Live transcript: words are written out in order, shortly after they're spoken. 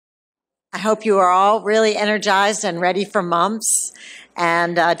I hope you are all really energized and ready for mumps.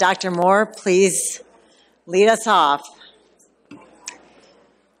 And Dr. Moore, please lead us off.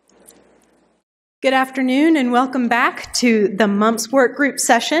 Good afternoon and welcome back to the Mumps Work Group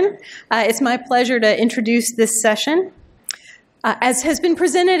session. It's my pleasure to introduce this session. As has been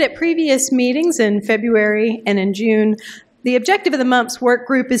presented at previous meetings in February and in June, the objective of the Mumps Work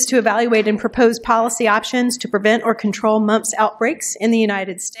Group is to evaluate and propose policy options to prevent or control mumps outbreaks in the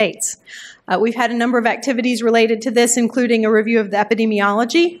United States. We've had a number of activities related to this, including a review of the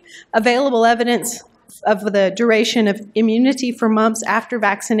epidemiology, available evidence of the duration of immunity for mumps after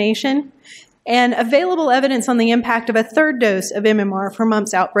vaccination, and available evidence on the impact of a third dose of MMR for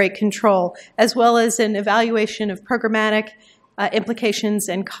mumps outbreak control, as well as an evaluation of programmatic implications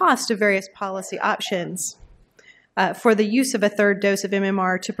and cost of various policy options for the use of a third dose of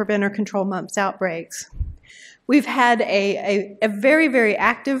MMR to prevent or control mumps outbreaks. We've had a very, very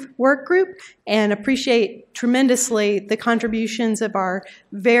active work group and appreciate tremendously the contributions of our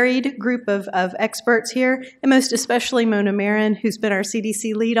varied group of experts here, and most especially Mona Marin, who's been our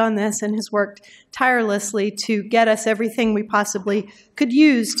CDC lead on this and has worked tirelessly to get us everything we possibly could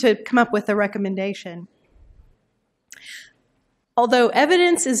use to come up with a recommendation. Although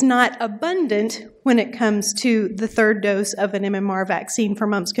evidence is not abundant when it comes to the third dose of an MMR vaccine for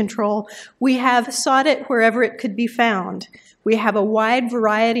mumps control, we have sought it wherever it could be found. We have a wide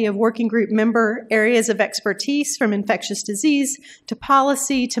variety of working group member areas of expertise, from infectious disease to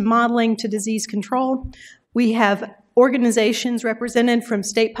policy to modeling to disease control. We have organizations represented from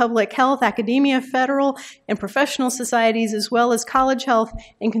state public health, academia, federal, and professional societies, as well as college health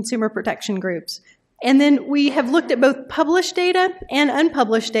and consumer protection groups. And then we have looked at both published data and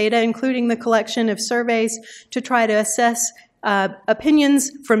unpublished data, including the collection of surveys to try to assess opinions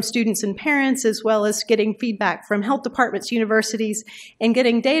from students and parents, as well as getting feedback from health departments, universities, and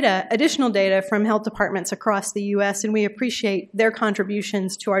getting data, additional data from health departments across the U.S., and we appreciate their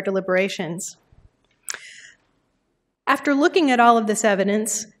contributions to our deliberations. After looking at all of this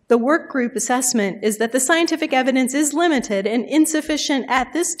evidence, the work group assessment is that the scientific evidence is limited and insufficient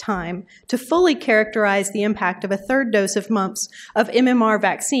at this time to fully characterize the impact of a third dose of mumps of MMR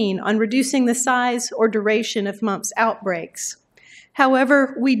vaccine on reducing the size or duration of mumps outbreaks.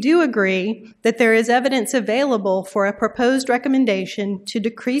 However, we do agree that there is evidence available for a proposed recommendation to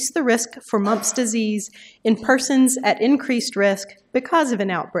decrease the risk for mumps disease in persons at increased risk because of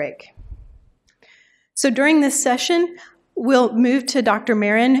an outbreak. So during this session, we'll move to Dr.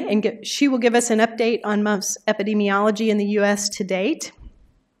 Marin, and she will give us an update on mumps epidemiology in the U.S. to date.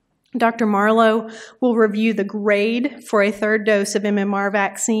 Dr. Marlowe will review the grade for a third dose of MMR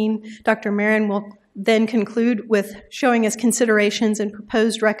vaccine. Dr. Marin will then conclude with showing us considerations and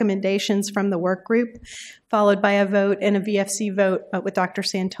proposed recommendations from the work group, followed by a vote and a VFC vote with Dr.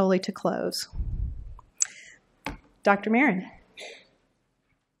 Santoli to close. Dr. Marin.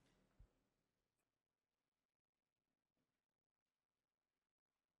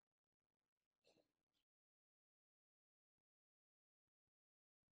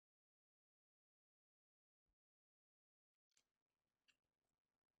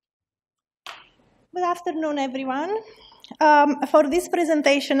 Good afternoon, everyone. For this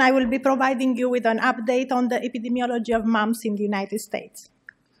presentation, I will be providing you with an update on the epidemiology of mumps in the United States.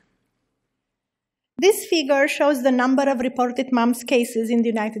 This figure shows the number of reported mumps cases in the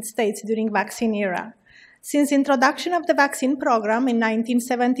United States during vaccine era. Since introduction of the vaccine program in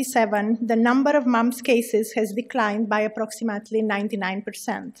 1977, the number of mumps cases has declined by approximately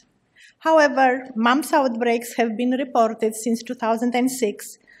 99%. However, mumps outbreaks have been reported since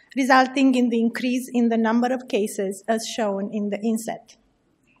 2006, resulting in the increase in the number of cases as shown in the inset.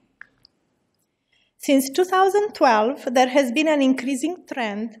 Since 2012, there has been an increasing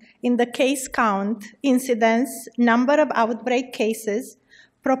trend in the case count, incidence, number of outbreak cases,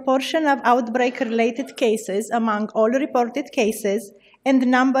 proportion of outbreak-related cases among all reported cases, and the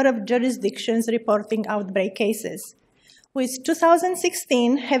number of jurisdictions reporting outbreak cases, with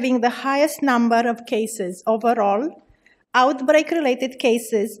 2016 having the highest number of cases overall, outbreak-related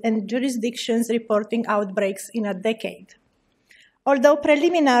cases, and jurisdictions reporting outbreaks in a decade. Although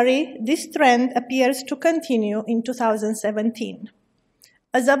preliminary, this trend appears to continue in 2017.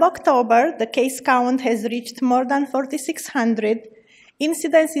 As of October, the case count has reached more than 4,600.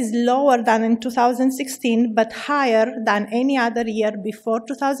 Incidence is lower than in 2016, but higher than any other year before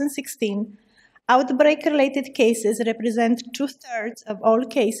 2016. Outbreak-related cases represent 2/3 of all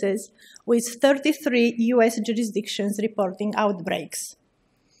cases, with 33 U.S. jurisdictions reporting outbreaks.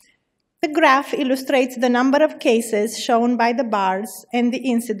 The graph illustrates the number of cases shown by the bars and the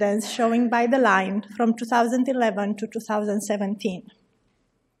incidence showing by the line from 2011 to 2017.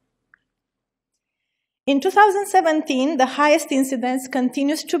 In 2017, the highest incidence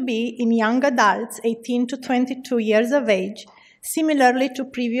continues to be in young adults 18 to 22 years of age, similarly to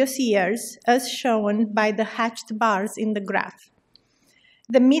previous years, as shown by the hatched bars in the graph.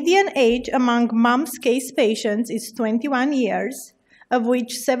 The median age among mumps case patients is 21 years, of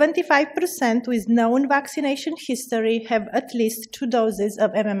which 75% with known vaccination history have at least 2 doses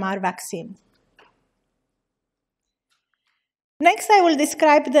of MMR vaccine. Next, I will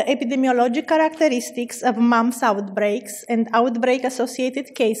describe the epidemiologic characteristics of mumps outbreaks and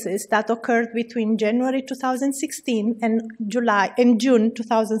outbreak-associated cases that occurred between January 2016 and June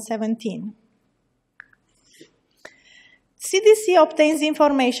 2017. CDC obtains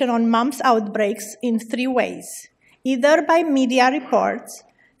information on mumps outbreaks in 3 ways, either by media reports,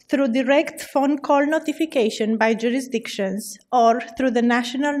 through direct phone call notification by jurisdictions, or through the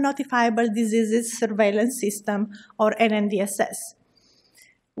National Notifiable Diseases Surveillance System, or NNDSS.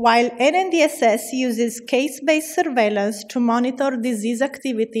 While NNDSS uses case-based surveillance to monitor disease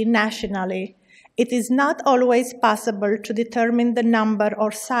activity nationally, it is not always possible to determine the number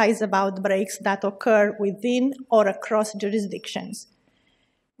or size of outbreaks that occur within or across jurisdictions.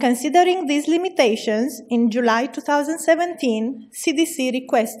 Considering these limitations, in July 2017, CDC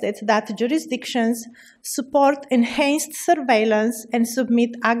requested that jurisdictions support enhanced surveillance and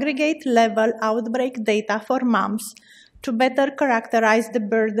submit aggregate-level outbreak data for mumps to better characterize the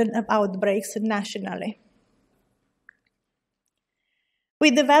burden of outbreaks nationally. We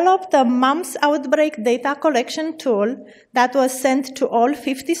developed a mumps outbreak data collection tool that was sent to all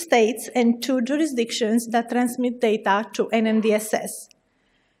 50 states and 2 jurisdictions that transmit data to NNDSS.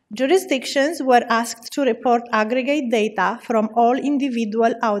 Jurisdictions were asked to report aggregate data from all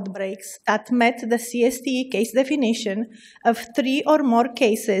individual outbreaks that met the CSTE case definition of 3 or more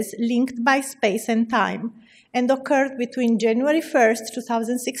cases linked by space and time and occurred between January 1st,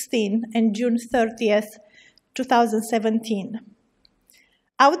 2016 and June 30th, 2017.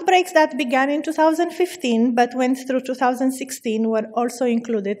 Outbreaks that began in 2015 but went through 2016 were also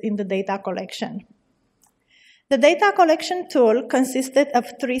included in the data collection. The data collection tool consisted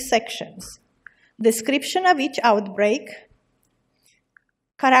of 3 sections: description of each outbreak,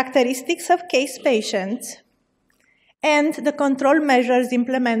 characteristics of case patients, and the control measures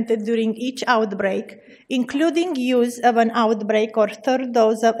implemented during each outbreak, including use of an outbreak or 3rd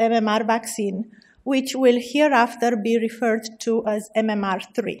dose of MMR vaccine, which will hereafter be referred to as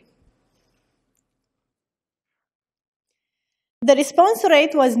MMR3. The response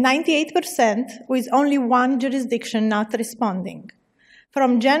rate was 98%, with only 1 jurisdiction not responding.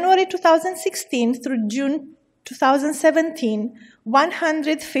 From January 2016 through June 2017,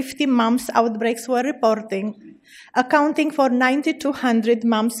 150 mumps outbreaks were reporting, accounting for 9,200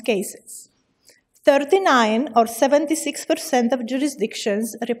 mumps cases. 39 or 76% of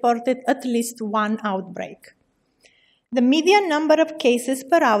jurisdictions reported at least 1 outbreak. The median number of cases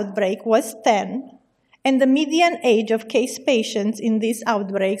per outbreak was 10, and the median age of case patients in these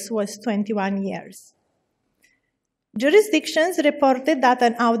outbreaks was 21 years. Jurisdictions reported that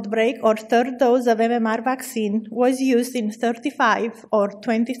an outbreak or 3rd dose of MMR vaccine was used in 35 or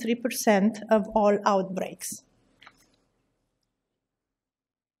 23% of all outbreaks.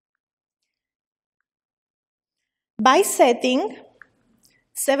 By setting,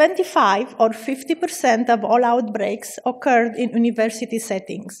 75 or 50% of all outbreaks occurred in university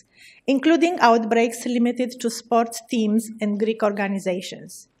settings, including outbreaks limited to sports teams and Greek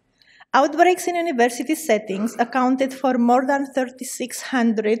organizations. Outbreaks in university settings accounted for more than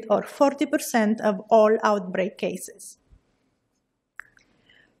 3,600 or 40% of all outbreak cases.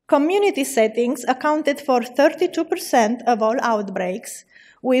 Community settings accounted for 32% of all outbreaks,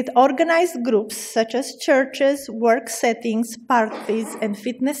 with organized groups such as churches, work settings, parties, and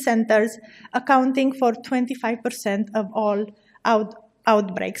fitness centers accounting for 25% of all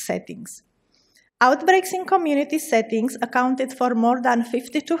outbreak settings. Outbreaks in community settings accounted for more than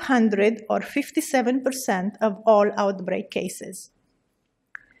 5,200 or 57% of all outbreak cases.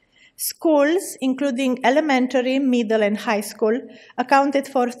 Schools, including elementary, middle, and high school, accounted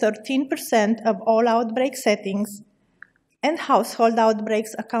for 13% of all outbreak settings, and household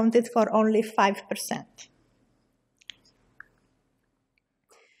outbreaks accounted for only 5%.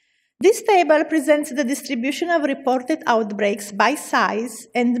 This table presents the distribution of reported outbreaks by size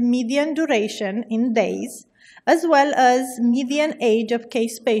and median duration in days, as well as median age of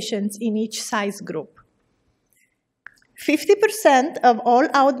case patients in each size group. 50% of all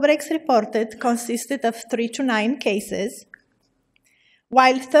outbreaks reported consisted of 3 to 9 cases,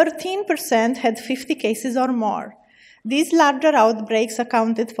 while 13% had 50 cases or more. These larger outbreaks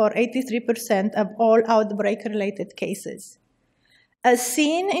accounted for 83% of all outbreak-related cases. As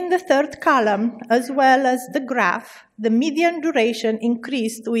seen in the third column, as well as the graph, the median duration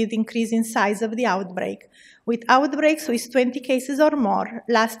increased with increasing size of the outbreak, with outbreaks with 20 cases or more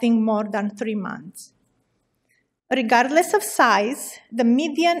lasting more than 3 months. Regardless of size, the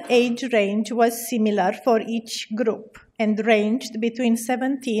median age range was similar for each group and ranged between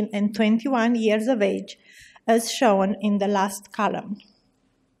 17 and 21 years of age, as shown in the last column.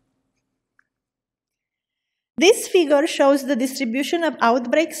 This figure shows the distribution of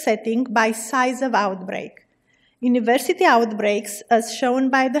outbreak setting by size of outbreak. University outbreaks, as shown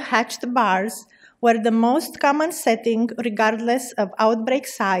by the hatched bars, were the most common setting regardless of outbreak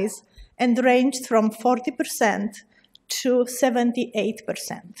size and ranged from 40% to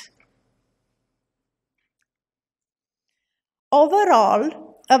 78%.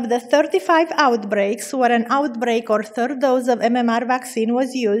 Overall, of the 35 outbreaks where an outbreak or third dose of MMR vaccine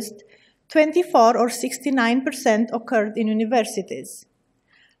was used, 24 or 69% occurred in universities.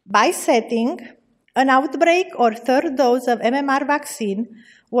 By setting, an outbreak or third dose of MMR vaccine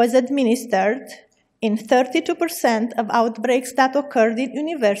was administered in 32% of outbreaks that occurred in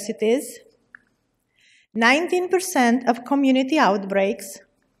universities, 19% of community outbreaks,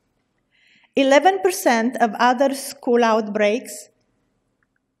 11% of other school outbreaks,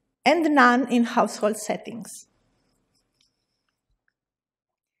 and none in household settings.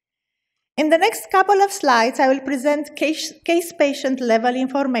 In the next couple of slides, I will present case patient level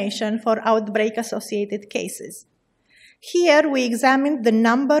information for outbreak-associated cases. Here, we examined the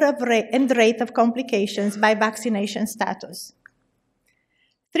number of and rate of complications by vaccination status.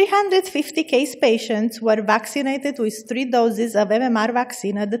 350 case patients were vaccinated with 3 doses of MMR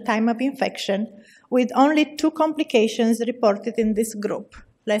vaccine at the time of infection, with only 2 complications reported in this group,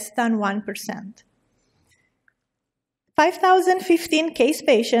 less than 1%. 5,015 case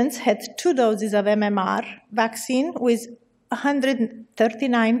patients had 2 doses of MMR vaccine with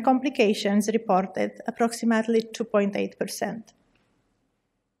 139 complications reported, approximately 2.8%.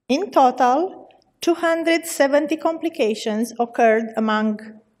 In total, 270 complications occurred among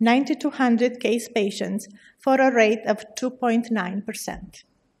 9,200 case patients for a rate of 2.9%.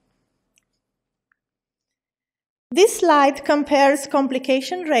 This slide compares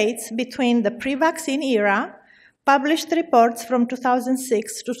complication rates between the pre-vaccine era, published reports from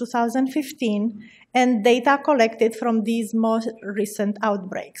 2006 to 2015, and data collected from these most recent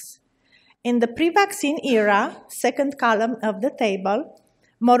outbreaks. In the pre-vaccine era, second column of the table,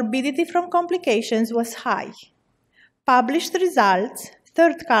 morbidity from complications was high. Published results,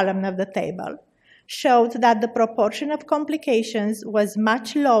 third column of the table, showed that the proportion of complications was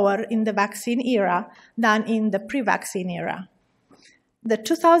much lower in the vaccine era than in the pre-vaccine era. The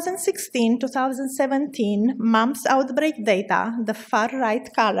 2016-2017 mumps outbreak data, the far right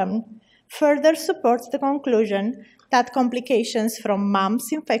column, further supports the conclusion that complications from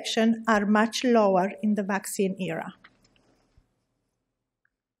mumps infection are much lower in the vaccine era.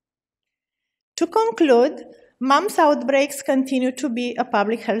 To conclude, mumps outbreaks continue to be a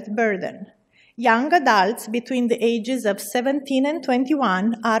public health burden. Young adults between the ages of 17 and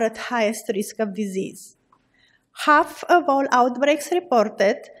 21 are at highest risk of disease. Half of all outbreaks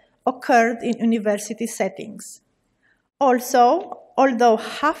reported occurred in university settings. Also, although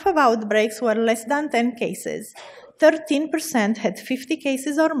half of outbreaks were less than 10 cases, 13% had 50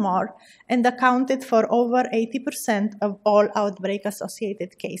 cases or more and accounted for over 80% of all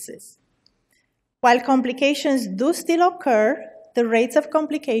outbreak-associated cases. While complications do still occur, the rates of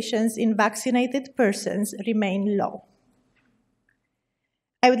complications in vaccinated persons remain low.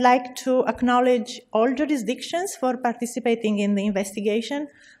 I would like to acknowledge all jurisdictions for participating in the investigation,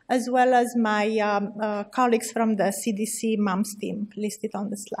 as well as my colleagues from the CDC mumps team listed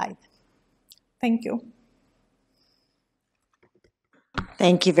on the slide. Thank you.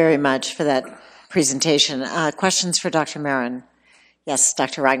 Thank you very much for that presentation. Questions for Dr. Marin? Yes,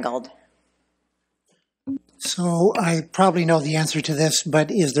 Dr. Reingold. So I probably know the answer to this, but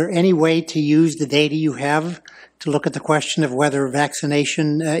is there any way to use the data you have to look at the question of whether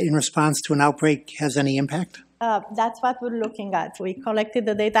vaccination in response to an outbreak has any impact? That's what we're looking at. We collected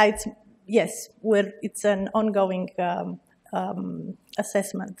the data. It's an ongoing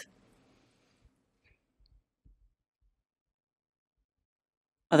assessment.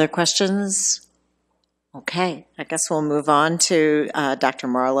 Other questions? Okay, I guess we'll move on to Dr.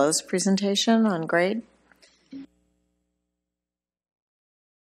 Marlowe's presentation on grade.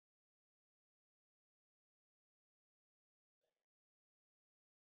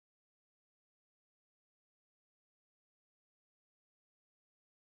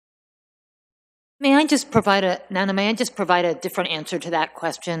 May I just provide a different answer to that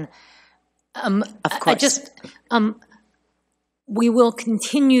question? Of course. we will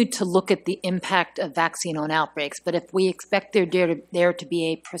continue to look at the impact of vaccine on outbreaks, but if we expect there to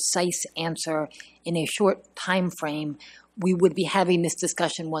be a precise answer in a short time frame, we would be having this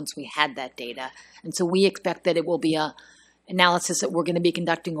discussion once we had that data. And so we expect that it will be a analysis that we're going to be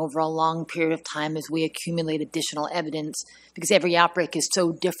conducting over a long period of time as we accumulate additional evidence, because every outbreak is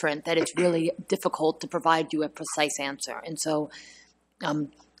so different that it's really difficult to provide you a precise answer. And so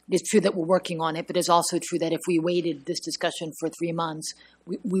it's true that we're working on it, but it's also true that if we waited this discussion for 3 months,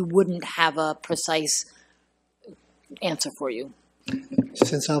 we wouldn't have a precise answer for you.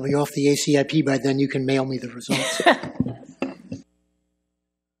 Since I'll be off the ACIP by then, you can mail me the results.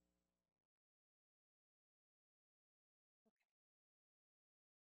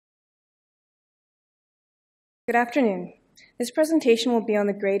 Good afternoon. This presentation will be on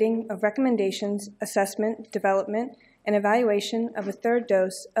the grading of recommendations, assessment, development, and evaluation of a third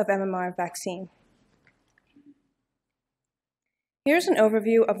dose of MMR vaccine. Here's an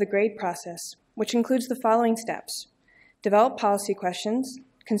overview of the grade process, which includes the following steps: develop policy questions,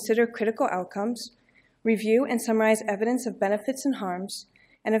 consider critical outcomes, review and summarize evidence of benefits and harms,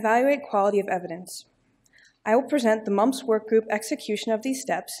 and evaluate quality of evidence. I will present the Mumps workgroup execution of these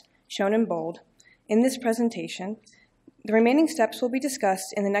steps, shown in bold, in this presentation. The remaining steps will be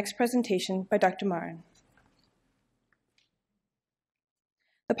discussed in the next presentation by Dr. Marin.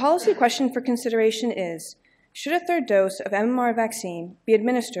 The policy question for consideration is, should a third dose of MMR vaccine be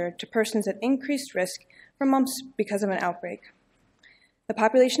administered to persons at increased risk for mumps because of an outbreak? The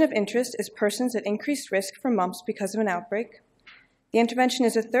population of interest is persons at increased risk for mumps because of an outbreak. The intervention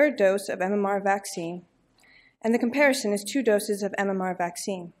is a third dose of MMR vaccine, and the comparison is 2 doses of MMR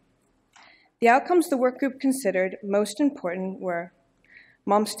vaccine. The outcomes the workgroup considered most important were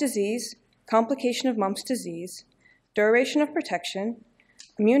mumps disease, complication of mumps disease, duration of protection,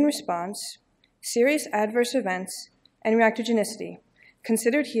 immune response, serious adverse events, and reactogenicity,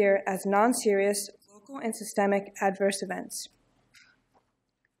 considered here as non-serious local and systemic adverse events.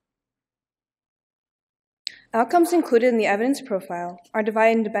 Outcomes included in the evidence profile are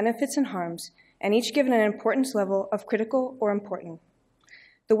divided into benefits and harms, and each given an importance level of critical or important.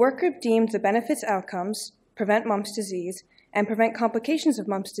 The workgroup deemed the benefits outcomes, prevent mumps disease, and prevent complications of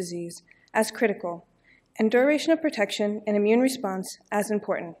mumps disease, as critical, and duration of protection and immune response as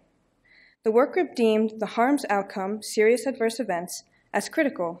important. The workgroup deemed the harms outcome, serious adverse events, as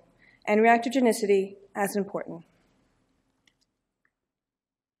critical, and reactogenicity as important.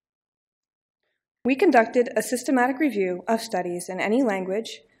 We conducted a systematic review of studies in any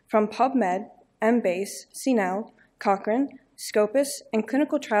language from PubMed, Embase, CNEL, Cochrane, Scopus, and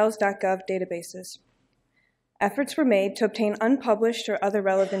clinicaltrials.gov databases. Efforts were made to obtain unpublished or other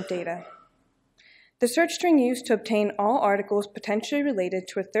relevant data. The search string used to obtain all articles potentially related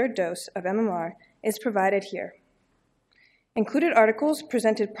to a third dose of MMR is provided here. Included articles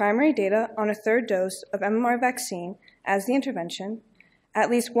presented primary data on a third dose of MMR vaccine as the intervention,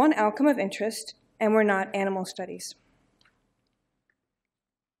 at least one outcome of interest, and were not animal studies.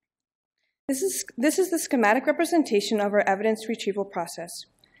 This is the schematic representation of our evidence retrieval process.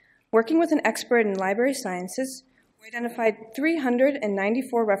 Working with an expert in library sciences, we identified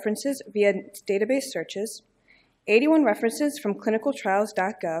 394 references via database searches, 81 references from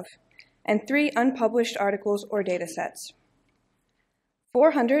clinicaltrials.gov, and 3 unpublished articles or datasets.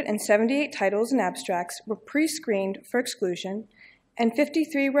 478 titles and abstracts were pre-screened for exclusion, and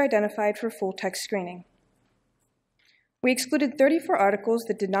 53 were identified for full-text screening. We excluded 34 articles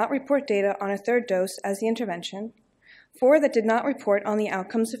that did not report data on a third dose as the intervention, 4 that did not report on the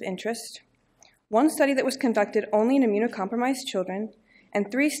outcomes of interest, 1 study that was conducted only in immunocompromised children,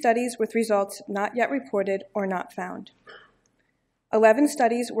 and 3 studies with results not yet reported or not found. 11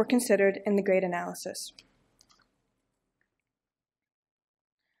 studies were considered in the grade analysis.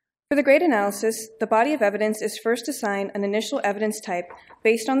 For the grade analysis, the body of evidence is first assigned an initial evidence type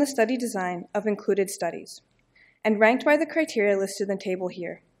based on the study design of included studies, and ranked by the criteria listed in the table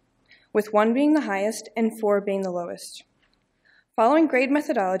here, with 1 being the highest and 4 being the lowest. Following grade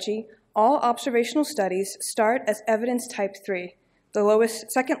methodology, all observational studies start as evidence type 3, the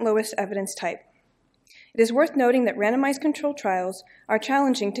second lowest evidence type. It is worth noting that randomized controlled trials are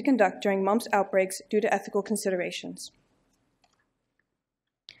challenging to conduct during mumps outbreaks due to ethical considerations.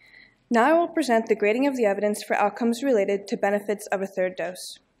 Now I will present the grading of the evidence for outcomes related to benefits of a third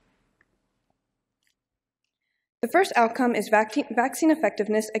dose. The first outcome is vaccine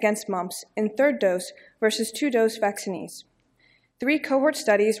effectiveness against mumps in third dose versus 2-dose vaccinees. 3 cohort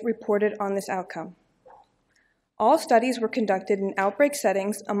studies reported on this outcome. All studies were conducted in outbreak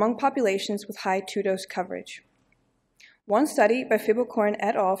settings among populations with high 2-dose coverage. One study by Fibelkorn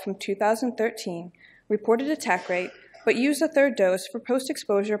et al. From 2013 reported attack rate but used a third dose for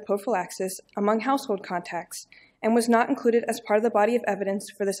post-exposure prophylaxis among household contacts and was not included as part of the body of evidence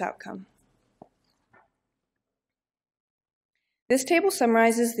for this outcome. This table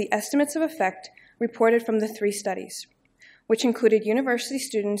summarizes the estimates of effect reported from the 3 studies, which included university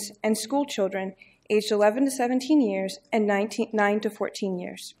students and school children aged 11 to 17 years and 9 to 14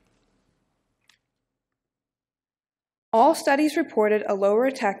 years. All studies reported a lower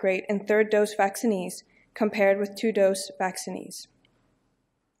attack rate in third-dose vaccinees compared with 2-dose vaccinees.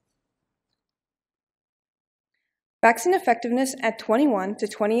 Vaccine effectiveness at 21 to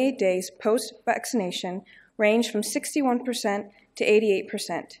 28 days post-vaccination ranged from 61% to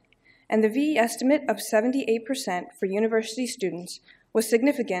 88%, and the VE estimate of 78% for university students was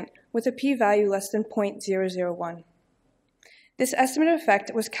significant with a p-value less than 0.001. This estimate of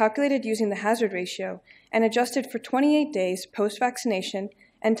effect was calculated using the hazard ratio and adjusted for 28 days post-vaccination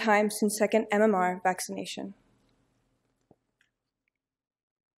and time since second MMR vaccination.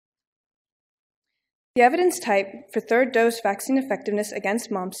 The evidence type for third-dose vaccine effectiveness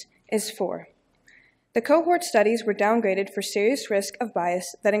against mumps is 4. The cohort studies were downgraded for serious risk of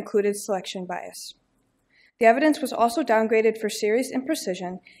bias that included selection bias. The evidence was also downgraded for serious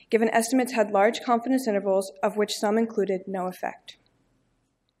imprecision, given estimates had large confidence intervals, of which some included no effect.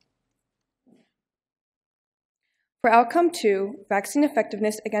 For outcome 2, vaccine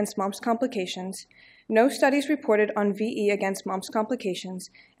effectiveness against mumps complications, no studies reported on VE against mumps complications,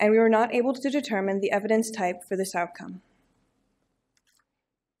 and we were not able to determine the evidence type for this outcome.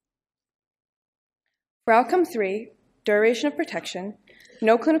 For outcome 3, duration of protection,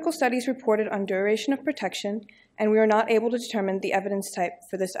 no clinical studies reported on duration of protection, and we were not able to determine the evidence type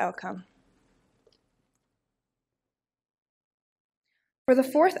for this outcome. For the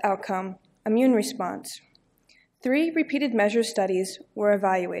 4th outcome, immune response, 3 repeated measure studies were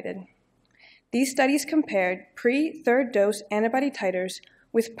evaluated. These studies compared pre-third dose antibody titers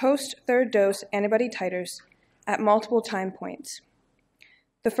with post-third dose antibody titers at multiple time points.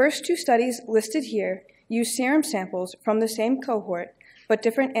 The first 2 studies listed here use serum samples from the same cohort but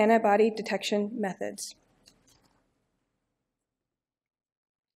different antibody detection methods.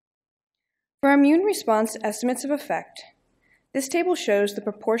 For immune response estimates of effect, this table shows the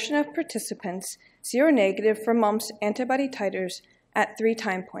proportion of participants seronegative for mumps antibody titers at 3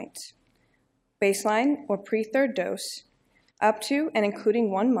 time points, baseline or pre-third dose, up to and including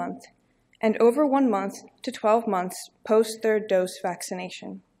 1 month, and over 1 month to 12 months post-third dose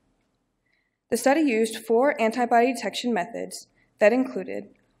vaccination. The study used 4 antibody detection methods that included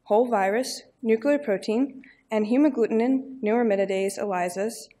whole virus, nuclear protein, and hemagglutinin neuraminidase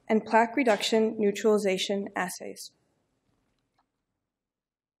ELISAs, and plaque reduction neutralization assays.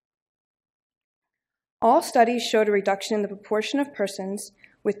 All studies showed a reduction in the proportion of persons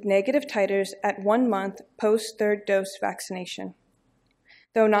with negative titers at 1 month post-third dose vaccination.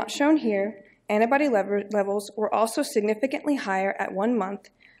 Though not shown here, antibody levels were also significantly higher at 1 month,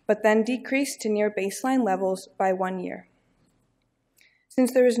 but then decreased to near baseline levels by 1 year.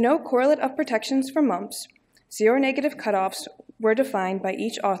 Since there is no correlate of protections for mumps, seronegative cutoffs were defined by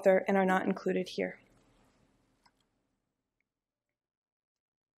each author and are not included here.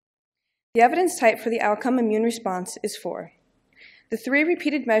 The evidence type for the outcome immune response is 4. The 3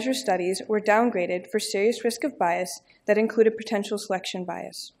 repeated measure studies were downgraded for serious risk of bias that included potential selection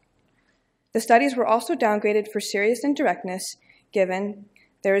bias. The studies were also downgraded for serious indirectness, given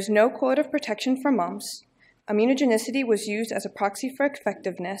there is no correlate of protection for mumps, immunogenicity was used as a proxy for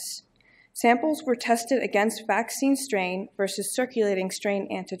effectiveness, samples were tested against vaccine strain versus circulating strain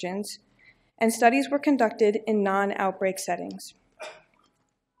antigens, and studies were conducted in non-outbreak settings.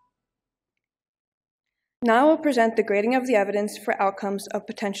 Now I will present the grading of the evidence for outcomes of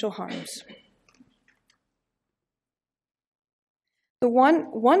potential harms. The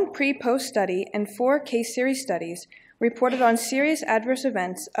one pre-post study and 4 case series studies reported on serious adverse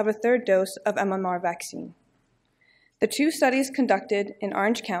events of a third dose of MMR vaccine. The 2 studies conducted in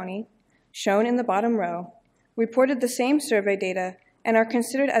Orange County, shown in the bottom row, reported the same survey data and are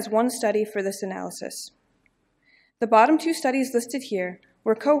considered as one study for this analysis. The bottom 2 studies listed here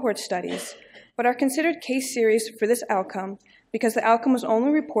were cohort studies, but are considered case series for this outcome because the outcome was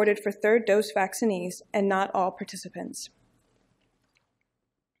only reported for third dose vaccinees and not all participants.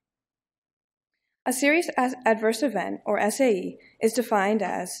 A serious adverse event, or SAE, is defined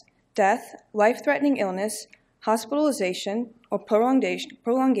as death, life-threatening illness, hospitalization or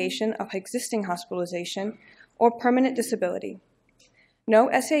prolongation of existing hospitalization, or permanent disability. No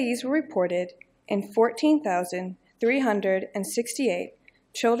SAEs were reported in 14,368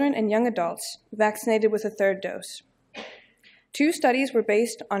 children and young adults vaccinated with a third dose. 2 studies were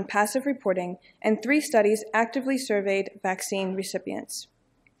based on passive reporting, and 3 studies actively surveyed vaccine recipients.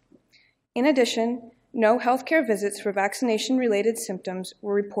 In addition, no healthcare visits for vaccination-related symptoms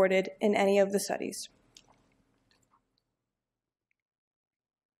were reported in any of the studies.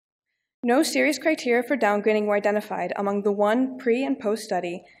 No serious criteria for downgrading were identified among the 1 pre- and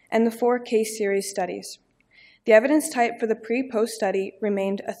post-study and the 4 case series studies. The evidence type for the pre-post study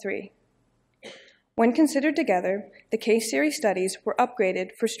remained a 3. When considered together, the case series studies were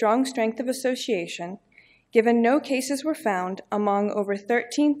upgraded for strong strength of association, given no cases were found among over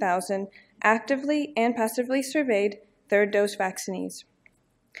 13,000 actively and passively surveyed third-dose vaccinees.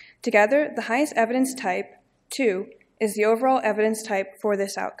 Together, the highest evidence type, 2, is the overall evidence type for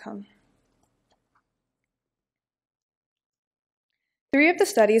this outcome. 3 of the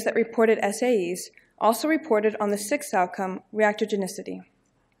studies that reported SAEs also reported on the 6th outcome, reactogenicity.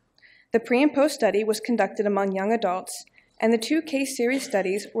 The pre- and post-study was conducted among young adults, and the 2 case series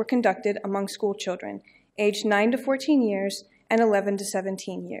studies were conducted among school children, aged 9 to 14 years and 11 to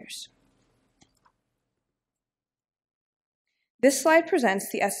 17 years. This slide presents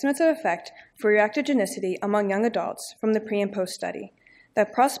the estimates of effect for reactogenicity among young adults from the pre- and post-study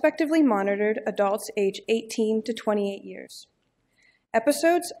that prospectively monitored adults aged 18 to 28 years.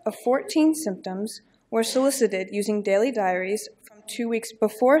 Episodes of 14 symptoms were solicited using daily diaries from 2 weeks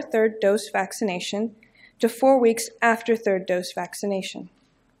before third dose vaccination to 4 weeks after third dose vaccination.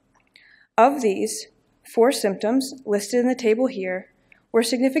 Of these, 4 symptoms, listed in the table here, were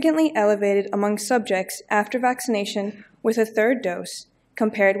significantly elevated among subjects after vaccination with a third dose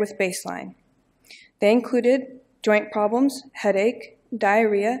compared with baseline. They included joint problems, headache,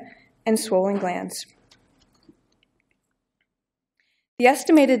 diarrhea, and swollen glands. The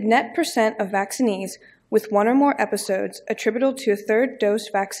estimated net percent of vaccinees with 1 or more episodes attributable to a third dose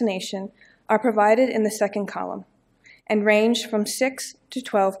vaccination are provided in the second column and range from 6 to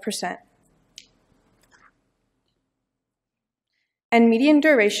 12%. And median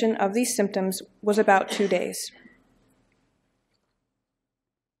duration of these symptoms was about 2 days.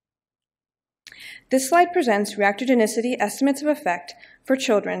 This slide presents reactogenicity estimates of effect for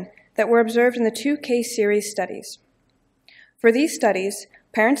children that were observed in the 2 case series studies. For these studies,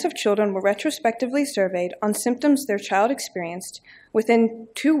 parents of children were retrospectively surveyed on symptoms their child experienced within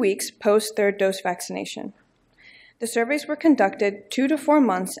 2 weeks post third dose vaccination. The surveys were conducted 2 to 4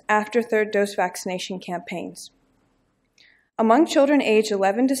 months after third dose vaccination campaigns. Among children aged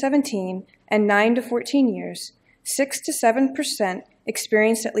 11 to 17 and 9 to 14 years, 6 to 7%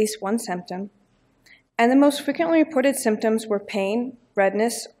 experienced at least 1 symptom, and the most frequently reported symptoms were pain,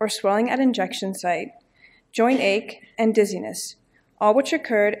 redness, or swelling at injection site, joint ache, and dizziness, all which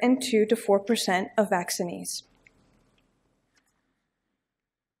occurred in 2 to 4% of vaccinees.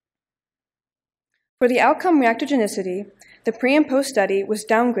 For the outcome reactogenicity, the pre- and post-study was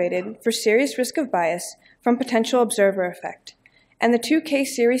downgraded for serious risk of bias from potential observer effect, and the 2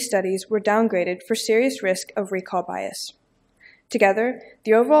 case series studies were downgraded for serious risk of recall bias. Together,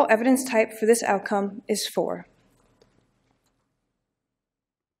 the overall evidence type for this outcome is 4.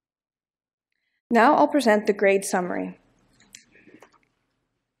 Now I'll present the grade summary.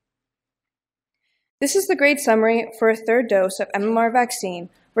 This is the grade summary for a third dose of MMR vaccine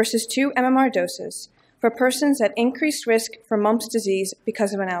versus 2 MMR doses for persons at increased risk for mumps disease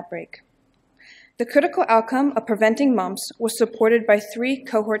because of an outbreak. The critical outcome of preventing mumps was supported by 3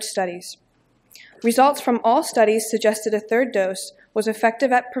 cohort studies. Results from all studies suggested a third dose was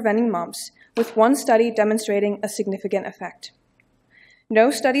effective at preventing mumps, with 1 study demonstrating a significant effect. No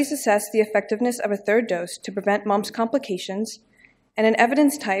studies assessed the effectiveness of a third dose to prevent mumps complications, and an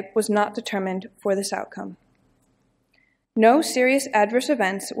evidence type was not determined for this outcome. No serious adverse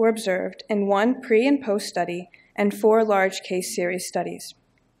events were observed in 1 pre- and post-study and 4 large case series studies.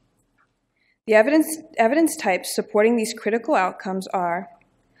 The evidence types supporting these critical outcomes are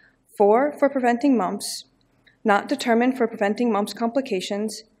 4 for preventing mumps, not determined for preventing mumps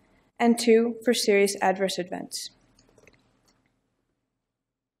complications, and 2 for serious adverse events.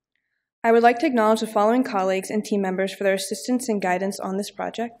 I would like to acknowledge the following colleagues and team members for their assistance and guidance on this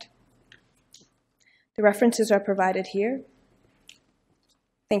project. The references are provided here.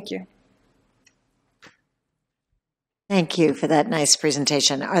 Thank you. Thank you for that nice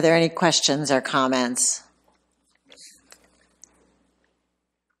presentation. Are there any questions or comments?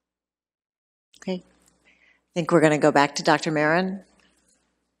 Okay. I think we're going to go back to Dr. Marin.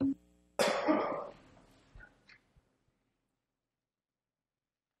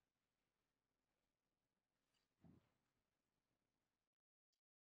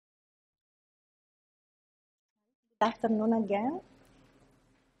 Good afternoon again.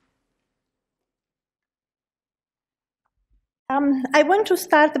 I want to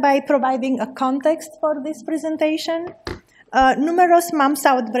start by providing a context for this presentation. Numerous mumps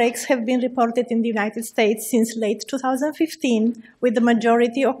outbreaks have been reported in the United States since late 2015, with the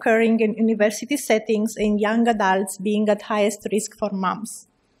majority occurring in university settings and young adults being at highest risk for mumps.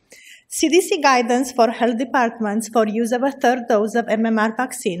 CDC guidance for health departments for use of a third dose of MMR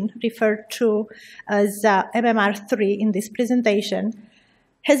vaccine, referred to as MMR3 in this presentation,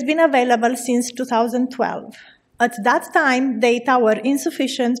 has been available since 2012. At that time, data were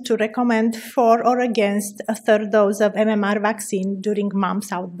insufficient to recommend for or against a third dose of MMR vaccine during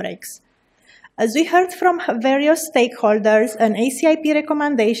mumps outbreaks. As we heard from various stakeholders, an ACIP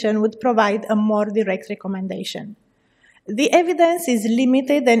recommendation would provide a more direct recommendation. The evidence is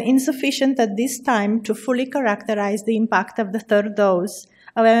limited and insufficient at this time to fully characterize the impact of the third dose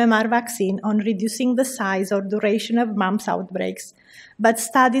of MMR vaccine on reducing the size or duration of mumps outbreaks, but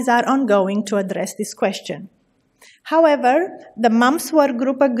studies are ongoing to address this question. However, the Mumps work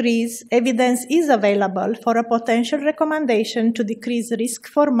group agrees evidence is available for a potential recommendation to decrease risk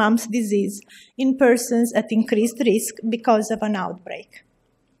for mumps disease in persons at increased risk because of an outbreak.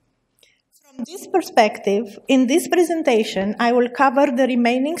 From this perspective, in this presentation, I will cover the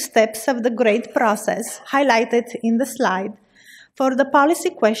remaining steps of the GRADE process highlighted in the slide for the policy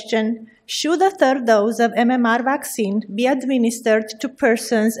question, should a third dose of MMR vaccine be administered to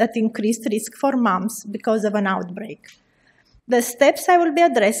persons at increased risk for mumps because of an outbreak? The steps I will be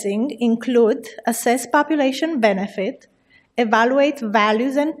addressing include assess population benefit, evaluate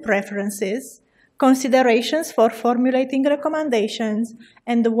values and preferences, considerations for formulating recommendations,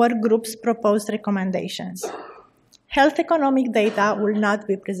 and the work group's proposed recommendations. Health economic data will not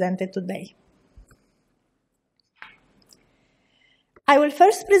be presented today. I will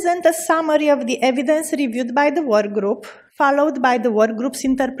first present a summary of the evidence reviewed by the work group, followed by the work group's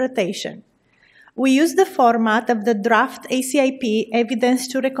interpretation. We use the format of the draft ACIP Evidence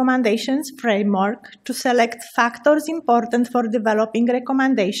to Recommendations framework to select factors important for developing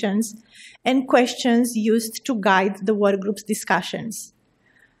recommendations and questions used to guide the work group's discussions.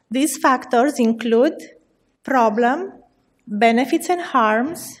 These factors include problem, benefits and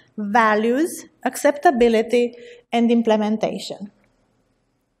harms, values, acceptability, and implementation.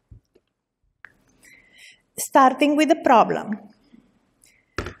 Starting with the problem.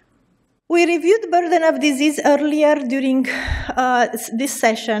 We reviewed burden of disease earlier during this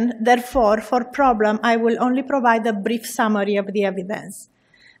session. Therefore, for problem, I will only provide a brief summary of the evidence.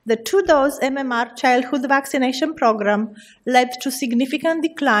 The two-dose MMR childhood vaccination program led to significant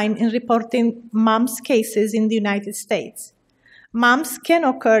decline in reporting mumps cases in the United States. Mumps can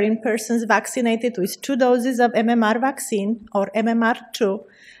occur in persons vaccinated with 2 doses of MMR vaccine, or MMR2,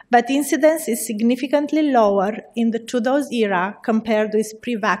 but incidence is significantly lower in the 2-dose era compared with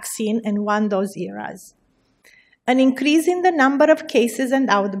pre-vaccine and 1-dose eras. An increase in the number of cases and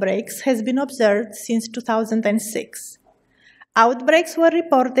outbreaks has been observed since 2006. Outbreaks were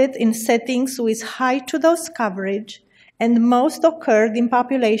reported in settings with high 2-dose coverage, and most occurred in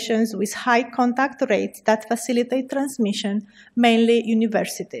populations with high contact rates that facilitate transmission, mainly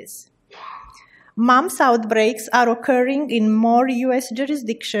universities. Mumps outbreaks are occurring in more U.S.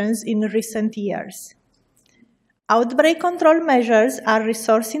 jurisdictions in recent years. Outbreak control measures are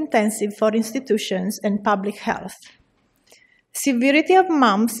resource-intensive for institutions and public health. Severity of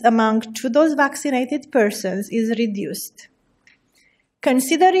mumps among 2-dose vaccinated persons is reduced.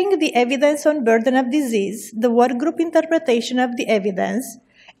 Considering the evidence on burden of disease, the work group interpretation of the evidence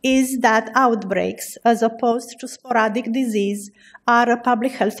is that outbreaks, as opposed to sporadic disease, are a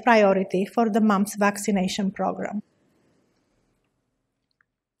public health priority for the mumps vaccination program.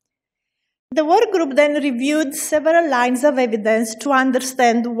 The work group then reviewed several lines of evidence to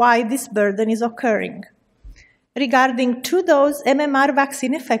understand why this burden is occurring. Regarding 2-dose MMR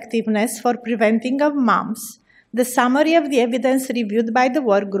vaccine effectiveness for preventing of mumps, the summary of the evidence reviewed by the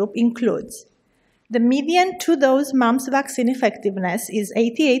work group includes: the median 2-dose mumps vaccine effectiveness is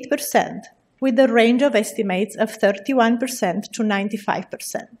 88%, with a range of estimates of 31% to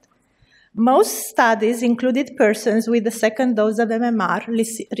 95%. Most studies included persons with the second dose of MMR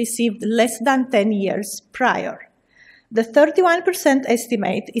received less than 10 years prior. The 31%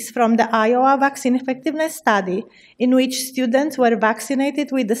 estimate is from the Iowa vaccine effectiveness study, in which students were vaccinated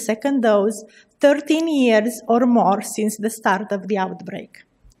with the second dose 13 years or more since the start of the outbreak.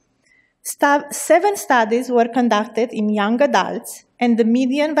 7 studies were conducted in young adults, and the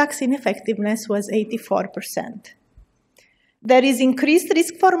median vaccine effectiveness was 84%. There is increased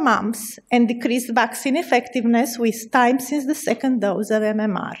risk for mumps and decreased vaccine effectiveness with time since the second dose of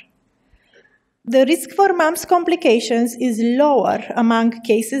MMR. The risk for mumps complications is lower among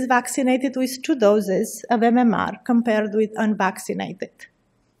cases vaccinated with 2 doses of MMR compared with unvaccinated.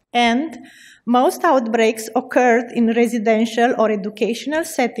 And most outbreaks occurred in residential or educational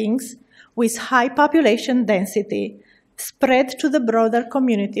settings with high population density. Spread to the broader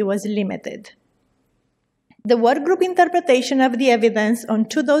community was limited. The workgroup interpretation of the evidence on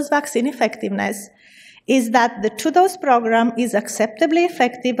 2-dose vaccine effectiveness is that the 2-dose program is acceptably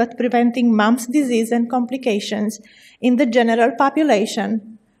effective at preventing mumps disease and complications in the general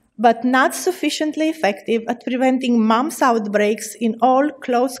population, but not sufficiently effective at preventing mumps outbreaks in all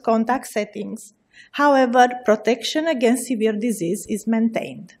close contact settings. However, protection against severe disease is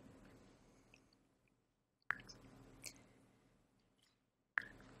maintained.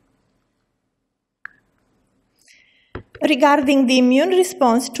 Regarding the immune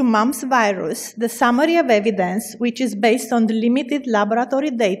response to mumps virus, the summary of evidence, which is based on the limited laboratory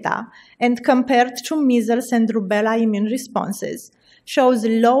data and compared to measles and rubella immune responses, shows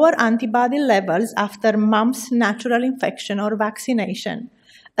lower antibody levels after mumps natural infection or vaccination,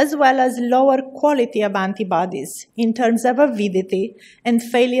 as well as lower quality of antibodies in terms of avidity and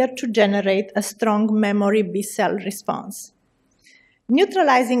failure to generate a strong memory B-cell response.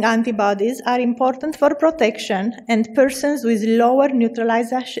 Neutralizing antibodies are important for protection, and persons with lower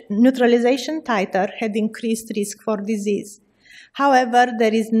neutralization titer had increased risk for disease. However,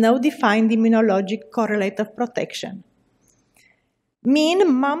 there is no defined immunologic correlate of protection. Mean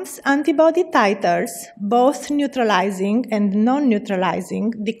mumps antibody titers, both neutralizing and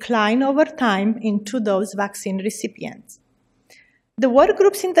non-neutralizing, decline over time in 2-dose vaccine recipients. The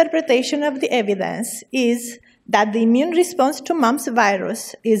workgroup's interpretation of the evidence is that the immune response to mumps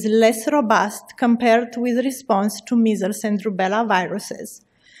virus is less robust compared with response to measles and rubella viruses,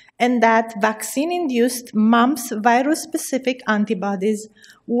 and that vaccine-induced mumps virus-specific antibodies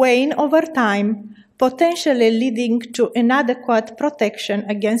wane over time, potentially leading to inadequate protection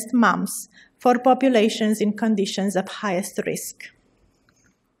against mumps for populations in conditions of highest risk.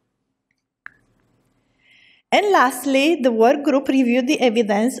 And lastly, the work group reviewed the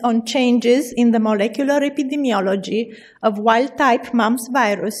evidence on changes in the molecular epidemiology of wild-type mumps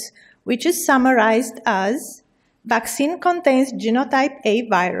virus, which is summarized as vaccine contains genotype A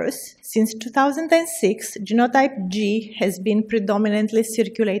virus. Since 2006, genotype G has been predominantly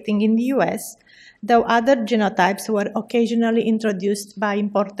circulating in the US, though other genotypes were occasionally introduced by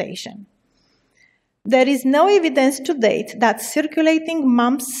importation. There is no evidence to date that circulating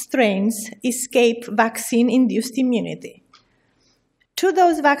mumps strains escape vaccine-induced immunity.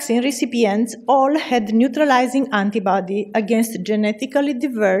 2-dose vaccine recipients all had neutralizing antibody against genetically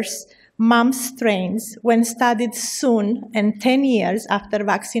diverse mumps strains when studied soon and 10 years after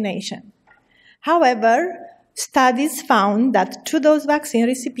vaccination. However, studies found that 2-dose vaccine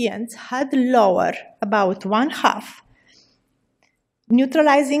recipients had lower, about 1/2,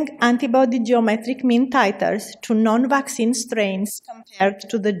 neutralizing antibody geometric mean titers to non-vaccine strains compared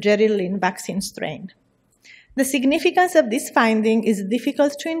to the Jerry-Lin vaccine strain. The significance of this finding is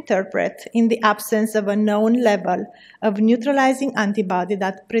difficult to interpret in the absence of a known level of neutralizing antibody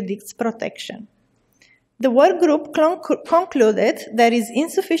that predicts protection. The work group concluded there is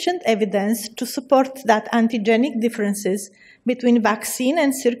insufficient evidence to support that antigenic differences between vaccine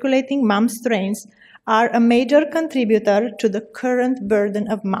and circulating mumps strains are a major contributor to the current burden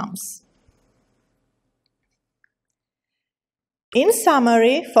of mumps. In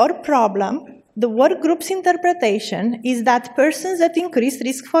summary, for problem, the work group's interpretation is that persons at increased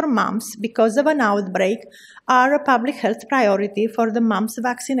risk for mumps because of an outbreak are a public health priority for the mumps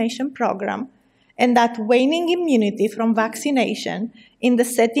vaccination program, and that waning immunity from vaccination in the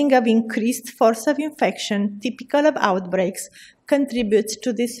setting of increased force of infection typical of outbreaks contributes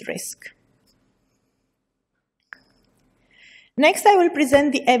to this risk. Next, I will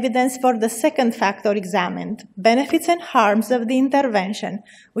present the evidence for the second factor examined, benefits and harms of the intervention,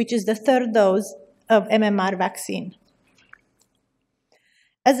 which is the 3rd dose of MMR vaccine.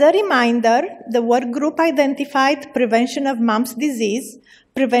 As a reminder, the work group identified prevention of mumps disease,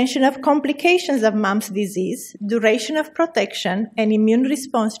 prevention of complications of mumps disease, duration of protection, and immune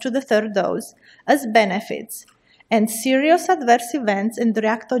response to the 3rd dose as benefits, and serious adverse events and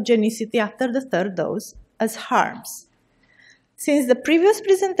reactogenicity after the 3rd dose as harms. Since the previous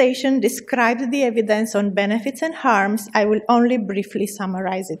presentation described the evidence on benefits and harms, I will only briefly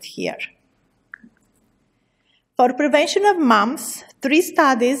summarize it here. For prevention of mumps, 3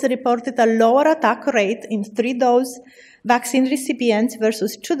 studies reported a lower attack rate in 3-dose vaccine recipients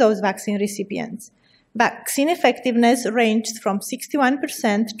versus 2-dose vaccine recipients. Vaccine effectiveness ranged from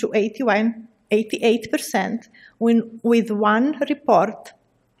 61% to 88%, with 1 report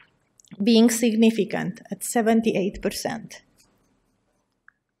being significant at 78%.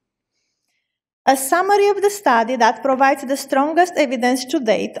 A summary of the study that provides the strongest evidence to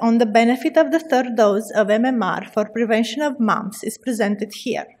date on the benefit of the third dose of MMR for prevention of mumps is presented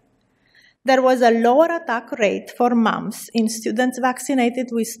here. There was a lower attack rate for mumps in students vaccinated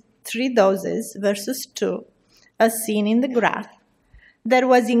with 3 doses versus 2, as seen in the graph. There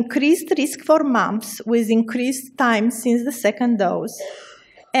was increased risk for mumps with increased time since the second dose,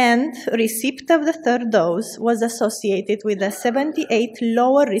 and receipt of the third dose was associated with a 78%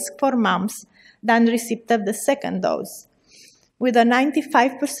 lower risk for mumps than receipt of the second dose, with a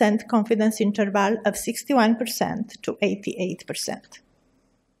 95% confidence interval of 61% to 88%.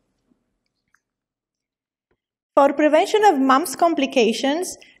 For prevention of mumps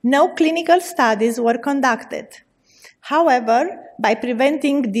complications, no clinical studies were conducted. However, by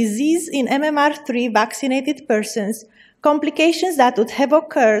preventing disease in MMR3 vaccinated persons, complications that would have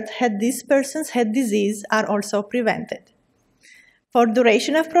occurred had these persons had disease are also prevented. For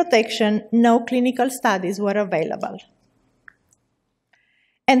duration of protection, no clinical studies were available.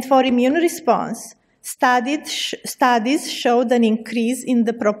 And for immune response, studies showed an increase in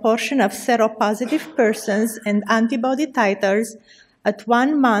the proportion of seropositive persons and antibody titers at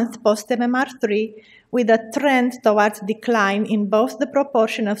 1 month post-MMR3, with a trend towards decline in both the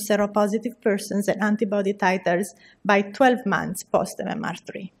proportion of seropositive persons and antibody titers by 12 months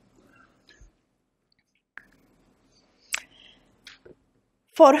post-MMR3.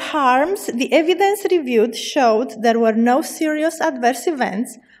 For harms, the evidence reviewed showed there were no serious adverse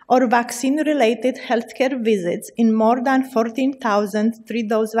events or vaccine-related healthcare visits in more than 14,000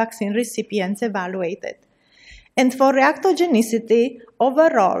 3-dose vaccine recipients evaluated. And for reactogenicity,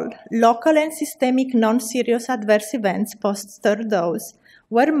 overall, local and systemic non-serious adverse events post-third dose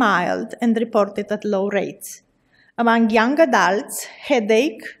were mild and reported at low rates. Among young adults,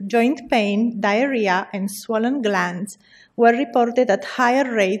 headache, joint pain, diarrhea, and swollen glands were reported at higher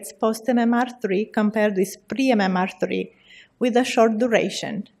rates post-MMR3 compared with pre-MMR3, with a short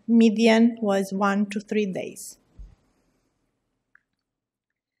duration. Median was 1 to 3 days.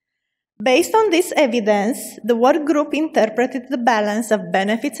 Based on this evidence, the work group interpreted the balance of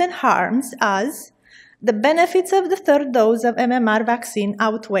benefits and harms as the benefits of the third dose of MMR vaccine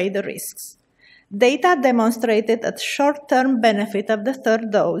outweigh the risks. Data demonstrated a short-term benefit of the third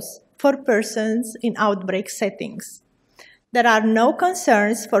dose for persons in outbreak settings. There are no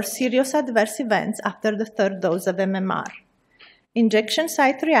concerns for serious adverse events after the third dose of MMR. Injection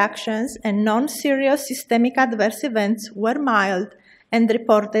site reactions and non-serious systemic adverse events were mild and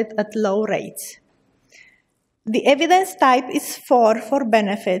reported at low rates. The evidence type is 4 for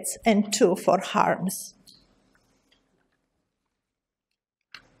benefits and 2 for harms.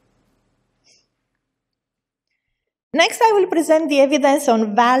 Next, I will present the evidence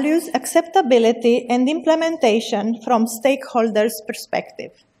on values, acceptability, and implementation from stakeholders'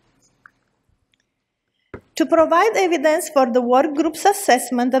 perspective. To provide evidence for the work group's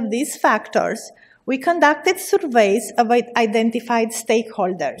assessment of these factors, we conducted surveys of identified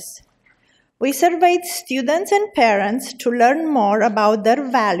stakeholders. We surveyed students and parents to learn more about their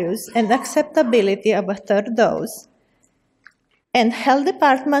values and acceptability of a third dose, and health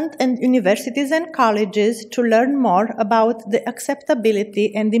department and universities and colleges to learn more about the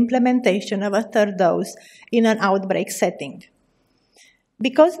acceptability and implementation of a third dose in an outbreak setting.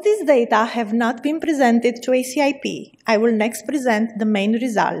 Because these data have not been presented to ACIP, I will next present the main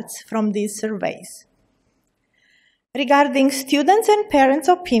results from these surveys. Regarding students' and parents'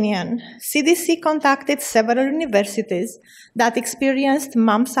 opinion, CDC contacted several universities that experienced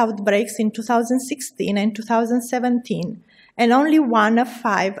mumps outbreaks in 2016 and 2017, and only 1 of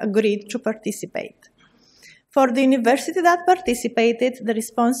 5 agreed to participate. For the university that participated, the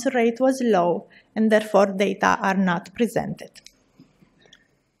response rate was low, and therefore data are not presented.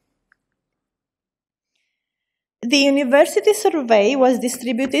 The university survey was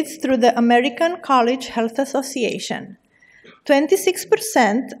distributed through the American College Health Association.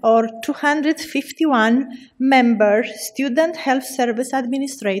 26%, or 251 member student health service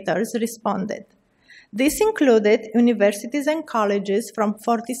administrators, responded. This included universities and colleges from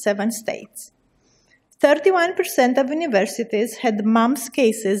 47 states. 31% of universities had mumps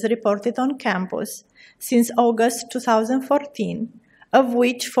cases reported on campus since August 2014, of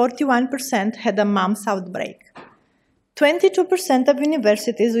which 41% had a mumps outbreak. 22% of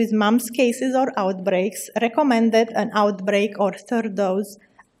universities with mumps cases or outbreaks recommended an outbreak or third dose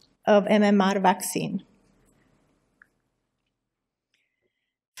of MMR vaccine.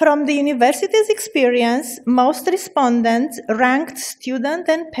 From the university's experience, most respondents ranked student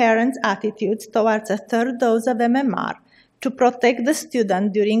and parents' attitudes towards a third dose of MMR to protect the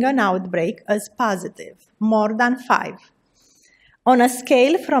student during an outbreak as positive, more than 5. On a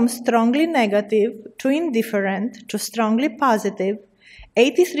scale from strongly negative to indifferent to strongly positive,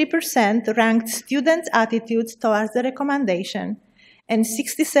 83% ranked students' attitudes towards the recommendation, and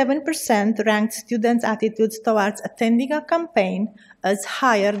 67% ranked students' attitudes towards attending a campaign as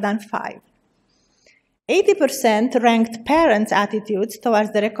higher than 5. 80% ranked parents' attitudes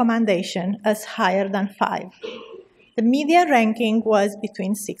towards the recommendation as higher than 5. The median ranking was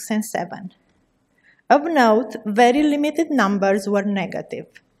between 6 and 7. Of note, very limited numbers were negative.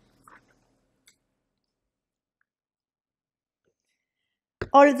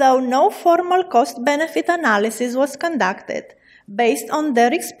 Although no formal cost-benefit analysis was conducted, based on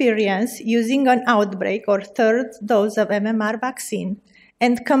their experience using an outbreak or third dose of MMR vaccine,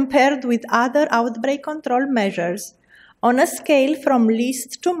 and compared with other outbreak control measures, on a scale from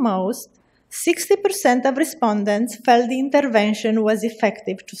least to most, 60% of respondents felt the intervention was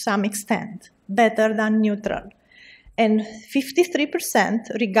effective to some extent, better than neutral, and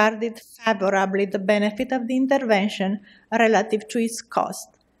 53% regarded favorably the benefit of the intervention relative to its cost,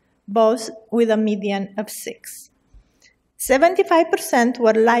 both with a median of 6. 75%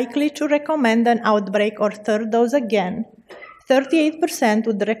 were likely to recommend an outbreak or third dose again. 38%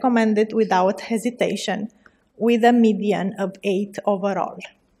 would recommend it without hesitation, with a median of 8 overall.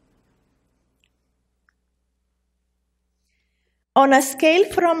 On a scale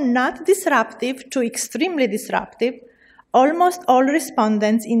from not disruptive to extremely disruptive, almost all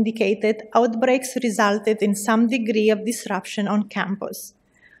respondents indicated outbreaks resulted in some degree of disruption on campus,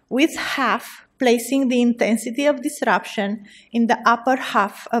 with half placing the intensity of disruption in the upper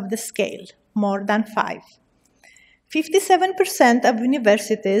half of the scale, more than 5. 57% of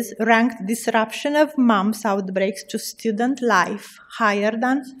universities ranked disruption of mumps outbreaks to student life higher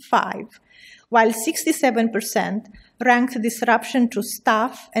than 5, while 67% ranked disruption to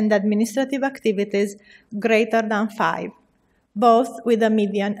staff and administrative activities greater than 5, both with a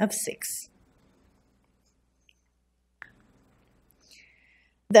median of 6.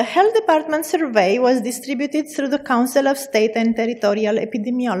 The Health Department survey was distributed through the Council of State and Territorial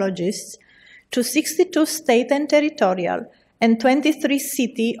Epidemiologists to 62 state and territorial and 23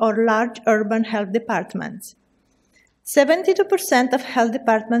 city or large urban health departments. 72% of health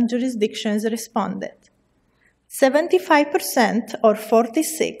department jurisdictions responded. 75% or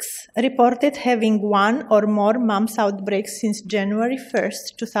 46 reported having one or more mumps outbreaks since January 1,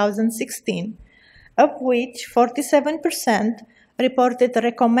 2016, of which 47% reported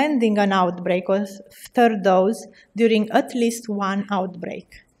recommending an outbreak or third dose during at least one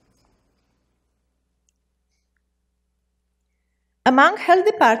outbreak. Among health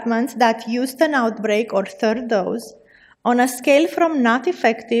departments that used an outbreak or third dose, on a scale from not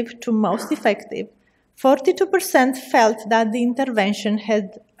effective to most effective, 42% felt that the intervention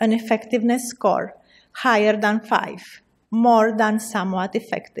had an effectiveness score higher than 5, more than somewhat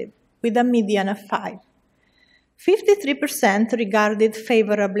effective, with a median of 5. 53% regarded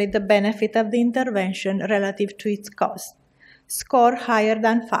favorably the benefit of the intervention relative to its cost, score higher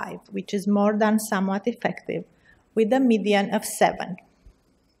than 5, which is more than somewhat effective, with a median of 7.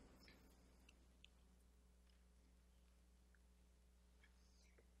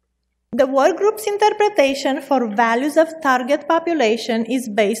 The workgroup's interpretation for values of target population is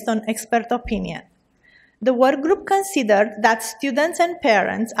based on expert opinion. The workgroup considered that students and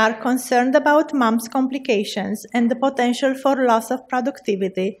parents are concerned about mumps complications and the potential for loss of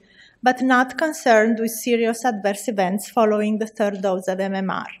productivity, but not concerned with serious adverse events following the third dose of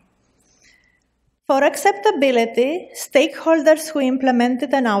MMR. For acceptability, stakeholders who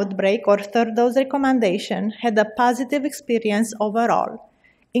implemented an outbreak or third dose recommendation had a positive experience overall,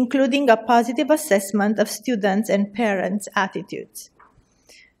 including a positive assessment of students' and parents' attitudes.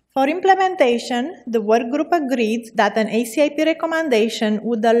 For implementation, the workgroup agreed that an ACIP recommendation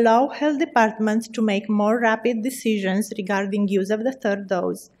would allow health departments to make more rapid decisions regarding use of the third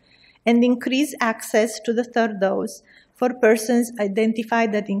dose and increase access to the third dose for persons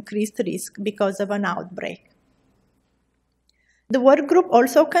identified at increased risk because of an outbreak. The workgroup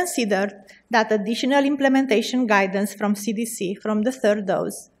also considered that additional implementation guidance from CDC from the third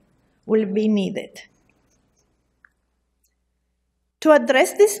dose will be needed. To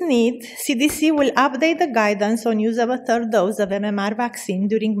address this need, CDC will update the guidance on use of a third dose of MMR vaccine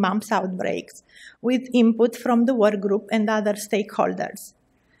during mumps outbreaks with input from the workgroup and other stakeholders.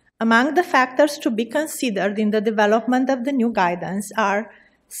 Among the factors to be considered in the development of the new guidance are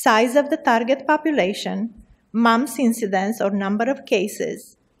size of the target population, mumps incidence or number of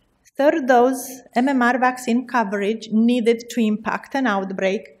cases, third dose MMR vaccine coverage needed to impact an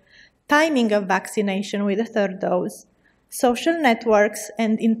outbreak, timing of vaccination with a third dose, social networks,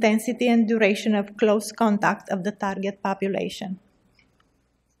 and intensity and duration of close contact of the target population.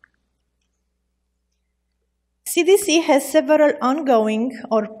 CDC has several ongoing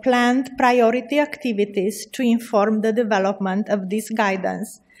or planned priority activities to inform the development of this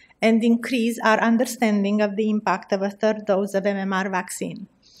guidance and increase our understanding of the impact of a third dose of MMR vaccine.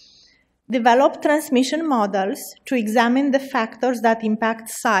 Develop transmission models to examine the factors that impact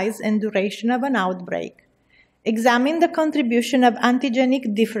size and duration of an outbreak. Examine the contribution of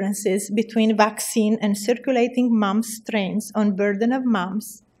antigenic differences between vaccine and circulating mumps strains on burden of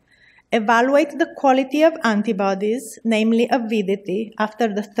mumps. Evaluate the quality of antibodies, namely avidity, after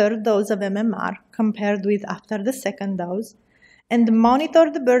the third dose of MMR compared with after the second dose, and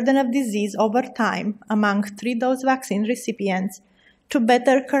monitor the burden of disease over time among 3-dose vaccine recipients to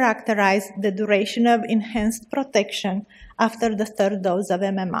better characterize the duration of enhanced protection after the third dose of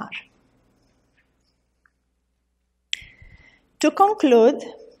MMR. To conclude,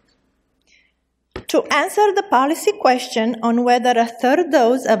 to answer the policy question on whether a third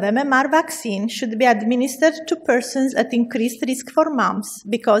dose of MMR vaccine should be administered to persons at increased risk for mumps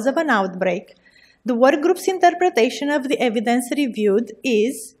because of an outbreak, the work group's interpretation of the evidence reviewed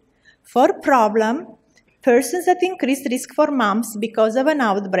is, for problem, persons at increased risk for mumps because of an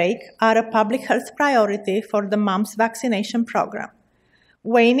outbreak are a public health priority for the mumps vaccination program.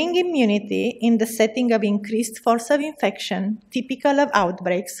 Waning immunity in the setting of increased force of infection, typical of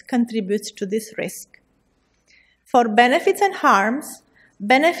outbreaks, contributes to this risk. For benefits and harms,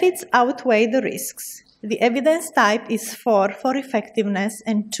 benefits outweigh the risks. The evidence type is 4 for effectiveness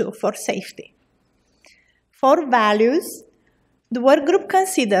and 2 for safety. For values, the work group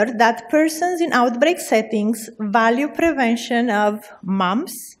considered that persons in outbreak settings value prevention of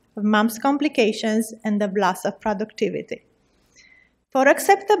mumps complications, and of loss of productivity. For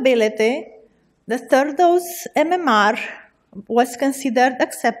acceptability, the third dose MMR was considered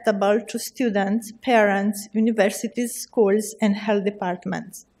acceptable to students, parents, universities, schools, and health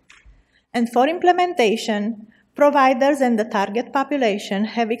departments. And for implementation, providers and the target population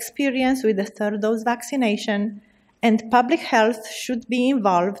have experience with the third dose vaccination, and public health should be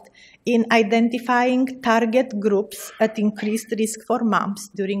involved in identifying target groups at increased risk for mumps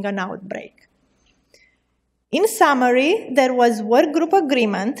during an outbreak. In summary, there was work group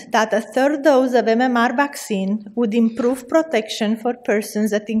agreement that a third dose of MMR vaccine would improve protection for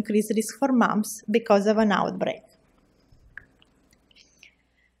persons at increased risk for mumps because of an outbreak.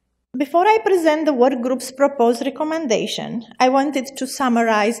 Before I present the work group's proposed recommendation, I wanted to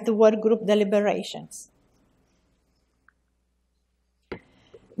summarize the work group deliberations.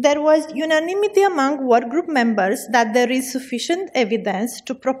 There was unanimity among work group members that there is sufficient evidence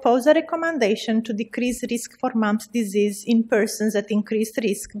to propose a recommendation to decrease risk for mumps disease in persons at increased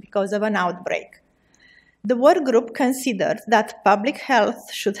risk because of an outbreak. The work group considered that public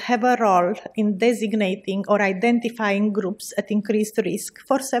health should have a role in designating or identifying groups at increased risk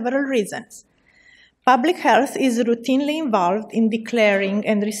for several reasons. Public health is routinely involved in declaring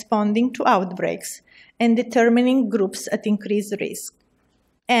and responding to outbreaks and determining groups at increased risk.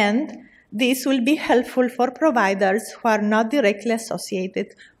 And this will be helpful for providers who are not directly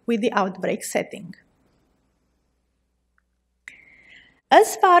associated with the outbreak setting.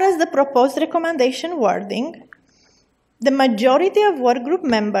 As far as the proposed recommendation wording, the majority of work group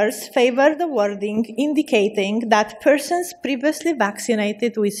members favor the wording indicating that persons previously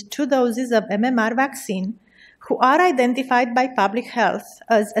vaccinated with 2 doses of MMR vaccine who are identified by public health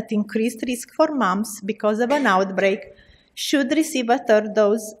as at increased risk for mumps because of an outbreak should receive a third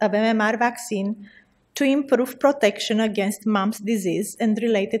dose of MMR vaccine to improve protection against mumps disease and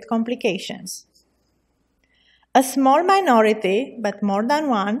related complications. A small minority, but more than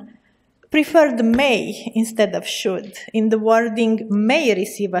one, preferred may instead of should, in the wording may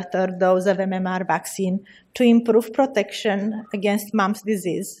receive a third dose of MMR vaccine to improve protection against mumps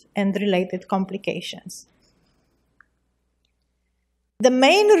disease and related complications. The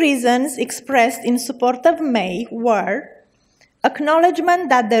main reasons expressed in support of may were acknowledgement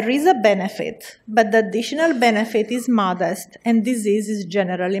that there is a benefit, but the additional benefit is modest and disease is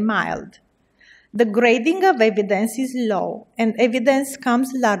generally mild. The grading of evidence is low, and evidence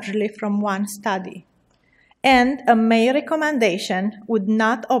comes largely from one study. And a may recommendation would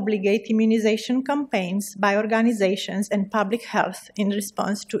not obligate immunization campaigns by organizations and public health in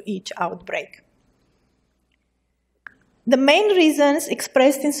response to each outbreak. The main reasons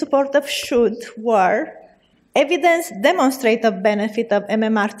expressed in support of should were evidence demonstrate a benefit of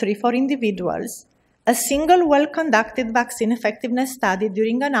MMR3 for individuals. A single well-conducted vaccine effectiveness study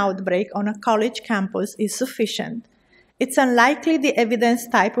during an outbreak on a college campus is sufficient. It's unlikely the evidence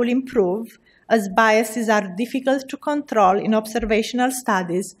type will improve as biases are difficult to control in observational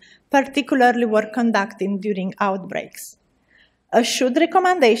studies, particularly work conducted during outbreaks. A should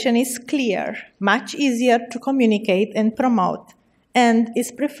recommendation is clear, much easier to communicate and promote, and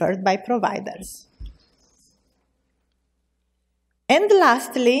is preferred by providers. And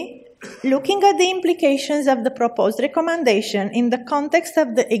lastly, looking at the implications of the proposed recommendation in the context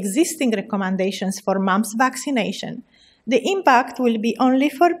of the existing recommendations for mumps vaccination, the impact will be only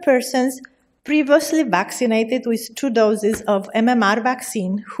for persons previously vaccinated with 2 doses of MMR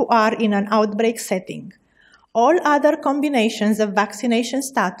vaccine who are in an outbreak setting. All other combinations of vaccination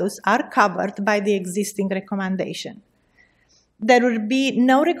status are covered by the existing recommendation. There will be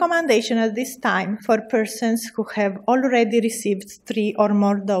no recommendation at this time for persons who have already received 3 or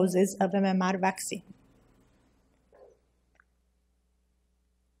more doses of MMR vaccine.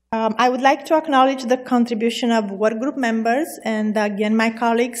 I would like to acknowledge the contribution of work group members and again my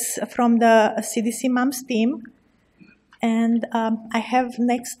colleagues from the CDC Mumps team. And I have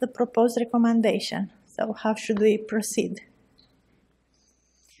next the proposed recommendation. So how should we proceed?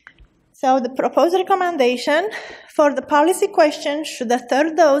 So the proposed recommendation for the policy question, should a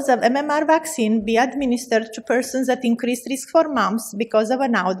 3rd dose of MMR vaccine be administered to persons at increased risk for mumps because of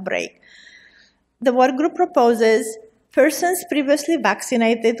an outbreak? The work group proposes persons previously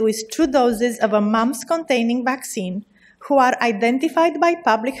vaccinated with 2 doses of a mumps-containing vaccine who are identified by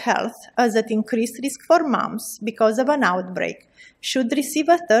public health as at increased risk for mumps because of an outbreak should receive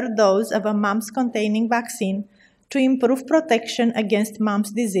a 3rd dose of a mumps-containing vaccine to improve protection against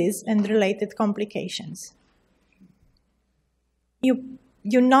mumps disease and related complications. You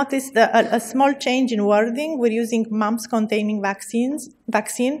noticed a small change in wording. We're using mumps-containing vaccine.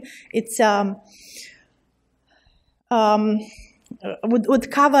 It's would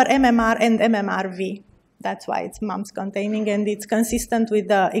cover MMR and MMRV. That's why it's mumps-containing, and it's consistent with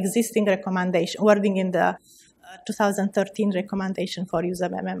the existing recommendation wording in the 2013 recommendation for use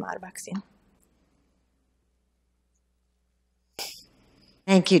of MMR vaccine.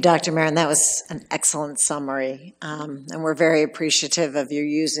 Thank you, Dr. Marin. That was an excellent summary, and we're very appreciative of you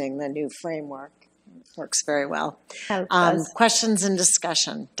using the new framework. It works very well. Questions and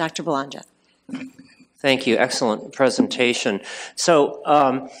discussion. Dr. Belongia. Thank you. Excellent presentation. So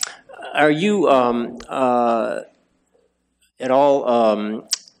are you at all,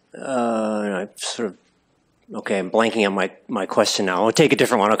 okay, I'm blanking on my question now. I'll take a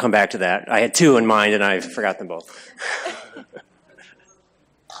different one. I'll come back to that. I had 2 in mind and I forgot them both.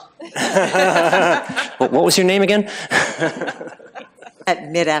 What was your name again? That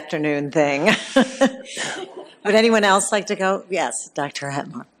mid-afternoon thing. Would anyone else like to go? Yes, Dr.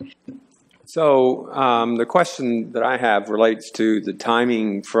 Hetmar. So the question that I have relates to the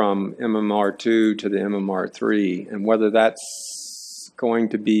timing from MMR2 to the MMR3 and whether that's going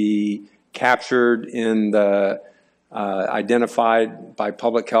to be captured in the identified by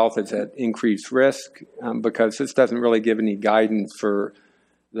public health as at increased risk, because this doesn't really give any guidance for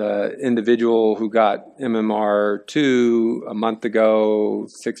the individual who got MMR2 a month ago,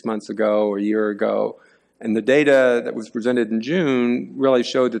 6 months ago, or a year ago. And the data that was presented in June really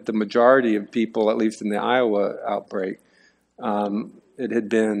showed that the majority of people, at least in the Iowa outbreak, it had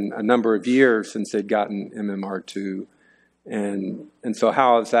been a number of years since they'd gotten MMR2. And so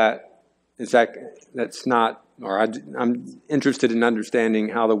how is that's not, or I'm interested in understanding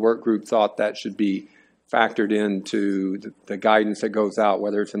how the work group thought that should be factored into the guidance that goes out,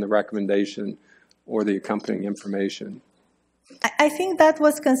 whether it's in the recommendation or the accompanying information. I think that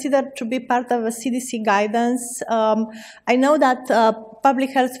was considered to be part of a CDC guidance. I know that public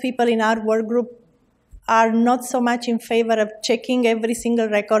health people in our work group are not so much in favor of checking every single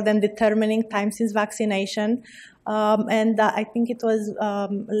record and determining time since vaccination. And I think it was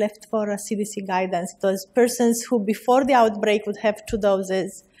left for a CDC guidance. It was persons who before the outbreak would have 2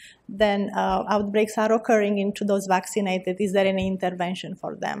 doses, then outbreaks are occurring in 2 doses vaccinated. Is there any intervention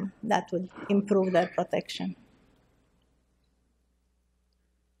for them that would improve their protection?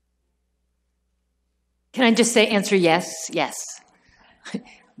 Can I just say answer yes? Yes.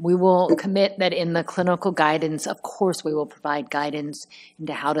 We will commit that in the clinical guidance, of course, we will provide guidance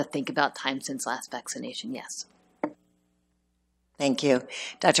into how to think about time since last vaccination, yes. Thank you.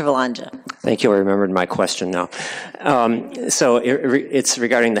 Dr. Belongia. Thank you. I remembered my question now. So it's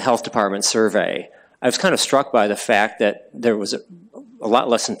regarding the health department survey. I was kind of struck by the fact that there was a lot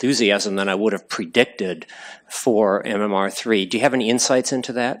less enthusiasm than I would have predicted for MMR3. Do you have any insights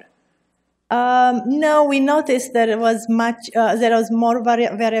into that? No, we noticed that there was more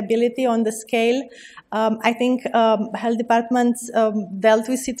variability on the scale. I think health departments dealt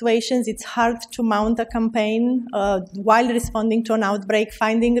with situations. It's hard to mount a campaign while responding to an outbreak,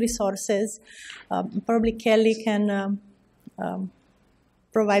 finding resources. Probably Kelly can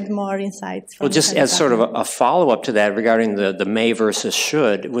provide more insights. Well, just as sort of a follow-up to that regarding the may versus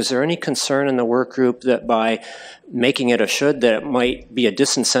should, was there any concern in the work group that by making it a should, that it might be a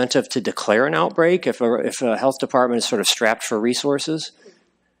disincentive to declare an outbreak if a health department is sort of strapped for resources?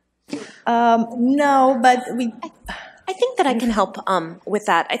 No, but I think that I can help with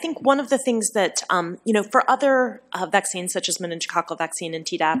that. I think one of the things that, for other vaccines such as meningococcal vaccine and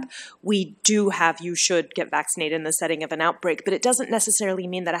Tdap, we do have you should get vaccinated in the setting of an outbreak, but it doesn't necessarily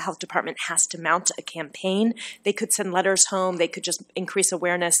mean that a health department has to mount a campaign. They could send letters home. They could just increase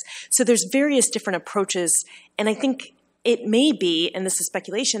awareness. So there's various different approaches, and I think it may be, and this is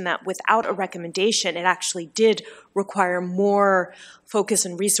speculation, that without a recommendation, it actually did require more focus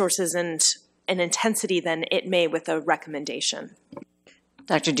and resources and intensity than it may with a recommendation.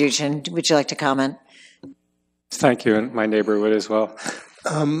 Dr. Duchin, would you like to comment? Thank you, and my neighbor would as well.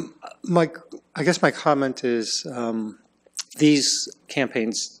 I guess my comment is these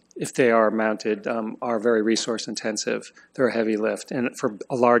campaigns, if they are mounted, are very resource intensive. They're a heavy lift, and for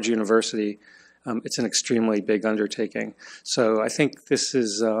a large university, it's an extremely big undertaking. So I think this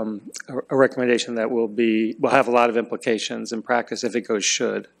is a recommendation that will have a lot of implications in practice if it goes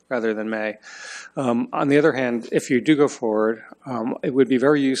should rather than may. On the other hand, if you do go forward, it would be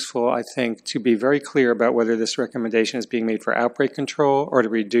very useful, I think, to be very clear about whether this recommendation is being made for outbreak control or to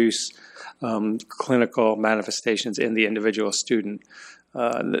reduce clinical manifestations in the individual student.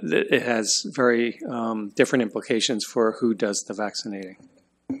 It has very different implications for who does the vaccinating.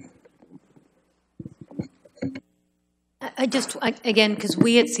 Again, because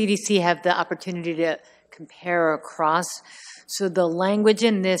we at CDC have the opportunity to compare across, so the language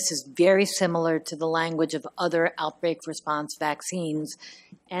in this is very similar to the language of other outbreak response vaccines.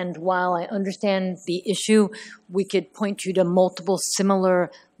 And while I understand the issue, we could point you to multiple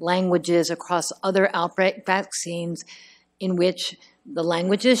similar languages across other outbreak vaccines in which the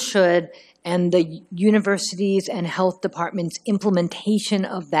languages should, and the universities and health departments' implementation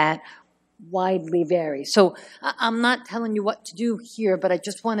of that widely vary. So I'm not telling you what to do here, but I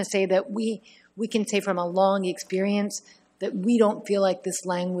just want to say that we can say from a long experience that we don't feel like this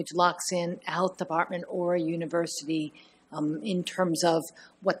language locks in a health department or a university in terms of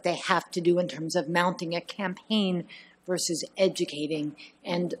what they have to do in terms of mounting a campaign versus educating.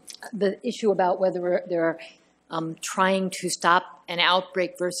 And the issue about whether they're trying to stop an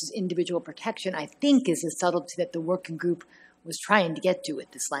outbreak versus individual protection, I think, is a subtlety that the working group was trying to get to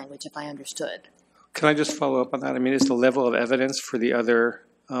with this language, if I understood. Can I just follow up on that? I mean, is the level of evidence for the other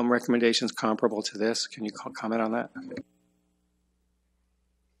recommendations comparable to this? Can you comment on that?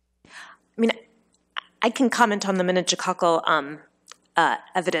 I mean, I can comment on the meningococcal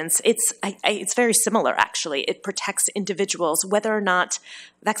evidence. It's very similar, actually. It protects individuals. Whether or not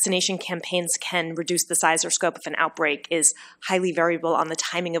vaccination campaigns can reduce the size or scope of an outbreak is highly variable on the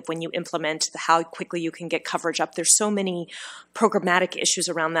timing of when you implement, how quickly you can get coverage up. There's so many programmatic issues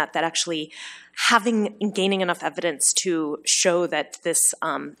around that actually gaining enough evidence to show that this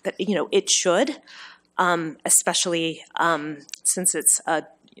it should, especially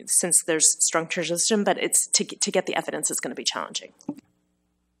since there's strong transition, but it's to get the evidence is going to be challenging.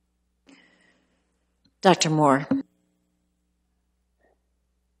 Dr. Moore.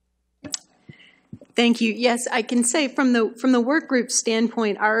 Thank you. Yes, I can say from the work group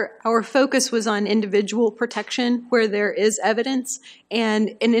standpoint, our focus was on individual protection where there is evidence.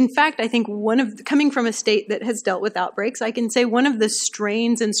 And in fact, I think coming from a state that has dealt with outbreaks, I can say one of the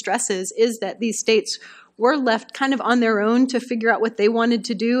strains and stresses is that these states were left kind of on their own to figure out what they wanted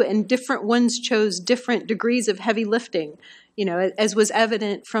to do, and different ones chose different degrees of heavy lifting, as was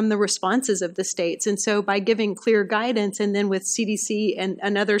evident from the responses of the states. And so by giving clear guidance and then with CDC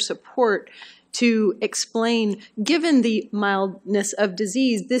and other support to explain, given the mildness of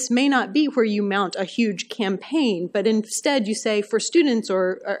disease, this may not be where you mount a huge campaign, but instead you say for students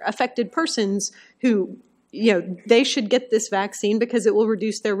or affected persons who, they should get this vaccine because it will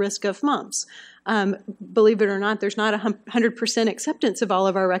reduce their risk of mumps. Believe it or not, there's not 100% acceptance of all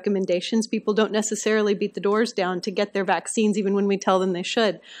of our recommendations. People don't necessarily beat the doors down to get their vaccines even when we tell them they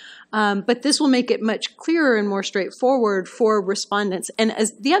should. But this will make it much clearer and more straightforward for respondents. And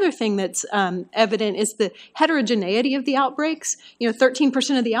as the other thing that's evident is the heterogeneity of the outbreaks.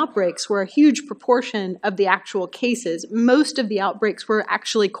 13% of the outbreaks were a huge proportion of the actual cases. Most of the outbreaks were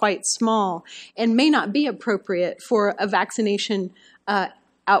actually quite small and may not be appropriate for a vaccination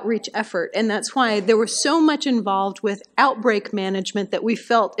outreach effort. And that's why there was so much involved with outbreak management that we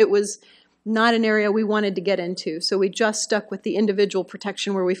felt it was not an area we wanted to get into. So we just stuck with the individual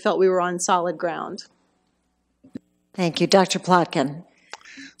protection where we felt we were on solid ground. Thank you. Dr. Plotkin.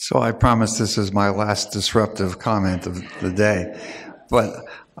 So I promise this is my last disruptive comment of the day. But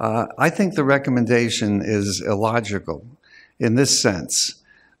I think the recommendation is illogical in this sense.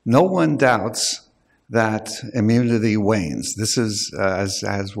 No one doubts that immunity wanes. This is,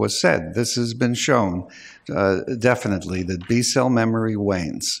 as was said, this has been shown definitely that B-cell memory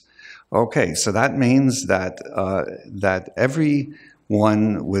wanes. Okay, so that means that, that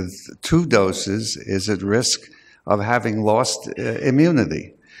everyone with 2 doses is at risk of having lost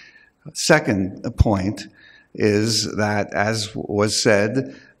immunity. Second point is that, as was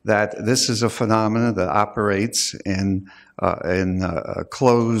said, that this is a phenomenon that operates in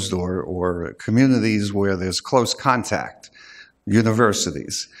closed or communities where there's close contact,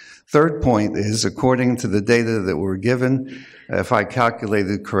 universities. Third point is, according to the data that were given, if I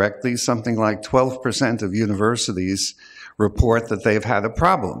calculated correctly, something like 12% of universities report that they've had a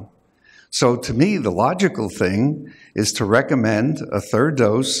problem. So to me, the logical thing is to recommend a 3rd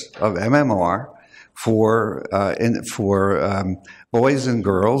dose of MMR for boys and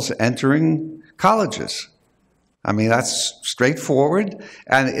girls entering colleges. I mean, that's straightforward,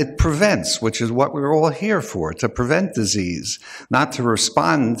 and it prevents, which is what we're all here for, to prevent disease, not to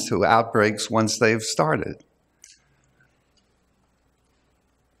respond to outbreaks once they've started.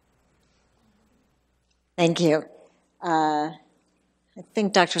 Thank you. I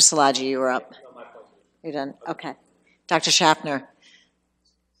think Dr. Szilagyi, you were up. You're done? Okay. Dr. Schaffner.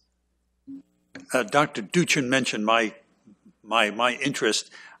 Dr. Duchin mentioned my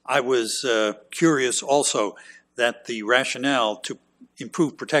interest. I was curious also that the rationale to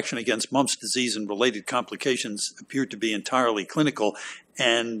improve protection against mumps disease and related complications appeared to be entirely clinical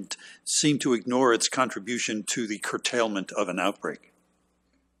and seemed to ignore its contribution to the curtailment of an outbreak.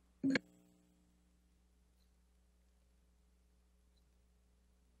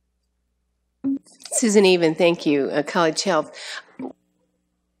 Susan Even, thank you. College Health.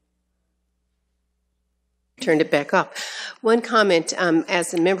 Turned it back up. One comment,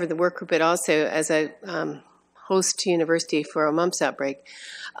 as a member of the work group, but also as a host to university for a mumps outbreak,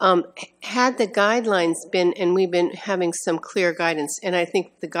 had the guidelines been, and we've been having some clear guidance, and I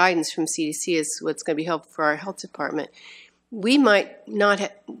think the guidance from CDC is what's going to be helpful for our health department. We might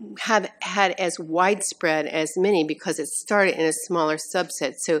not have had as widespread as many because it started in a smaller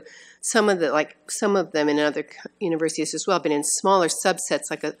subset. So some of them in other universities as well, but in smaller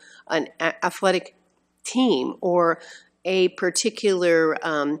subsets, like an athletic team or a particular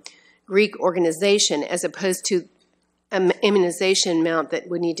Greek organization, as opposed to an immunization amount that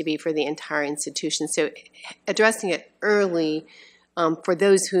would need to be for the entire institution. So addressing it early for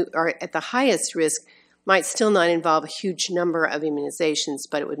those who are at the highest risk might still not involve a huge number of immunizations,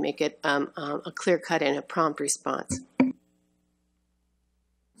 but it would make it a clear-cut and a prompt response.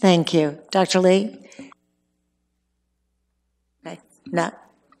 Thank you. Dr. Lee? Okay. No.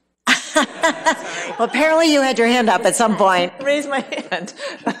 Well, apparently you had your hand up at some point. Raise my hand.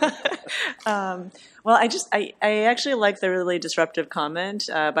 Well, I actually like the really disruptive comment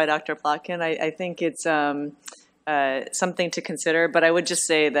by Dr. Plotkin. I think it's something to consider, but I would just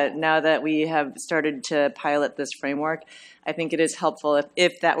say that now that we have started to pilot this framework, I think it is helpful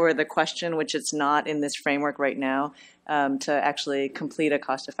if that were the question, which it's not in this framework right now, to actually complete a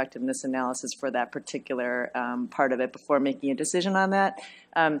cost-effectiveness analysis for that particular part of it before making a decision on that.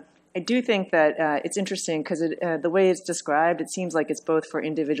 I do think that it's interesting because the way it's described, it seems like it's both for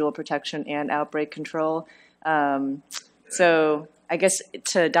individual protection and outbreak control. So I guess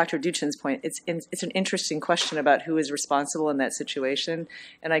to Dr. Duchin's point, it's an interesting question about who is responsible in that situation.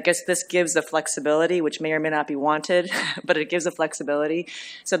 And I guess this gives a flexibility, which may or may not be wanted, but it gives a flexibility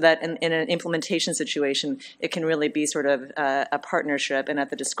so that in an implementation situation, it can really be sort of a partnership and at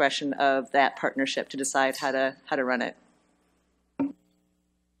the discretion of that partnership to decide how to run it.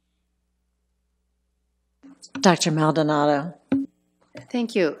 Dr. Maldonado.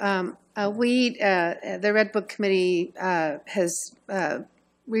 Thank you. The Red Book Committee has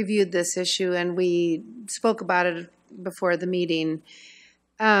reviewed this issue, and we spoke about it before the meeting.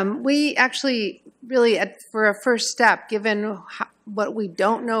 We actually really, for a first step, given what we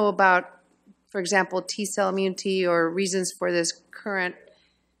don't know about, for example, T-cell immunity or reasons for this current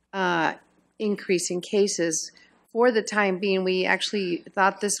increase in cases, for the time being, we actually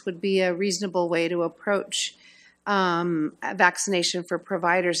thought this would be a reasonable way to approach vaccination for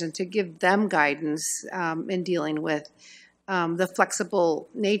providers and to give them guidance in dealing with the flexible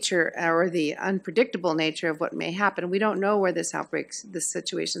nature or the unpredictable nature of what may happen. We don't know where this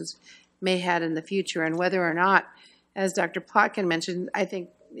situations may head in the future, and whether or not, as Dr. Plotkin mentioned, I think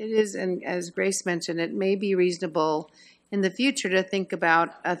it is, and as Grace mentioned, it may be reasonable in the future to think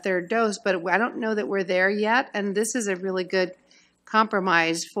about a third dose, but I don't know that we're there yet, and this is a really good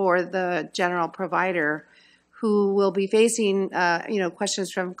compromise for the general provider who will be facing,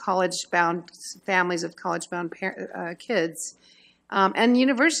 questions from college-bound families of college-bound kids. And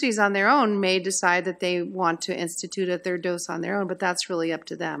universities on their own may decide that they want to institute a third dose on their own, but that's really up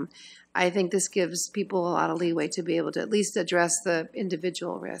to them. I think this gives people a lot of leeway to be able to at least address the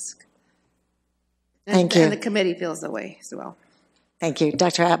individual risk. Thank you. And the committee feels that way as well. Thank you.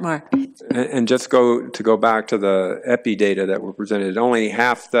 Dr. Atmar. And just go back to the epi data that were presented, only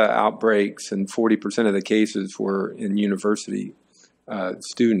half the outbreaks and 40% of the cases were in university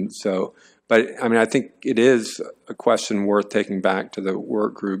students. So, but I mean, I think it is a question worth taking back to the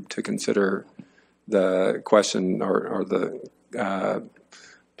work group to consider the question or the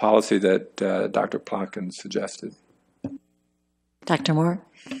policy that Dr. Plotkin suggested. Dr. Moore.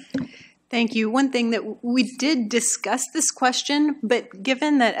 Thank you. One thing that we did discuss this question, but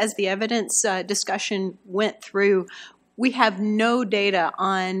given that as the evidence discussion went through, we have no data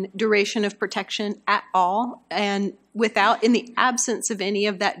on duration of protection at all, and in the absence of any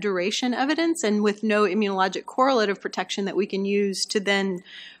of that duration evidence and with no immunologic correlative protection that we can use to then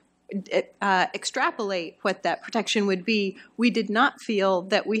extrapolate what that protection would be, we did not feel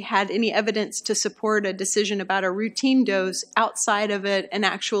that we had any evidence to support a decision about a routine dose outside of an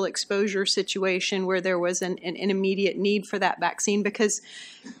actual exposure situation where there was an immediate need for that vaccine, because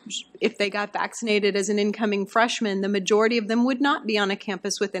if they got vaccinated as an incoming freshman, the majority of them would not be on a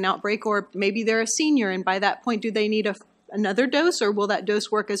campus with an outbreak, or maybe they're a senior, and by that point, do they need another dose, or will that dose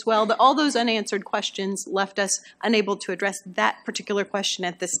work as well? All those unanswered questions left us unable to address that particular question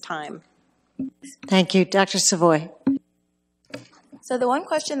at this time. Thank you. Dr. Savoy. So the one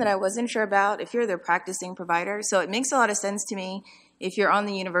question that I wasn't sure about, if you're the practicing provider, so it makes a lot of sense to me if you're on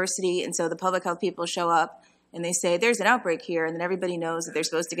the university and so the public health people show up and they say, there's an outbreak here, and then everybody knows that they're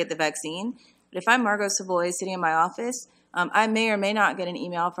supposed to get the vaccine. But if I'm Margot Savoy sitting in my office, I may or may not get an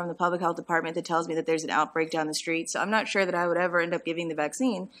email from the public health department that tells me that there's an outbreak down the street. So I'm not sure that I would ever end up giving the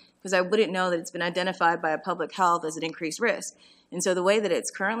vaccine because I wouldn't know that it's been identified by a public health as an increased risk. And so the way that it's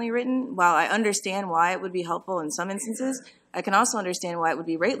currently written, while I understand why it would be helpful in some instances, I can also understand why it would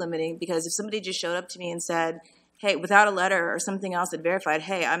be rate limiting, because if somebody just showed up to me and said, hey, without a letter or something else that verified,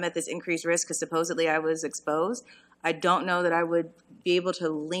 hey, I'm at this increased risk because supposedly I was exposed, I don't know that I would be able to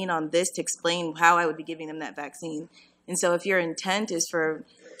lean on this to explain how I would be giving them that vaccine. And so if your intent is for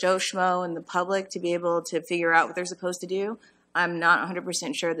Joe Schmo and the public to be able to figure out what they're supposed to do, I'm not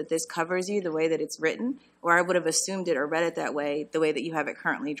 100% sure that this covers you the way that it's written, or I would have assumed it or read it that way, the way that you have it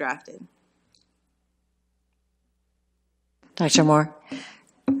currently drafted. Dr. Moore.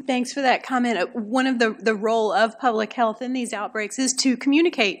 Thanks for that comment. One of the role of public health in these outbreaks is to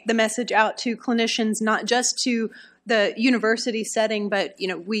communicate the message out to clinicians, not just to the university setting, but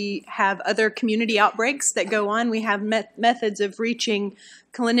we have other community outbreaks that go on. We have methods of reaching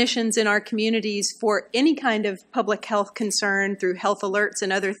clinicians in our communities for any kind of public health concern through health alerts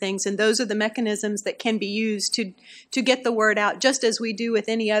and other things, and those are the mechanisms that can be used to get the word out, just as we do with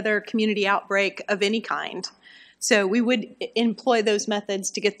any other community outbreak of any kind. So we would employ those methods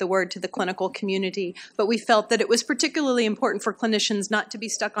to get the word to the clinical community, but we felt that it was particularly important for clinicians not to be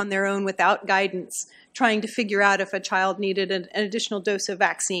stuck on their own without guidance, trying to figure out if a child needed an additional dose of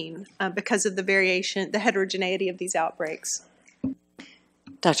vaccine because of the variation, the heterogeneity of these outbreaks.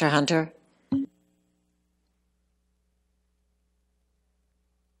 Dr. Hunter.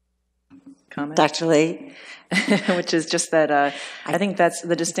 Comment? Dr. Lee. Which is just that I think that's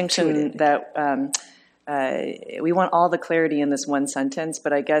the distinction that we want all the clarity in this one sentence,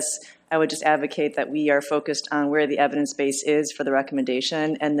 but I guess I would just advocate that we are focused on where the evidence base is for the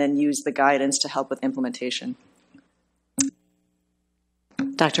recommendation and then use the guidance to help with implementation.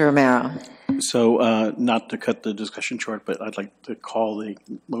 Dr. Romero. So not to cut the discussion short, but I'd like to call the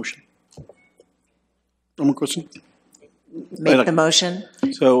motion. One more question? Make the motion.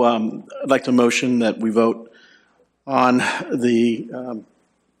 So I'd like to motion that we vote on the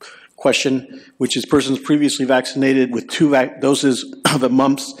question, which is persons previously vaccinated with 2 doses of a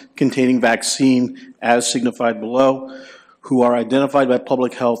mumps-containing vaccine as signified below, who are identified by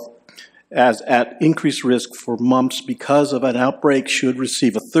public health as at increased risk for mumps because of an outbreak should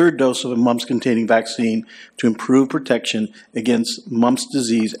receive a 3rd dose of a mumps-containing vaccine to improve protection against mumps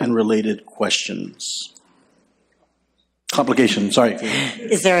disease and related complications. Sorry.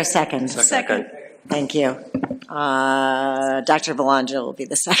 Is there a second? Second. Thank you. Dr. Belongia will be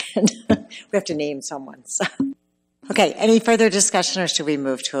the second. We have to name someone. So. Okay, any further discussion or should we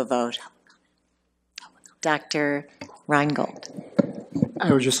move to a vote? Dr. Reingold.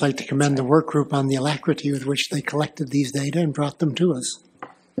 I would just like to commend the work group on the alacrity with which they collected these data and brought them to us.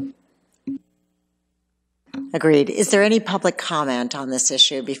 Agreed. Is there any public comment on this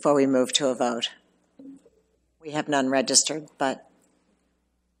issue before we move to a vote? We have none registered, but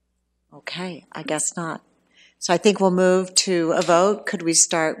okay, I guess not. So I think we'll move to a vote. Could we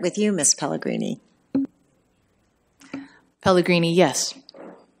start with you, Ms. Pellegrini? Pellegrini, yes.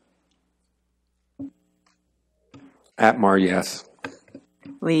 Atmar, yes.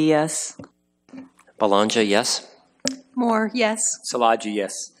 Lee, yes. Belongia, yes. Moore, yes. Szilagyi,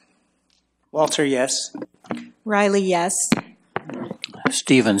 yes. Walter, yes. Riley, yes.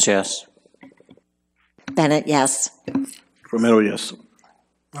 Stevens, yes. Bennett, yes. Romero, yes.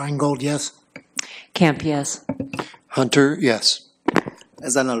 Reingold, yes. Camp, yes. Hunter, yes.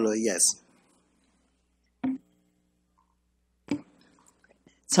 Zanolo, yes.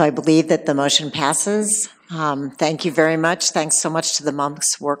 So I believe that the motion passes. Thank you very much. Thanks so much to the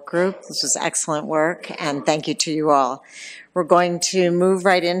Mumps work group. This was excellent work, and thank you to you all. We're going to move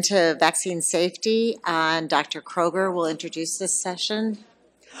right into vaccine safety, and Dr. Kroger will introduce this session.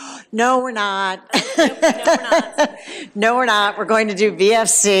 No, we're not. No, we're not. We're going to do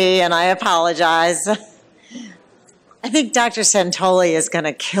VFC, and I apologize. I think Dr. Santoli is going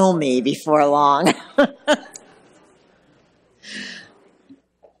to kill me before long.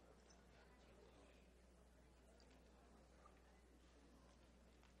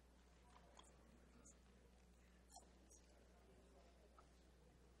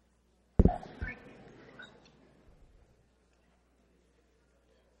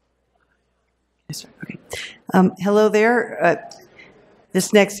 Okay. Hello there.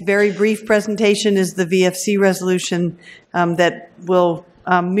 This next very brief presentation is the VFC resolution that will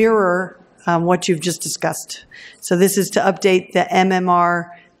mirror what you've just discussed. So this is to update the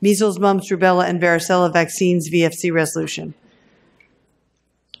MMR, measles, mumps, rubella, and varicella vaccines VFC resolution.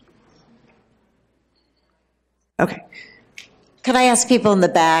 Okay. Could I ask people in the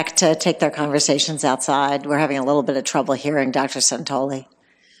back to take their conversations outside? We're having a little bit of trouble hearing Dr. Santoli.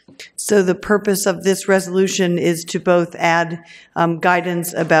 So the purpose of this resolution is to both add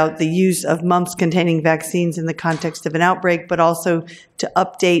guidance about the use of mumps-containing vaccines in the context of an outbreak, but also to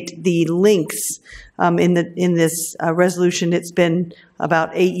update the links in this resolution. It's been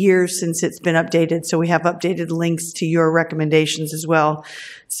about 8 years since it's been updated, so we have updated links to your recommendations as well.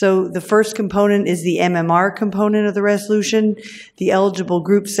 So the first component is the MMR component of the resolution. The eligible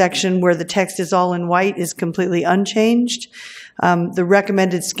group section, where the text is all in white, is completely unchanged. The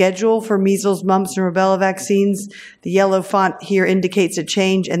recommended schedule for measles, mumps, and rubella vaccines, the yellow font here indicates a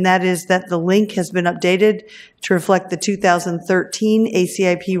change, and that is that the link has been updated to reflect the 2013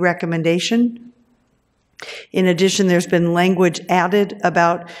 ACIP recommendation. In addition, there's been language added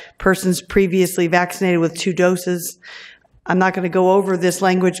about persons previously vaccinated with 2 doses. I'm not going to go over this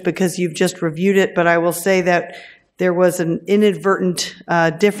language because you've just reviewed it, but I will say that there was an inadvertent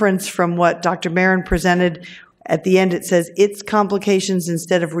difference from what Dr. Marin presented. At the end, it says its complications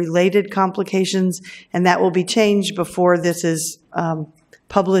instead of related complications, and that will be changed before this is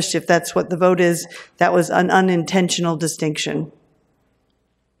published, if that's what the vote is. That was an unintentional distinction.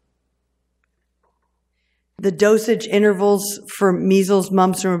 The dosage intervals for measles,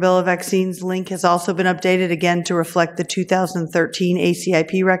 mumps, and rubella vaccines link has also been updated, again, to reflect the 2013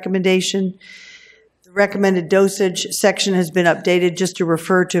 ACIP recommendation. The recommended dosage section has been updated just to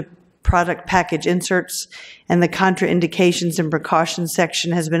refer to product package inserts, and the contraindications and precautions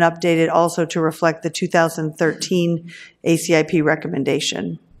section has been updated also to reflect the 2013 ACIP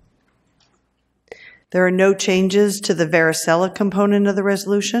recommendation. There are no changes to the varicella component of the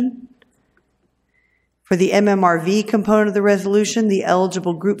resolution. For the MMRV component of the resolution, the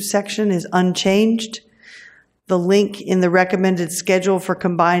eligible group section is unchanged. The link in the recommended schedule for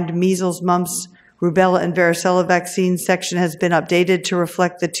combined measles, mumps, rubella, and varicella vaccine section has been updated to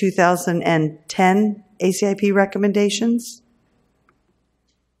reflect the 2010 ACIP recommendations.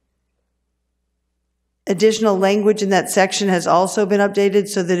 Additional language in that section has also been updated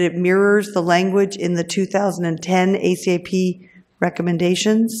so that it mirrors the language in the 2010 ACIP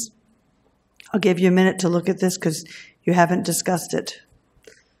recommendations. I'll give you a minute to look at this because you haven't discussed it.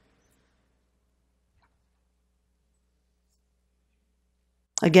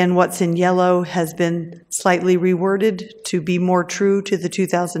 Again, what's in yellow has been slightly reworded to be more true to the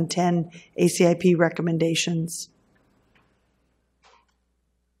 2010 ACIP recommendations.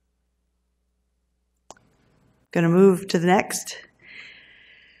 Going to move to the next.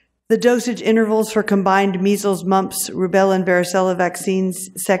 The dosage intervals for combined measles, mumps, rubella, and varicella vaccines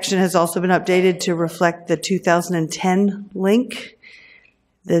section has also been updated to reflect the 2010 link.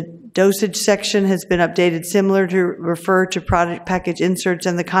 The dosage section has been updated similar to refer to product package inserts,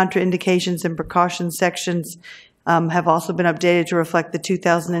 and the contraindications and precautions sections have also been updated to reflect the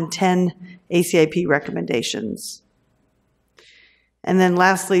 2010 ACIP recommendations. And then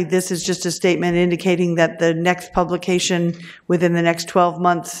lastly, this is just a statement indicating that the next publication within the next 12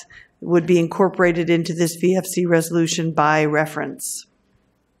 months would be incorporated into this VFC resolution by reference.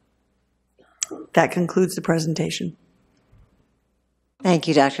 That concludes the presentation. Thank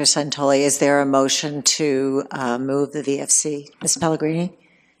you, Dr. Santoli. Is there a motion to move the VFC? Ms. Pellegrini?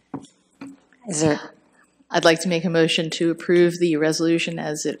 Is there? I'd like to make a motion to approve the resolution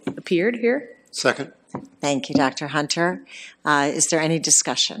as it appeared here. Second. Thank you, Dr. Hunter. Is there any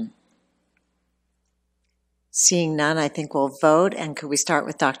discussion? Seeing none, I think we'll vote. And could we start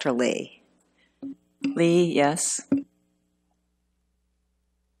with Dr. Lee? Lee, yes.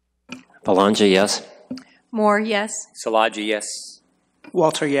 Belongia, yes. Moore, yes. Szilagyi, yes.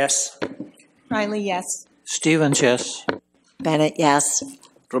 Walter, yes. Riley, yes. Stevens, yes. Bennett, yes.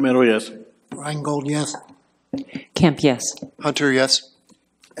 Romero, yes. Reingold, yes. Camp, yes. Hunter, yes.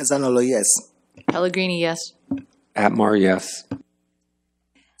 Zanolo, yes. Pellegrini, yes. Atmar, yes.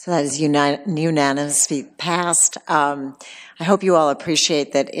 So that is unanimously passed. I hope you all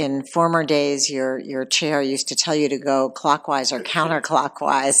appreciate that in former days, your chair used to tell you to go clockwise or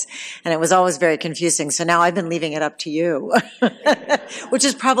counterclockwise, and it was always very confusing. So now I've been leaving it up to you, which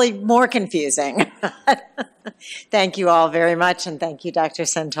is probably more confusing. Thank you all very much, and thank you, Dr.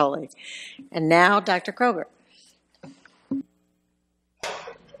 Santoli. And now, Dr. Kroger.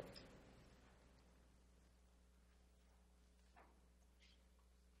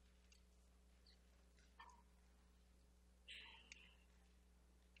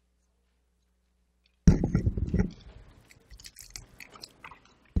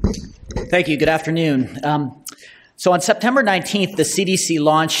 Thank you. Good afternoon. So on September 19th, the CDC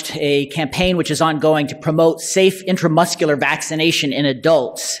launched a campaign which is ongoing to promote safe intramuscular vaccination in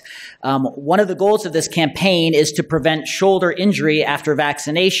adults. One of the goals of this campaign is to prevent shoulder injury after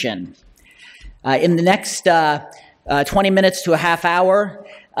vaccination. In the next 20 minutes to a half hour,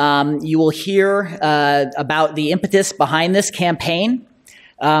 you will hear about the impetus behind this campaign.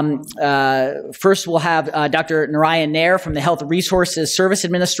 First, we'll have Dr. Narayan Nair from the Health Resources Service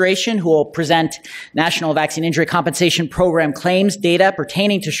Administration, who will present National Vaccine Injury Compensation Program claims data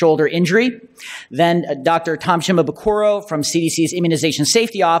pertaining to shoulder injury. Then Dr. Tom Shimabukuro from CDC's Immunization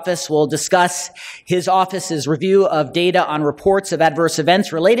Safety Office will discuss his office's review of data on reports of adverse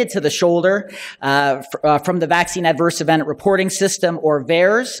events related to the shoulder from the Vaccine Adverse Event Reporting System, or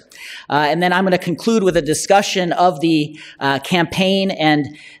VAERS. And then I'm going to conclude with a discussion of the campaign and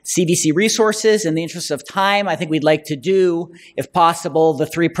CDC resources. In the interest of time, I think we'd like to do, if possible, the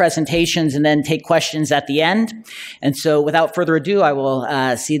 3 presentations and then take questions at the end. And so without further ado, I will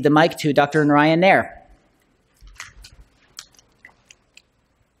cede the mic to Dr. Narayan Nair.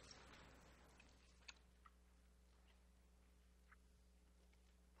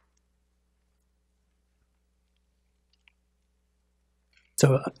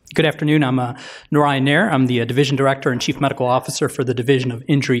 So good afternoon. I'm Narayan Nair. I'm the Division Director and Chief Medical Officer for the Division of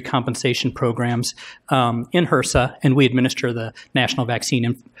Injury Compensation Programs in HRSA, and we administer the National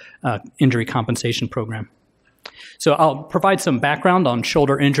Vaccine Injury Compensation Program. So I'll provide some background on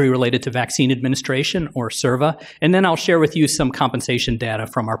shoulder injury related to vaccine administration, or SIRVA, and then I'll share with you some compensation data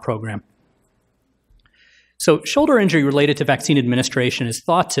from our program. So shoulder injury related to vaccine administration is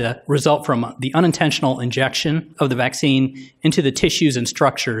thought to result from the unintentional injection of the vaccine into the tissues and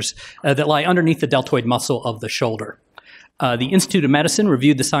structures that lie underneath the deltoid muscle of the shoulder. The Institute of Medicine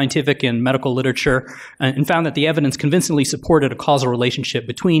reviewed the scientific and medical literature and found that the evidence convincingly supported a causal relationship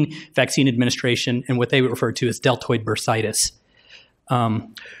between vaccine administration and what they refer to as deltoid bursitis.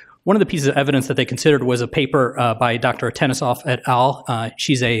 One of the pieces of evidence that they considered was a paper by Dr. Tenisov et al.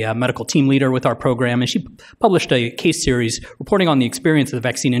 She's a medical team leader with our program, and she published a case series reporting on the experience of the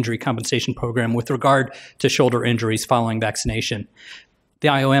Vaccine Injury Compensation Program with regard to shoulder injuries following vaccination. The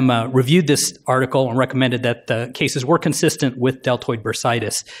IOM reviewed this article and recommended that the cases were consistent with deltoid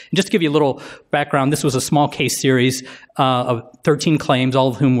bursitis. And just to give you a little background, this was a small case series of 13 claims, all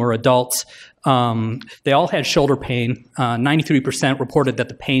of whom were adults. They all had shoulder pain. 93% reported that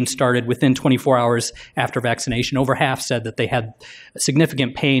the pain started within 24 hours after vaccination. Over half said that they had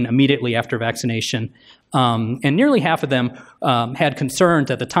significant pain immediately after vaccination. And nearly half of them had concerns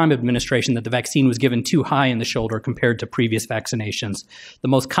at the time of administration that the vaccine was given too high in the shoulder compared to previous vaccinations. The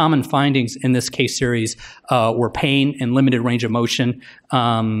most common findings in this case series were pain and limited range of motion.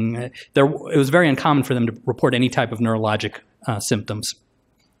 It was very uncommon for them to report any type of neurologic symptoms.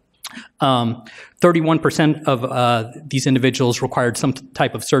 31% of these individuals required some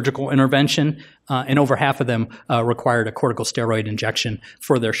type of surgical intervention, and over half of them required a corticosteroid injection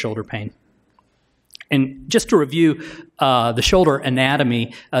for their shoulder pain. And just to review the shoulder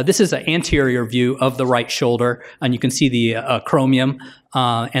anatomy, this is an anterior view of the right shoulder, and you can see the acromion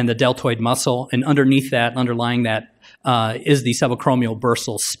and the deltoid muscle, and underneath that, underlying that, is the subacromial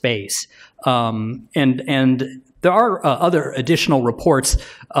bursal space. And there are other additional reports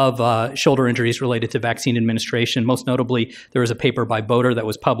of shoulder injuries related to vaccine administration. Most notably, there was a paper by Boder that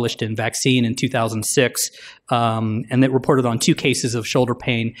was published in Vaccine in 2006, and that reported on 2 cases of shoulder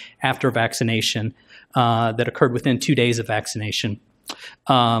pain after vaccination that occurred within 2 days of vaccination.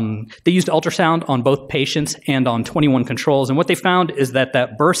 They used ultrasound on both patients and on 21 controls, and what they found is that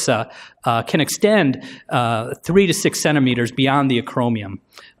bursa can extend 3 to 6 centimeters beyond the acromion.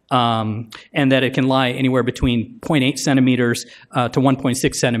 And that it can lie anywhere between 0.8 centimeters to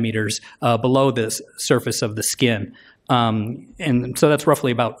 1.6 centimeters below the surface of the skin. And so that's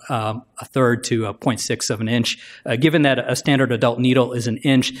roughly about a third to 0.6 of an inch. Given that a standard adult needle is an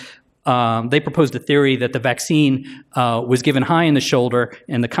inch, they proposed a theory that the vaccine was given high in the shoulder,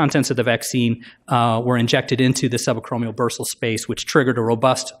 and the contents of the vaccine were injected into the subacromial bursal space, which triggered a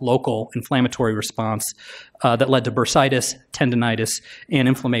robust local inflammatory response that led to bursitis, tendinitis, and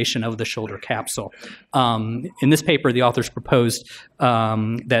inflammation of the shoulder capsule. In this paper, the authors proposed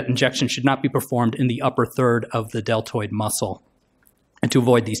that injection should not be performed in the upper third of the deltoid muscle, and to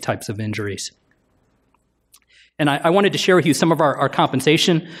avoid these types of injuries. And I wanted to share with you some of our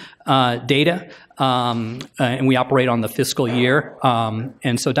compensation data, and we operate on the fiscal year.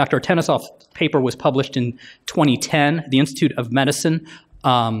 And so Dr. Tenisov's paper was published in 2010. The Institute of Medicine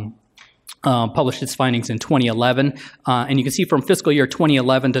published its findings in 2011. And you can see from fiscal year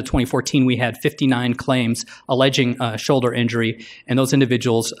 2011 to 2014, we had 59 claims alleging shoulder injury, and those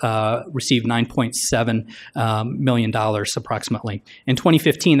individuals received $9.7 million approximately. In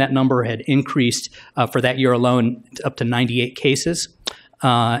 2015, that number had increased for that year alone up to 98 cases.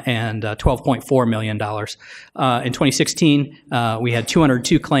 And $12.4 million. In 2016, we had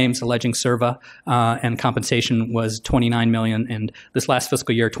 202 claims alleging SERVA, and compensation was $29 million. And this last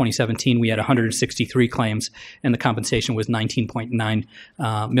fiscal year, 2017, we had 163 claims, and the compensation was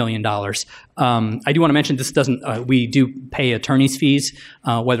 $19.9 million. I do want to mention this doesn't. We do pay attorney's fees,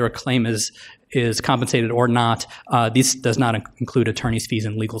 whether a claim is compensated or not. This does not include attorney's fees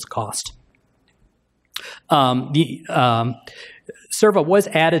and legal cost. SERVA was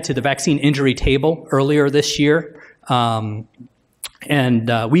added to the vaccine injury table earlier this year, and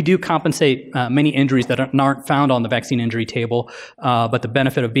we do compensate many injuries that aren't found on the vaccine injury table, but the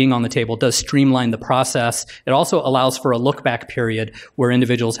benefit of being on the table does streamline the process. It also allows for a look-back period where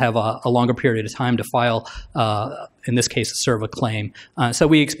individuals have a longer period of time to file, in this case, a SERVA claim. So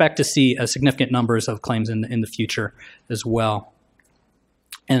we expect to see significant numbers of claims in the future as well.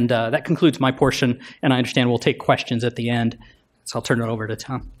 And that concludes my portion, and I understand we'll take questions at the end. So I'll turn it over to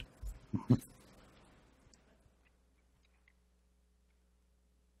Tom.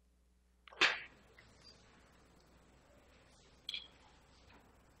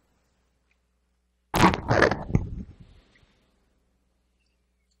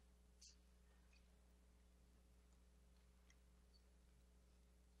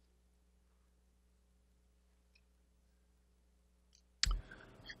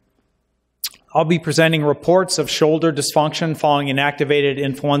 I'll be presenting reports of shoulder dysfunction following inactivated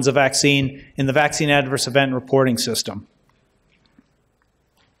influenza vaccine in the Vaccine Adverse Event Reporting System.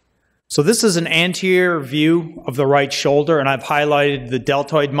 So this is an anterior view of the right shoulder, and I've highlighted the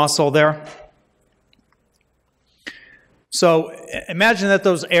deltoid muscle there. So imagine that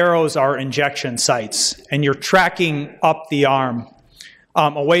those arrows are injection sites, and you're tracking up the arm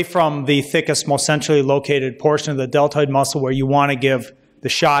away from the thickest, most centrally located portion of the deltoid muscle where you want to give the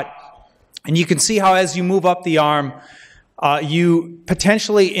shot. And you can see how as you move up the arm, you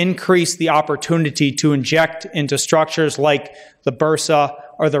potentially increase the opportunity to inject into structures like the bursa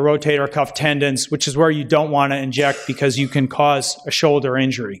or the rotator cuff tendons, which is where you don't want to inject because you can cause a shoulder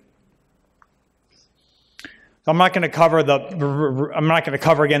injury. I'm not going to cover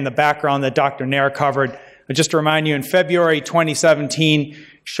again the background that Dr. Nair covered. But just to remind you, in February 2017,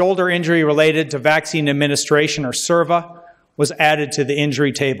 shoulder injury related to vaccine administration, or SIRVA, was added to the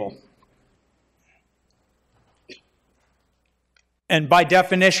injury table. And by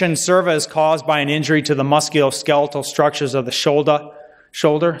definition, SIRVA is caused by an injury to the musculoskeletal structures of the shoulder.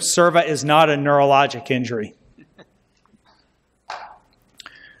 SIRVA is not a neurologic injury.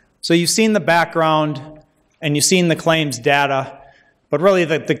 So you've seen the background and you've seen the claims data, but really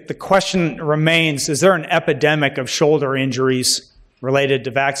the question remains, is there an epidemic of shoulder injuries related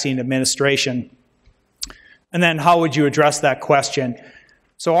to vaccine administration? And then how would you address that question?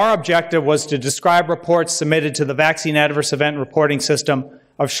 So our objective was to describe reports submitted to the Vaccine Adverse Event Reporting System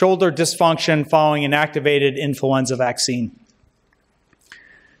of shoulder dysfunction following an activated influenza vaccine.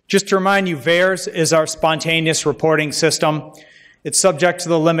 Just to remind you, VAERS is our spontaneous reporting system. It's subject to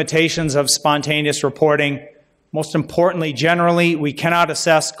the limitations of spontaneous reporting. Most importantly, generally, we cannot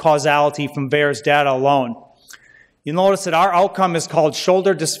assess causality from VAERS data alone. You'll notice that our outcome is called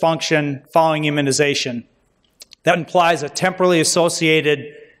shoulder dysfunction following immunization. That implies a temporally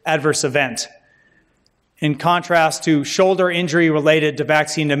associated adverse event, in contrast to shoulder injury related to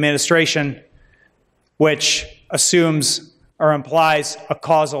vaccine administration, which assumes or implies a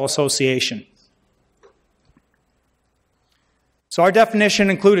causal association. So our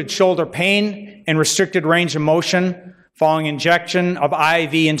definition included shoulder pain and restricted range of motion following injection of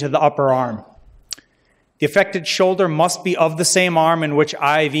IAV into the upper arm. The affected shoulder must be of the same arm in which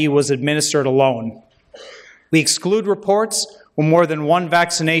IAV was administered alone. We exclude reports where more than one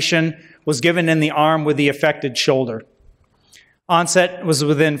vaccination was given in the arm with the affected shoulder. Onset was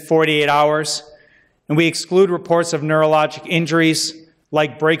within 48 hours, and we exclude reports of neurologic injuries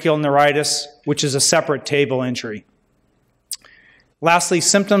like brachial neuritis, which is a separate table injury. Lastly,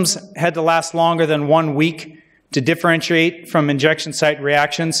 symptoms had to last longer than 1 week to differentiate from injection site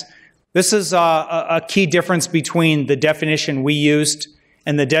reactions. This is a key difference between the definition we used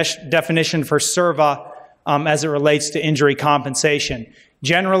and the definition for SIRVA as it relates to injury compensation.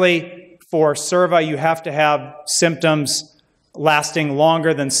 Generally, for SIRVA, you have to have symptoms lasting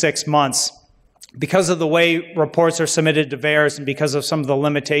longer than 6 months. Because of the way reports are submitted to VAERS and because of some of the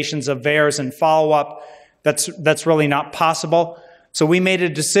limitations of VAERS and follow-up, that's really not possible. So we made a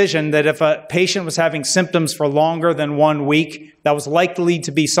decision that if a patient was having symptoms for longer than 1 week, that was likely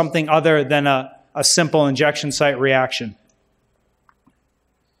to be something other than a simple injection site reaction.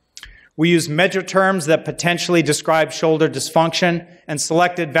 We used measure terms that potentially describe shoulder dysfunction and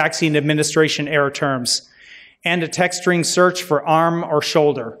selected vaccine administration error terms, and a text string search for arm or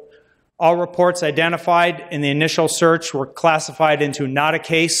shoulder. All reports identified in the initial search were classified into not a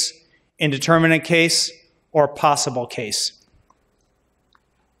case, indeterminate case, or possible case.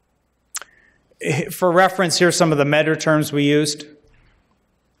 For reference, here's some of the MEDR terms we used,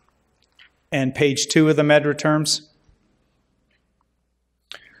 and page 2 of the MEDR terms.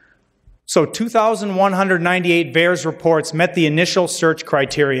 So 2,198 VAERS reports met the initial search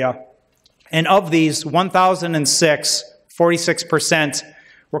criteria, and of these, 1,006, 46%,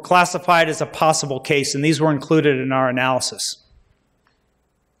 were classified as a possible case, and these were included in our analysis.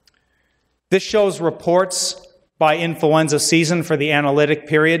 This shows reports by influenza season for the analytic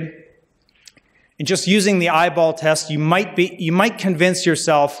period. And just using the eyeball test, you might convince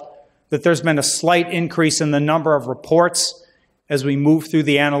yourself that there's been a slight increase in the number of reports as we move through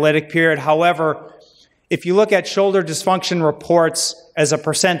the analytic period. However, if you look at shoulder dysfunction reports as a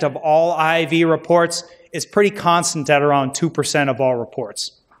percent of all IAV reports, it's pretty constant at around 2% of all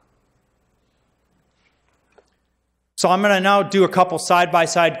reports. So I'm going to now do a couple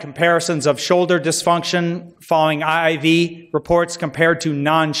side-by-side comparisons of shoulder dysfunction following IAV reports compared to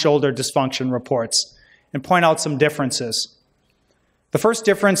non-shoulder dysfunction reports and point out some differences. The first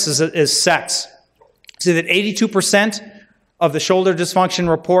difference is sex. See that 82% of the shoulder dysfunction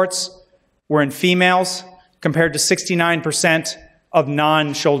reports were in females compared to 69% of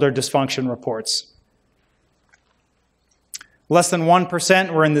non-shoulder dysfunction reports. Less than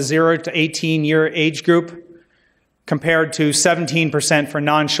 1% were in the 0 to 18-year age group compared to 17% for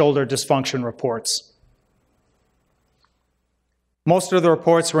non-shoulder dysfunction reports. Most of the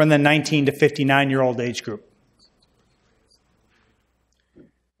reports were in the 19 to 59-year-old age group.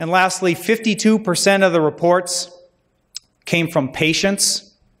 And lastly, 52% of the reports came from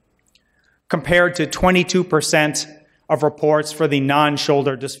patients compared to 22% of reports for the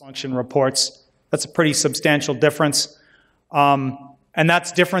non-shoulder dysfunction reports. That's a pretty substantial difference. And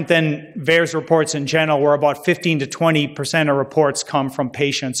that's different than VAERS reports in general, where about 15 to 20% of reports come from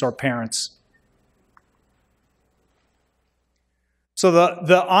patients or parents. So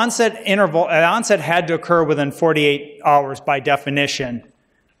the onset interval, onset had to occur within 48 hours by definition.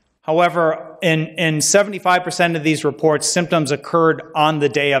 However, in 75% of these reports, symptoms occurred on the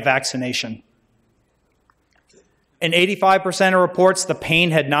day of vaccination. In 85% of reports, the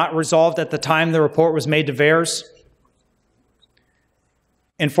pain had not resolved at the time the report was made to VAERS.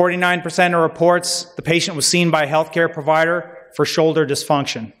 In 49% of reports, the patient was seen by a healthcare provider for shoulder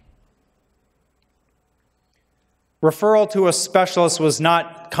dysfunction. Referral to a specialist was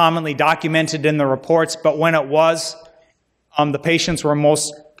not commonly documented in the reports, but when it was, the patients were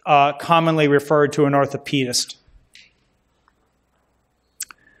most commonly referred to an orthopedist.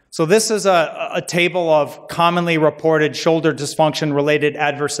 So this is a table of commonly reported shoulder dysfunction-related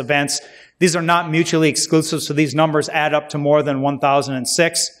adverse events. These are not mutually exclusive, so these numbers add up to more than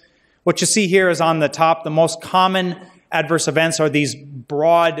 1,006. What you see here is on the top, the most common adverse events are these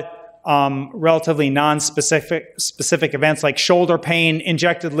broad, relatively non-specific events like shoulder pain,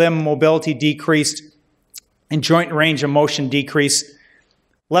 injected limb mobility decreased, and joint range of motion decreased.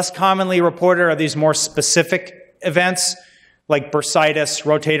 Less commonly reported are these more specific events like bursitis,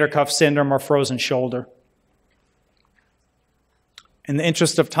 rotator cuff syndrome, or frozen shoulder. In the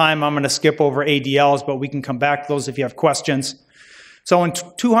interest of time, I'm going to skip over ADLs, but we can come back to those if you have questions. So in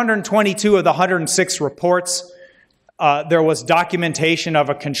 222 of the 106 reports, there was documentation of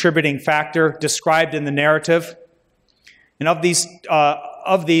a contributing factor described in the narrative. And of these,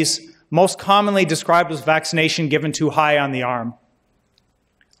 most commonly described was vaccination given too high on the arm.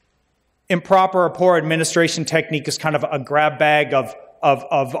 Improper or poor administration technique is kind of a grab bag of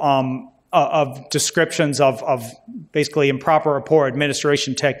descriptions of basically improper or poor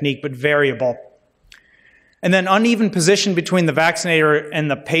administration technique, but variable. And then uneven position between the vaccinator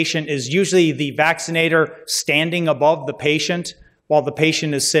and the patient is usually the vaccinator standing above the patient while the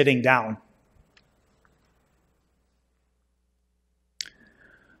patient is sitting down.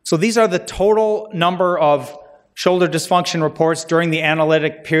 So these are the total number of shoulder dysfunction reports during the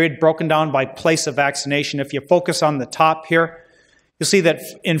analytic period broken down by place of vaccination. If you focus on the top here, you'll see that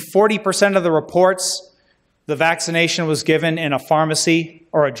in 40% of the reports, the vaccination was given in a pharmacy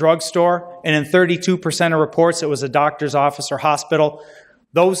or a drugstore, and in 32% of reports, it was a doctor's office or hospital.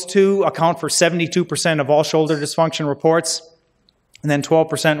 Those two account for 72% of all shoulder dysfunction reports, and then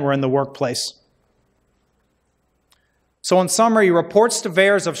 12% were in the workplace. So in summary, reports to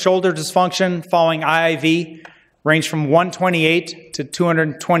VAERS of shoulder dysfunction following IIV range from 128 to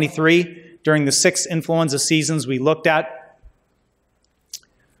 223 during the 6 influenza seasons we looked at.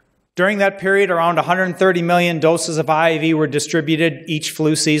 During that period, around 130 million doses of IIV were distributed each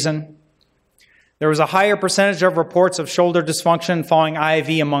flu season. There was a higher percentage of reports of shoulder dysfunction following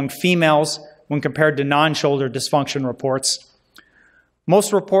IIV among females when compared to non-shoulder dysfunction reports.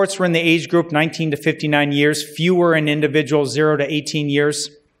 Most reports were in the age group 19 to 59 years, fewer in individuals 0 to 18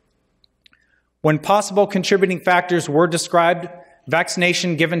 years. When possible contributing factors were described,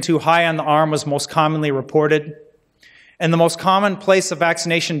 vaccination given too high on the arm was most commonly reported. And the most common place of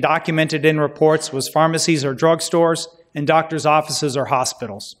vaccination documented in reports was pharmacies or drugstores and doctors' offices or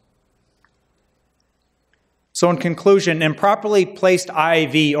hospitals. So in conclusion, improperly placed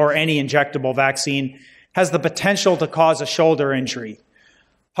IIV or any injectable vaccine has the potential to cause a shoulder injury.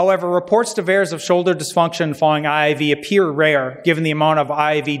 However, reports to VAERS of shoulder dysfunction following IIV appear rare given the amount of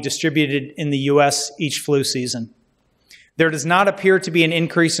IIV distributed in the U.S. each flu season. There does not appear to be an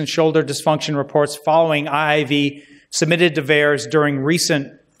increase in shoulder dysfunction reports following IIV submitted to VAERS during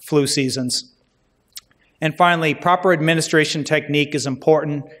recent flu seasons. And finally, proper administration technique is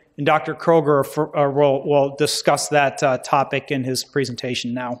important, and Dr. Kroger will discuss that topic in his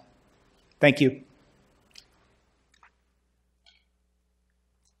presentation now. Thank you.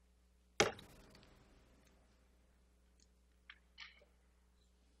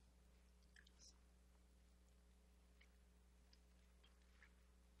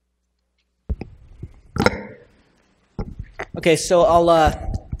 Okay, so I'll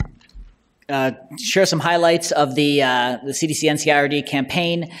share some highlights of the CDC NCIRD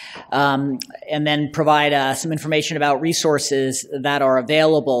campaign, and then provide some information about resources that are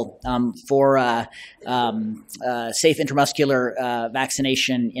available for safe intramuscular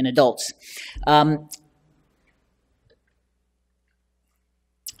vaccination in adults.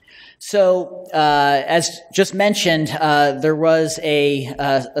 So, as just mentioned, there was a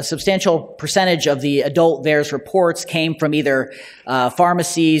substantial percentage of the adult VAERS reports came from either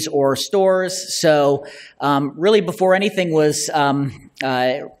pharmacies or stores. So, really, before anything was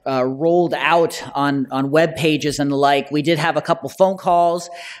rolled out on web pages and the like, we did have a couple phone calls.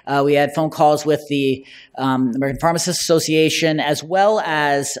 We had phone calls with the American Pharmacists Association, as well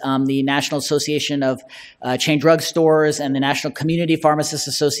as the National Association of Chain Drug Stores and the National Community Pharmacists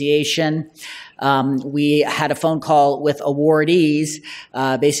Association, Administration. We had a phone call with awardees,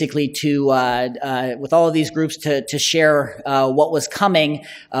 basically to, with all of these groups to share what was coming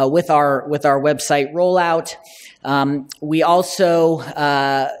with our website rollout. We also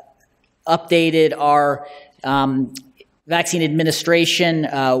updated our Vaccine Administration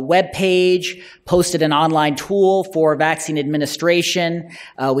webpage, posted an online tool for vaccine administration.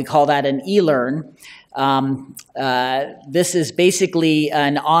 We call that an e-learn. This is basically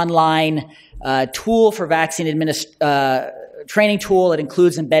an online tool for vaccine training tool. It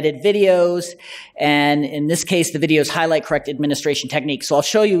includes embedded videos, and in this case, the videos highlight correct administration techniques. So I'll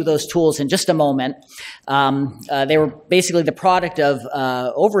show you those tools in just a moment. They were basically the product of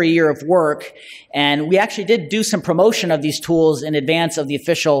over a year of work, and we actually did do some promotion of these tools in advance of the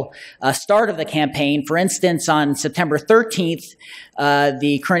official start of the campaign. For instance, on September 13th,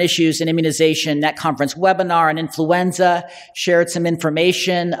 the Current Issues in Immunization Net Conference webinar on influenza shared some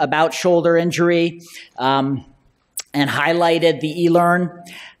information about shoulder injury and highlighted the e-learn.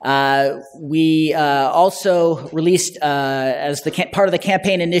 We also released, as part of the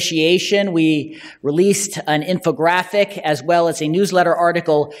campaign initiation, we released an infographic as well as a newsletter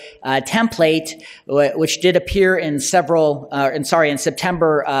article template, which did appear in several, in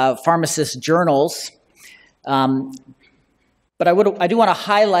September pharmacist journals. But I do want to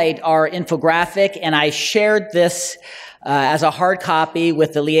highlight our infographic, and I shared this as a hard copy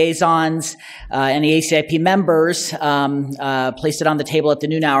with the liaisons and the ACIP members, placed it on the table at the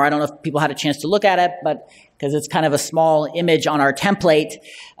noon hour. I don't know if people had a chance to look at it, but because it's kind of a small image on our template.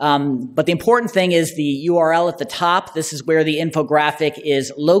 But the important thing is the URL at the top. This is where the infographic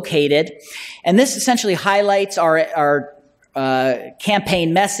is located. And this essentially highlights our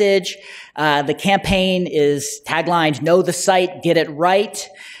campaign message. The campaign is taglined, "Know the site, get it right,"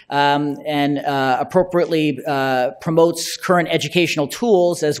 and appropriately promotes current educational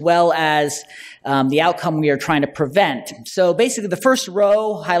tools as well as the outcome we are trying to prevent. So basically, the first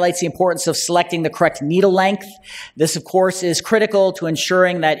row highlights the importance of selecting the correct needle length. This, of course, is critical to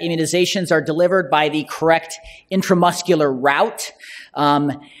ensuring that immunizations are delivered by the correct intramuscular route.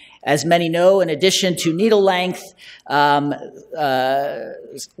 As many know, in addition to needle length, the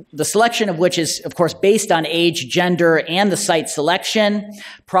selection of which is, of course, based on age, gender, and the site selection.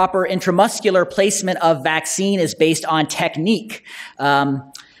 Proper intramuscular placement of vaccine is based on technique.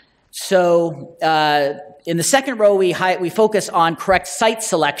 In the second row, we focus on correct site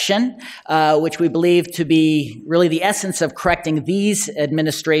selection, which we believe to be really the essence of correcting these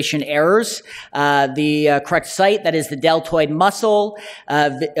administration errors. The correct site, that is the deltoid muscle,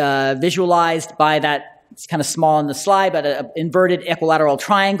 visualized by that, it's kind of small on the slide, but an inverted equilateral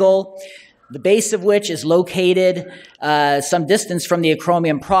triangle, the base of which is located some distance from the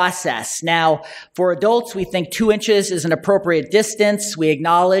acromion process. Now, for adults, we think 2 inches is an appropriate distance. We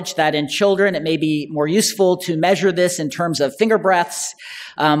acknowledge that in children, it may be more useful to measure this in terms of finger breadths.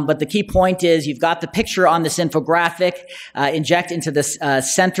 But the key point is you've got the picture on this infographic. Inject into the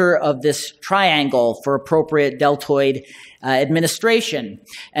center of this triangle for appropriate deltoid administration.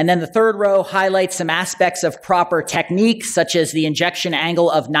 And then the third row highlights some aspects of proper technique, such as the injection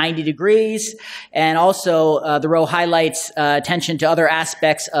angle of 90 degrees. And also the row highlights attention to other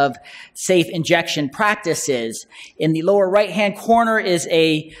aspects of safe injection practices. In the lower right-hand corner is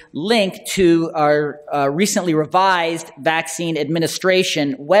a link to our recently revised vaccine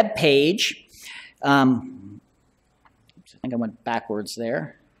administration webpage. I think I went backwards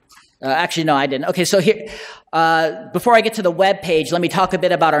there. Actually, no, I didn't. Okay, so here, before I get to the web page, let me talk a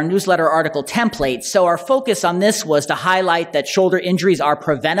bit about our newsletter article template. So our focus on this was to highlight that shoulder injuries are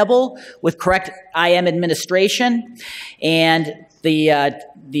preventable with correct IM administration, and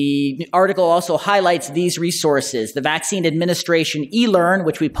the article also highlights these resources: the Vaccine Administration e-learn,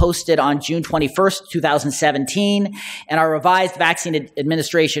 which we posted on June 21st, 2017, and our revised Vaccine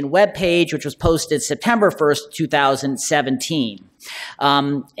Administration webpage, which was posted September 1st, 2017.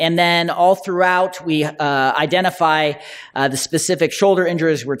 And then all throughout, we identify the specific shoulder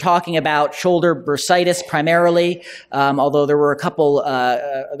injuries we're talking about, shoulder bursitis primarily, although there were a couple,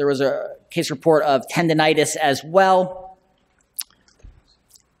 there was a case report of tendinitis as well.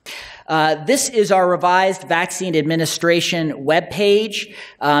 This is our revised Vaccine Administration webpage.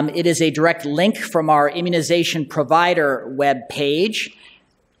 It is a direct link from our immunization provider webpage.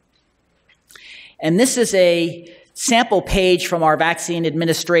 And this is a sample page from our vaccine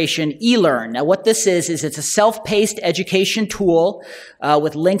administration eLearn. Now, what this is it's a self-paced education tool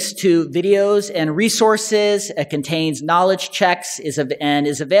with links to videos and resources. It contains knowledge checks and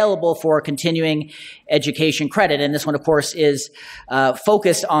is available for continuing education credit. And this one, of course, is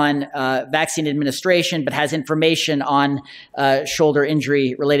focused on vaccine administration, but has information on shoulder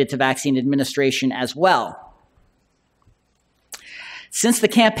injury related to vaccine administration as well. Since the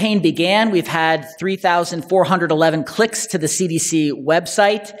campaign began, we've had 3,411 clicks to the CDC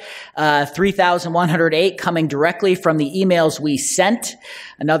website, 3,108 coming directly from the emails we sent.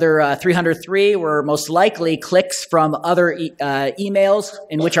 Another 303 were most likely clicks from other emails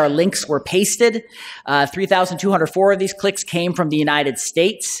in which our links were pasted. 3,204 of these clicks came from the United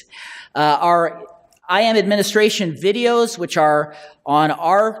States. Our IM administration videos, which are on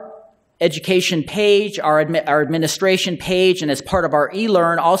our education page, our administration page, and as part of our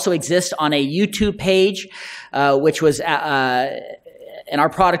eLearn, also exist on a YouTube page, which was, and our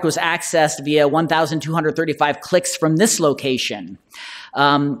product was accessed via 1,235 clicks from this location.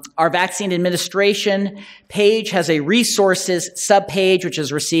 Our vaccine administration page has a resources subpage, which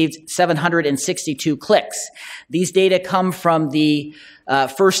has received 762 clicks. These data come from the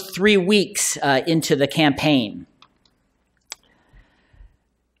first 3 weeks into the campaign.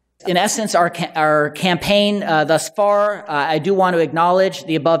 In essence, our campaign thus far, I do want to acknowledge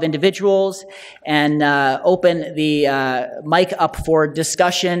the above individuals and open the mic up for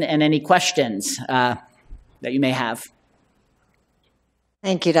discussion and any questions that you may have.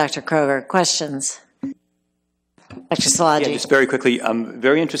 Thank you, Dr. Kroger. Questions? Dr. Szilagyi. Yeah, just very quickly,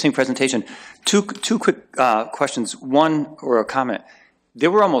 very interesting presentation. Two quick questions. One, or a comment. There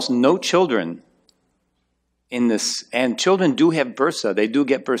were almost no children in this, and children do have bursa. They do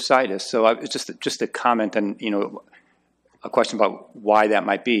get bursitis. So it's just a comment and, a question about why that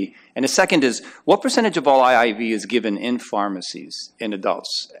might be. And the second is, what percentage of all IIV is given in pharmacies in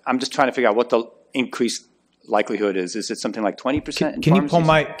adults? I'm just trying to figure out what the increased likelihood is. Is it something like 20% Can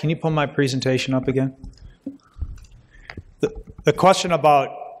you pull my presentation up again? The question about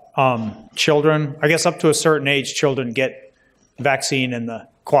children, I guess up to a certain age, children get vaccine in the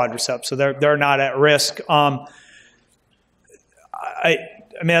quadriceps, so they're not at risk. I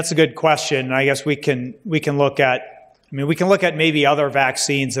mean, that's a good question. I guess we can look at. We can look at maybe other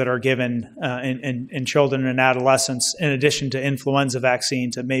vaccines that are given in children and adolescents in addition to influenza vaccine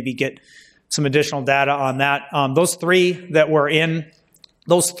to maybe get some additional data on that. Those three that were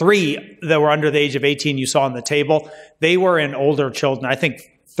under the age of 18 you saw on the table, they were in older children. I think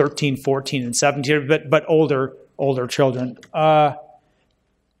 13, 14, and 17, but older children.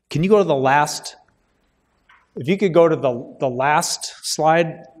 Can you go to the last? If you could go to the last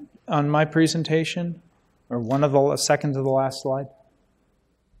slide on my presentation, or one of the second to the last slide.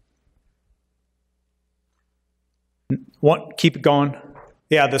 Keep it going.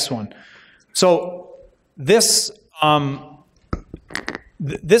 Yeah, this one. So this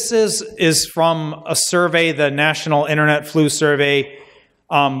this is from a survey, the National Internet Flu Survey,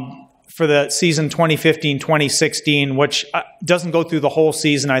 for the season 2015-2016, which doesn't go through the whole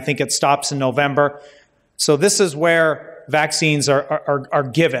season. I think it stops in November. So this is where vaccines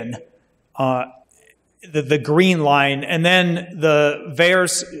are given, the green line, and then the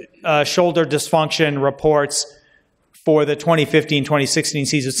VAERS shoulder dysfunction reports for the 2015-2016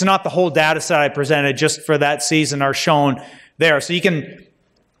 season. It's not the whole data set I presented, just for that season are shown there. So you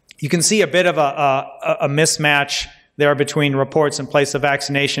can see a bit of a mismatch there between reports and place of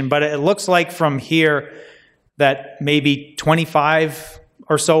vaccination, but it looks like from here that maybe 25%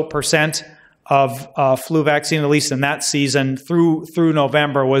 or so of flu vaccine, at least in that season, through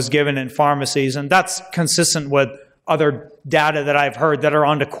November, was given in pharmacies, and that's consistent with other data that I've heard that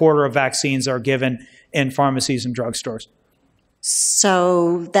around a quarter of vaccines are given in pharmacies and drugstores.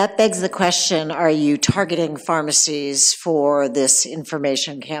 So that begs the question, are you targeting pharmacies for this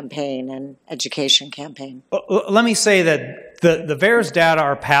information campaign and education campaign? Let me say that the VAERS data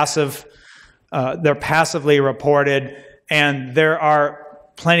are passive. They're passively reported, and there are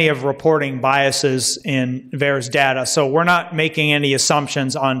plenty of reporting biases in VAERS data. So we're not making any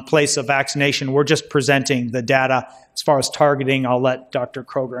assumptions on place of vaccination. We're just presenting the data. As far as targeting, I'll let Dr.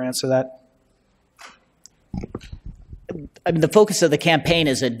 Kroger answer that. I mean, the focus of the campaign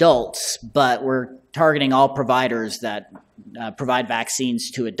is adults, but we're targeting all providers that provide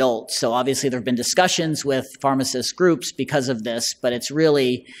vaccines to adults. So obviously there have been discussions with pharmacist groups because of this, but it's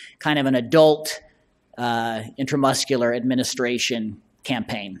really kind of an adult intramuscular administration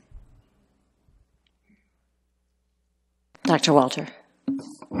campaign. Dr. Walter.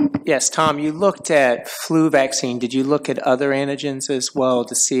 Yes, Tom, you looked at flu vaccine. Did you look at other antigens as well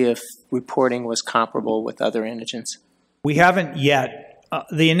to see if reporting was comparable with other antigens? We haven't yet.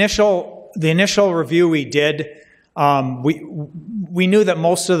 The initial review we did, we knew that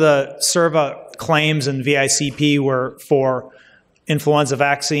most of the SERVA claims in VICP were for influenza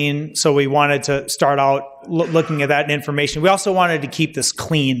vaccine, so we wanted to start out looking at that information. We also wanted to keep this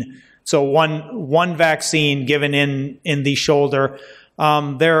clean. So one vaccine given in the shoulder.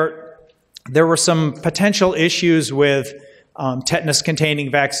 There were some potential issues with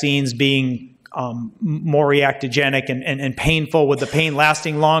tetanus-containing vaccines being more reactogenic and painful, with the pain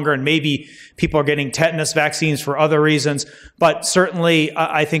lasting longer, and maybe people are getting tetanus vaccines for other reasons. But certainly,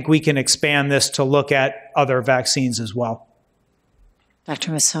 I think we can expand this to look at other vaccines as well.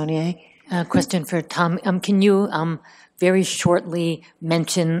 Dr. Messonnier? Question for Tom. Can you very shortly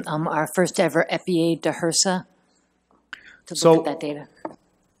mention our first ever EpiAid to HRSA to look at that data?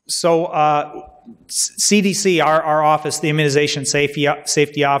 So CDC, our office, the Immunization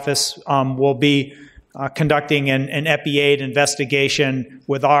Safety Office, will be conducting an EpiAid investigation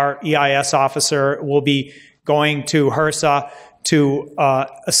with our EIS officer. We'll be going to HRSA to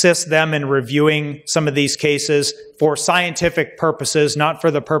assist them in reviewing some of these cases for scientific purposes, not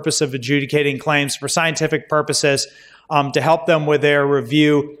for the purpose of adjudicating claims, for scientific purposes, to help them with their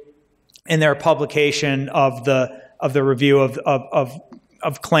review and their publication of the review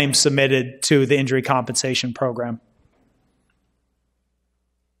of claims submitted to the Injury Compensation Program.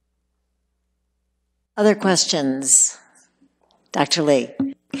 Other questions? Dr. Lee?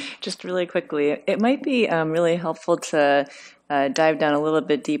 Just really quickly, it might be really helpful to dive down a little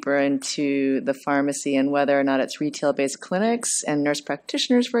bit deeper into the pharmacy and whether or not it's retail-based clinics and nurse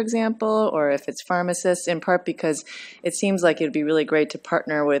practitioners, for example, or if it's pharmacists, in part because it seems like it'd be really great to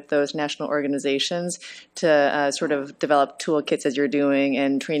partner with those national organizations to sort of develop toolkits as you're doing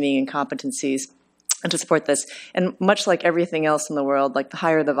and training and competencies and to support this. And much like everything else in the world, like the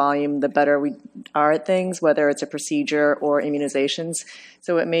higher the volume, the better we are at things, whether it's a procedure or immunizations.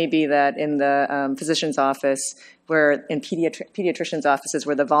 So it may be that in the physician's office, where in pediatricians' offices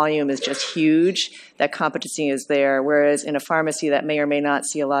where the volume is just huge, that competency is there. Whereas in a pharmacy that may or may not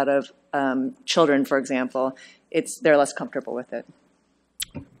see a lot of children, for example, they're less comfortable with it.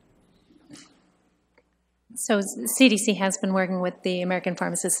 So CDC has been working with the American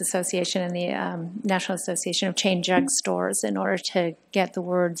Pharmacists Association and the National Association of Chain Drug Stores in order to get the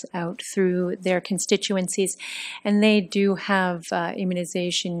words out through their constituencies. And they do have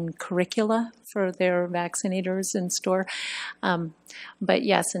immunization curricula for their vaccinators in store. But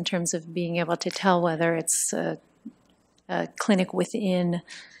yes, in terms of being able to tell whether it's a clinic within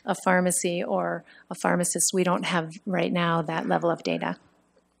a pharmacy or a pharmacist, we don't have right now that level of data.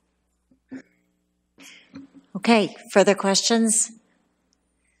 Okay, further questions?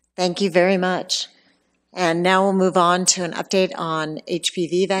 Thank you very much. And now we'll move on to an update on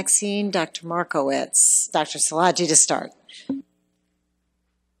HPV vaccine. Dr. Markowitz, Dr. Szilagyi to start.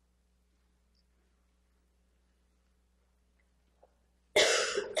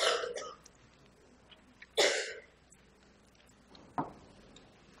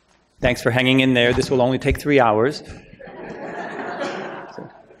 Thanks for hanging in there. This will only take 3 hours.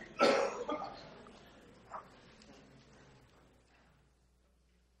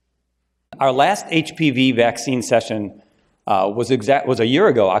 Our last HPV vaccine session was a year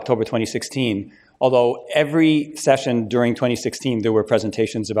ago, October 2016, although every session during 2016 there were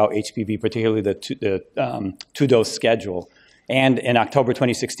presentations about HPV, particularly the two-dose schedule. And in October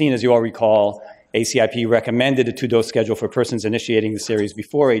 2016, as you all recall, ACIP recommended a two-dose schedule for persons initiating the series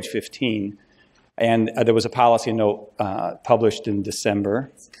before age 15. And there was a policy note published in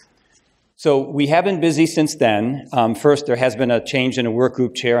December. So we have been busy since then. First, there has been a change in a work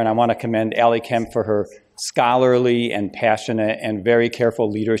group chair, and I want to commend Allie Kemp for her scholarly and passionate and very careful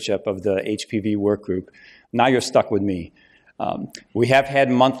leadership of the HPV work group. Now you're stuck with me. We have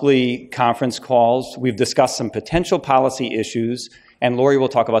had monthly conference calls. We've discussed some potential policy issues, and Lori will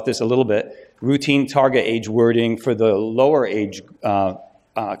talk about this a little bit. Routine target age wording for the lower age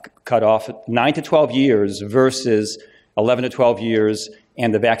cutoff, 9 to 12 years versus 11 to 12 years,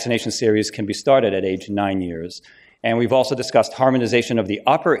 and the vaccination series can be started at age 9 years. And we've also discussed harmonization of the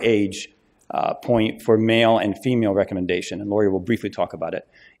upper age point for male and female recommendation, and Lori will briefly talk about it.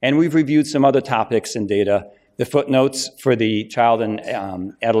 And we've reviewed some other topics and data, the footnotes for the child and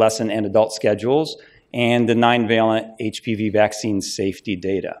adolescent and adult schedules, and the 9-valent HPV vaccine safety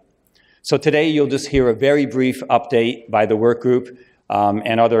data. So today you'll just hear a very brief update by the work group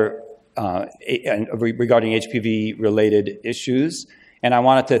and other regarding HPV-related issues. And I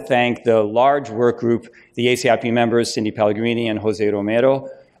wanted to thank the large work group, the ACIP members, Cindy Pellegrini and Jose Romero,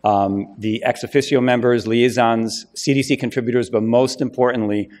 the ex officio members, liaisons, CDC contributors, but most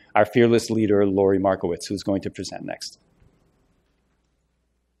importantly, our fearless leader, Lori Markowitz, who's going to present next.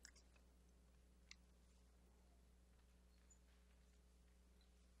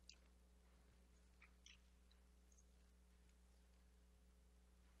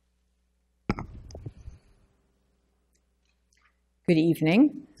 Good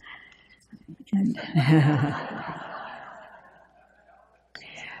evening.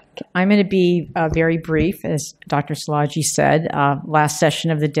 I'm going to be very brief, as Dr. Szilagyi said. Last session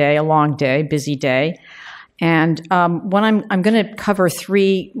of the day, a long day, busy day. And I'm going to cover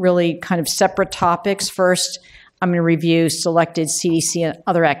three really kind of separate topics. First, I'm going to review selected CDC and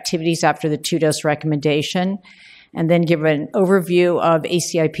other activities after the 2-dose recommendation, and then give an overview of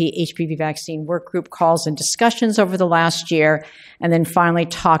ACIP HPV vaccine workgroup calls and discussions over the last year, and then finally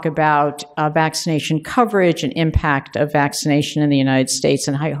talk about vaccination coverage and impact of vaccination in the United States.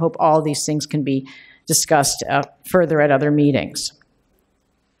 And I hope all these things can be discussed further at other meetings.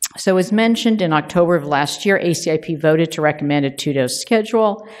 So as mentioned, in October of last year, ACIP voted to recommend a 2-dose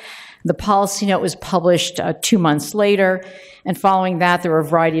schedule. The policy note was published 2 months later, and following that, there were a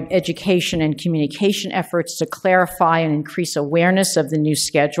variety of education and communication efforts to clarify and increase awareness of the new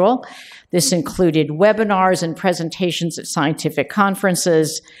schedule. This included webinars and presentations at scientific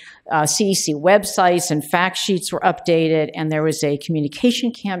conferences, CDC websites and fact sheets were updated, and there was a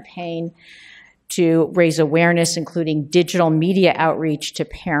communication campaign to raise awareness, including digital media outreach to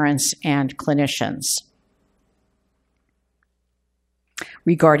parents and clinicians.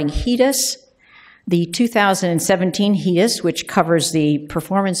 Regarding HEDIS, the 2017 HEDIS, which covers the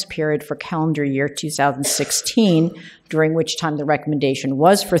performance period for calendar year 2016, during which time the recommendation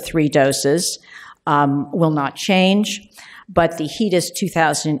was for 3 doses, will not change. But the HEDIS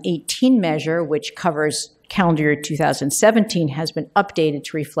 2018 measure, which covers calendar year 2017, has been updated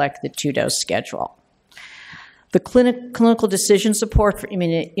to reflect the 2-dose schedule. The clinical decision support for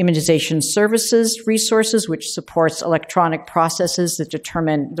immunization services resources, which supports electronic processes that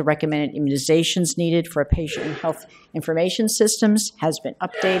determine the recommended immunizations needed for a patient and health information systems, has been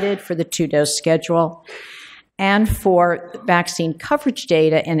updated for the 2-dose schedule. And for vaccine coverage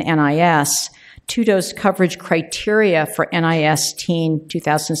data in NIS, 2-dose coverage criteria for NIS teen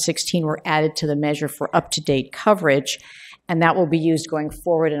 2016 were added to the measure for up-to-date coverage, and that will be used going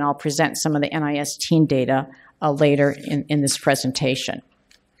forward, and I'll present some of the NIS teen data later in this presentation.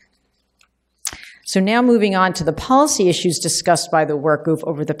 So now moving on to the policy issues discussed by the work group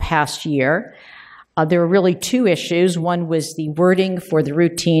over the past year. There were really 2 issues. One was the wording for the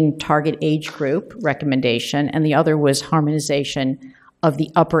routine target age group recommendation, and the other was harmonization of the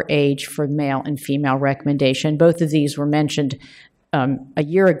upper age for male and female recommendation. Both of these were mentioned a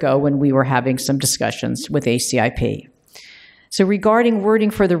year ago when we were having some discussions with ACIP. So regarding wording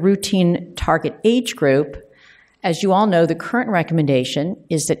for the routine target age group, as you all know, the current recommendation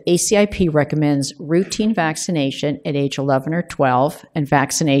is that ACIP recommends routine vaccination at age 11 or 12, and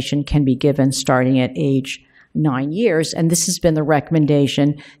vaccination can be given starting at age 9 years. And this has been the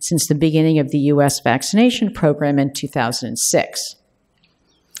recommendation since the beginning of the U.S. vaccination program in 2006.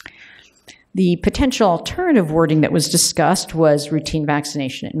 The potential alternative wording that was discussed was routine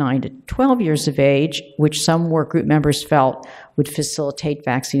vaccination at 9 to 12 years of age, which some workgroup members felt would facilitate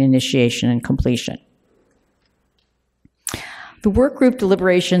vaccine initiation and completion. The workgroup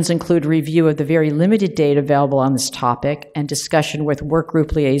deliberations include review of the very limited data available on this topic and discussion with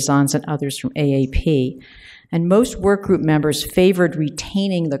workgroup liaisons and others from AAP. And most workgroup members favored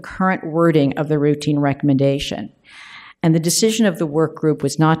retaining the current wording of the routine recommendation. And the decision of the workgroup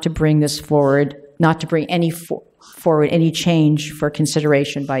was not to bring this forward, not to bring forward any change for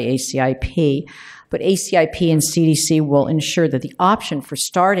consideration by ACIP, but ACIP and CDC will ensure that the option for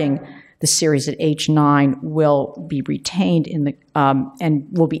starting the series at age 9 will be retained in the and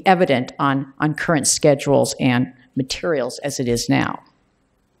will be evident on current schedules and materials as it is now.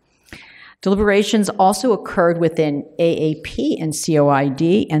 Deliberations also occurred within AAP and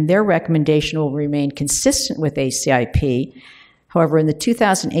COID, and their recommendation will remain consistent with ACIP. However, in the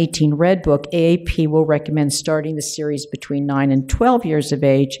 2018 Red Book, AAP will recommend starting the series between 9 and 12 years of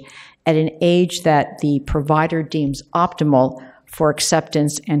age at an age that the provider deems optimal for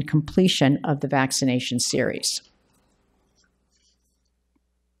acceptance and completion of the vaccination series.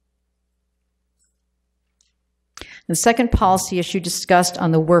 The second policy issue discussed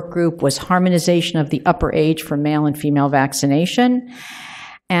on the work group was harmonization of the upper age for male and female vaccination.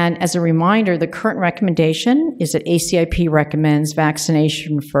 And as a reminder, the current recommendation is that ACIP recommends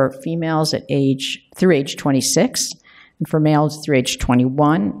vaccination for females through age 26 and for males through age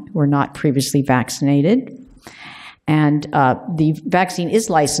 21 who were not previously vaccinated. And the vaccine is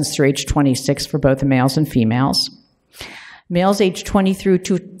licensed through age 26 for both males and females. Males age 20 through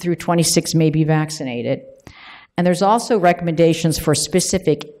 26 may be vaccinated. And there's also recommendations for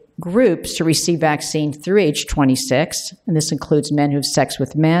specific groups to receive vaccine through age 26, and this includes men who have sex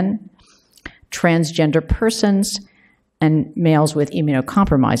with men, transgender persons, and males with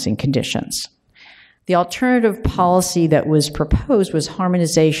immunocompromising conditions. The alternative policy that was proposed was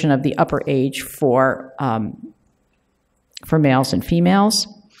harmonization of the upper age for males and females.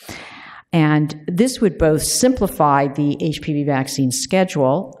 And this would both simplify the HPV vaccine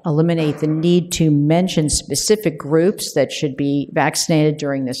schedule, eliminate the need to mention specific groups that should be vaccinated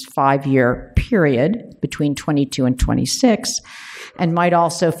during this 5-year period between 22 and 26, and might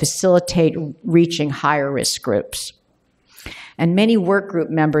also facilitate reaching higher risk groups. And many work group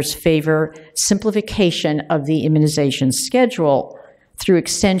members favor simplification of the immunization schedule through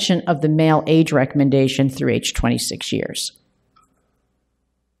extension of the male age recommendation through age 26 years.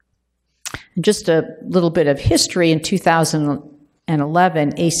 And just a little bit of history, in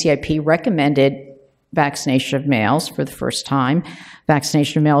 2011, ACIP recommended vaccination of males for the first time.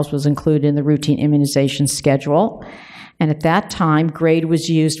 Vaccination of males was included in the routine immunization schedule. And at that time, grade was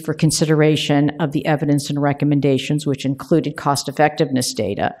used for consideration of the evidence and recommendations, which included cost-effectiveness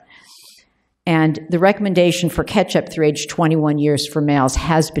data. And the recommendation for catch-up through age 21 years for males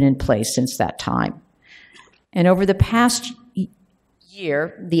has been in place since that time. And over the past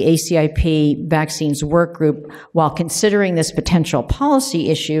year, the ACIP vaccines work group, while considering this potential policy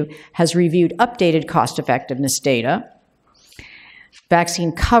issue, has reviewed updated cost-effectiveness data,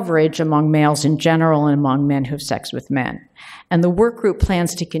 vaccine coverage among males in general and among men who have sex with men. And the work group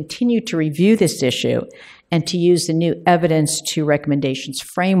plans to continue to review this issue and to use the new evidence to recommendations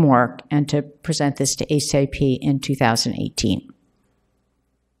framework and to present this to ACIP in 2018.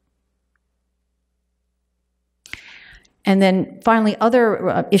 And then finally,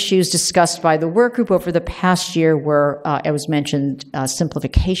 other issues discussed by the work group over the past year were, as mentioned,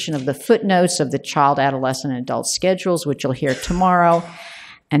 simplification of the footnotes of the child, adolescent, and adult schedules, which you'll hear tomorrow,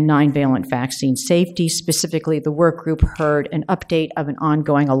 and 9-valent vaccine safety. Specifically, the work group heard an update of an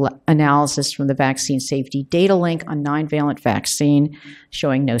ongoing analysis from the Vaccine Safety Data Link on 9-valent vaccine,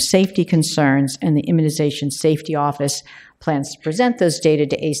 showing no safety concerns, and the Immunization Safety Office plans to present those data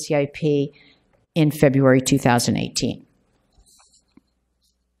to ACIP in February 2018.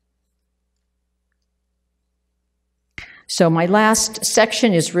 So my last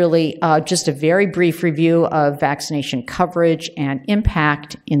section is really just a very brief review of vaccination coverage and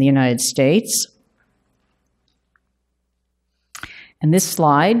impact in the United States. And this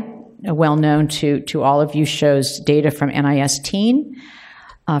slide, well known to all of you, shows data from NIS Teen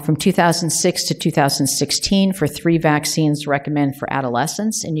from 2006 to 2016 for 3 vaccines recommended for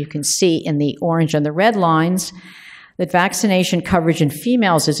adolescents. And you can see in the orange and the red lines that vaccination coverage in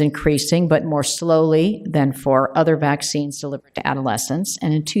females is increasing, but more slowly than for other vaccines delivered to adolescents.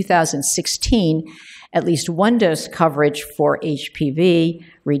 And in 2016, at least 1 dose coverage for HPV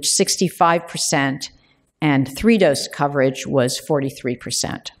reached 65%, and 3-dose coverage was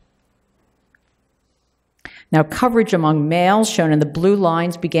 43%. Now, coverage among males, shown in the blue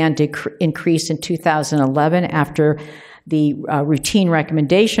lines, began to increase in 2011 after the routine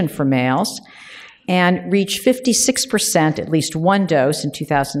recommendation for males, and reached 56%, at least 1 dose in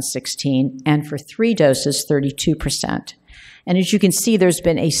 2016, and for 3 doses, 32%. And as you can see, there's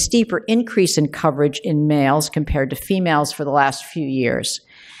been a steeper increase in coverage in males compared to females for the last few years.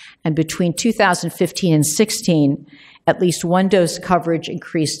 And between 2015 and 16, at least 1 dose coverage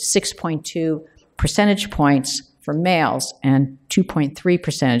increased 6.2 percentage points for males and 2.3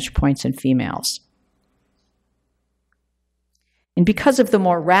 percentage points in females. And because of the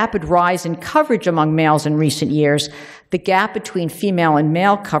more rapid rise in coverage among males in recent years, the gap between female and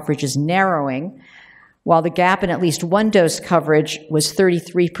male coverage is narrowing, while the gap in at least 1 dose coverage was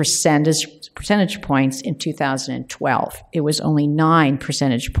 33 percentage points in 2012. It was only 9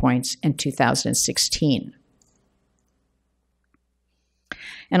 percentage points in 2016.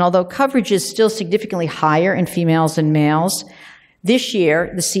 And although coverage is still significantly higher in females than males, this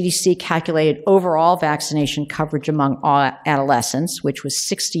year, the CDC calculated overall vaccination coverage among all adolescents, which was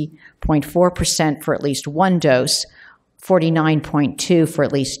 60.4% for at least 1 dose, 49.2% for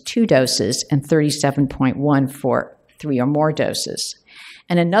at least 2 doses, and 37.1% for 3 or more doses.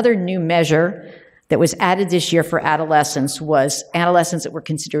 And another new measure that was added this year for adolescents was adolescents that were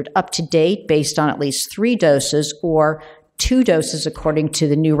considered up to date based on at least 3 doses or 2 doses according to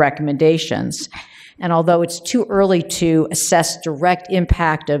the new recommendations. And although it's too early to assess direct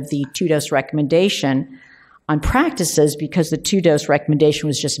impact of the 2-dose recommendation on practices because the 2-dose recommendation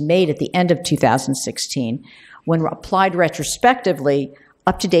was just made at the end of 2016, When applied retrospectively,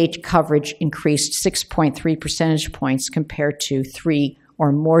 up-to-date coverage increased 6.3 percentage points compared to 3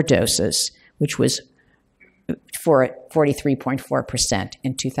 or more doses, which was for 43.4%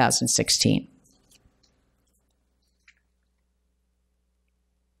 in 2016.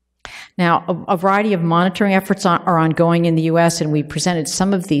 Now, a variety of monitoring efforts are ongoing in the U.S., and we presented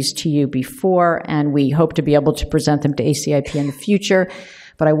some of these to you before, and we hope to be able to present them to ACIP in the future.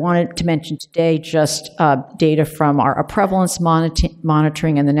 But I wanted to mention today just data from our prevalence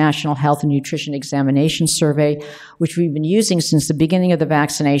monitoring and the National Health and Nutrition Examination Survey, which we've been using since the beginning of the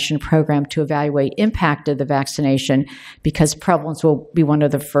vaccination program to evaluate impact of the vaccination, because prevalence will be one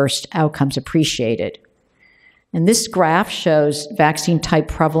of the first outcomes appreciated. And this graph shows vaccine type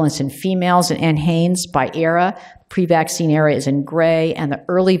prevalence in females and NHANES by era. Pre-vaccine era is in gray, and the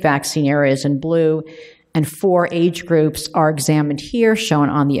early vaccine era is in blue. And 4 age groups are examined here, shown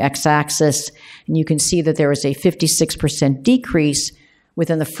on the x-axis. And you can see that there is a 56% decrease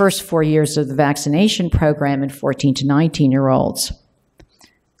within the first 4 years of the vaccination program in 14 to 19-year-olds.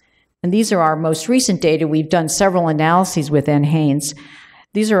 And these are our most recent data. We've done several analyses with NHANES.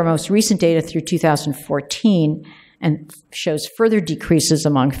 These are our most recent data through 2014 and shows further decreases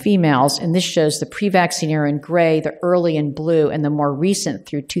among females. And this shows the pre-vaccine era in gray, the early in blue, and the more recent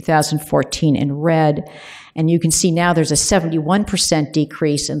through 2014 in red. And you can see now there's a 71%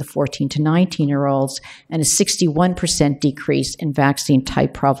 decrease in the 14 to 19-year-olds and a 61% decrease in vaccine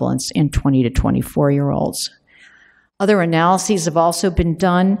type prevalence in 20 to 24-year-olds. Other analyses have also been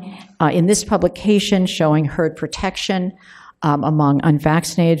done in this publication showing herd protection among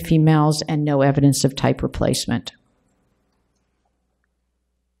unvaccinated females and no evidence of type replacement.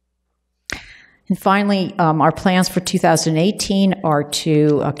 And finally, our plans for 2018 are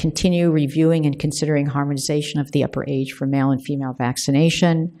to continue reviewing and considering harmonization of the upper age for male and female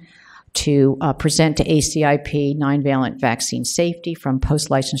vaccination, to present to ACIP 9-valent vaccine safety from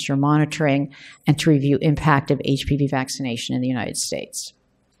post-licensure monitoring, and to review impact of HPV vaccination in the United States.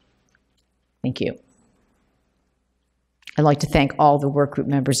 Thank you. I'd like to thank all the workgroup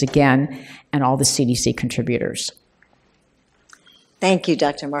members again and all the CDC contributors. Thank you,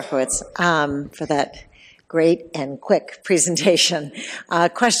 Dr. Markowitz, for that great and quick presentation.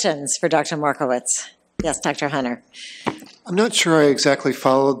 Questions for Dr. Markowitz? Yes, Dr. Hunter. I'm not sure I exactly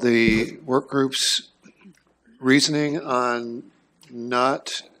followed the work group's reasoning on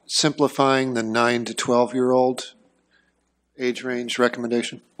not simplifying the 9 to 12-year-old age range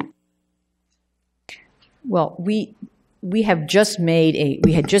recommendation. Well, we had just made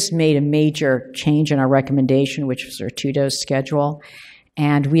a major change in our recommendation, which was our 2-dose schedule.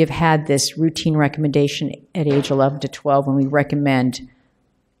 And we have had this routine recommendation at age 11 to 12 when we recommend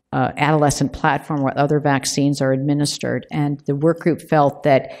adolescent platform where other vaccines are administered. And the work group felt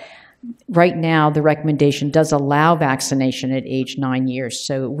that right now the recommendation does allow vaccination at age 9 years,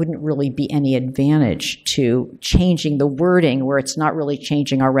 so it wouldn't really be any advantage to changing the wording where it's not really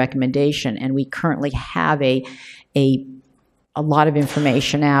changing our recommendation. And we currently have a lot of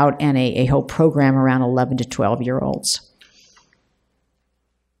information out and a whole program around 11 to 12-year-olds.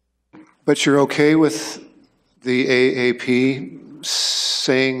 But you're okay with the AAP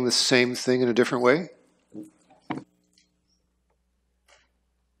saying the same thing in a different way?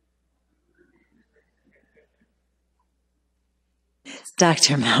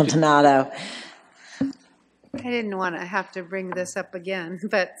 Dr. Maldonado. I didn't want to have to bring this up again,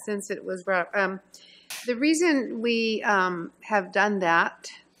 but since it was brought the reason we have done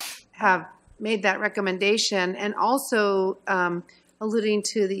that, have made that recommendation, and also alluding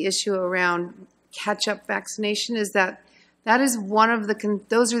to the issue around catch-up vaccination is that is one of the,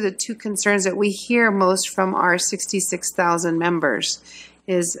 those are the two concerns that we hear most from our 66,000 members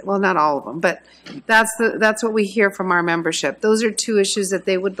is, well, not all of them, but that's what we hear from our membership. Those are two issues that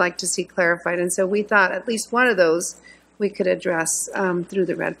they would like to see clarified. And so we thought at least one of those we could address through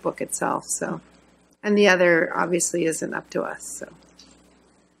the Red Book itself. So, and the other obviously isn't up to us.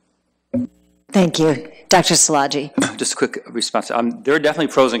 So. Thank you. Dr. Szilagyi. Just a quick response. There are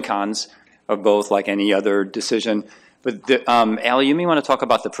definitely pros and cons of both, like any other decision. But Allie, you may want to talk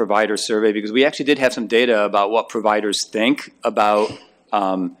about the provider survey, because we actually did have some data about what providers think about,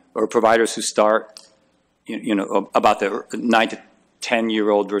 or providers who start, about the 9 to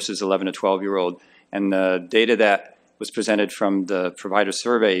 10-year-old versus 11 to 12-year-old. And the data that was presented from the provider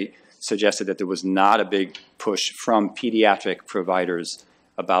survey suggested that there was not a big push from pediatric providers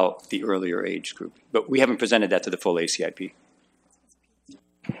about the earlier age group. But we haven't presented that to the full ACIP.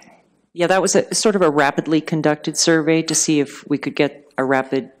 Yeah, that was sort of a rapidly conducted survey to see if we could get a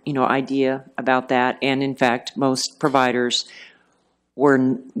rapid, idea about that. And in fact, most providers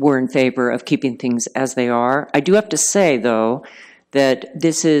were in favor of keeping things as they are. I do have to say, though, that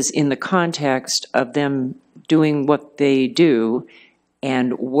this is in the context of them doing what they do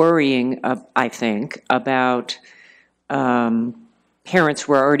and worrying, I think, about parents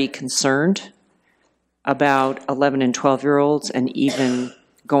who are already concerned about 11 and 12-year-olds and even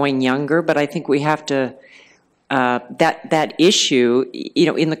going younger. But I think we have to, that issue,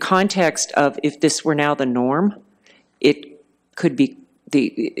 in the context of if this were now the norm, it could be,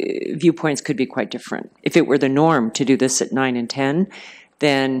 the viewpoints could be quite different. If it were the norm to do this at 9 and 10,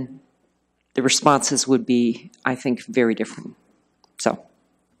 then the responses would be, I think, very different. So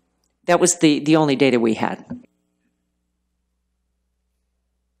that was the only data we had.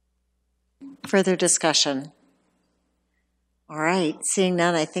 Further discussion? All right, seeing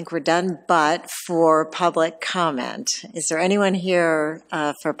none, I think we're done, but for public comment. Is there anyone here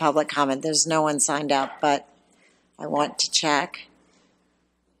for public comment? There's no one signed up, but I want to check.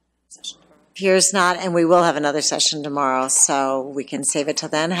 Appears not, and we will have another session tomorrow, so we can save it till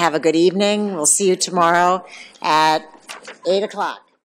then. Have a good evening. We'll see you tomorrow at 8 o'clock.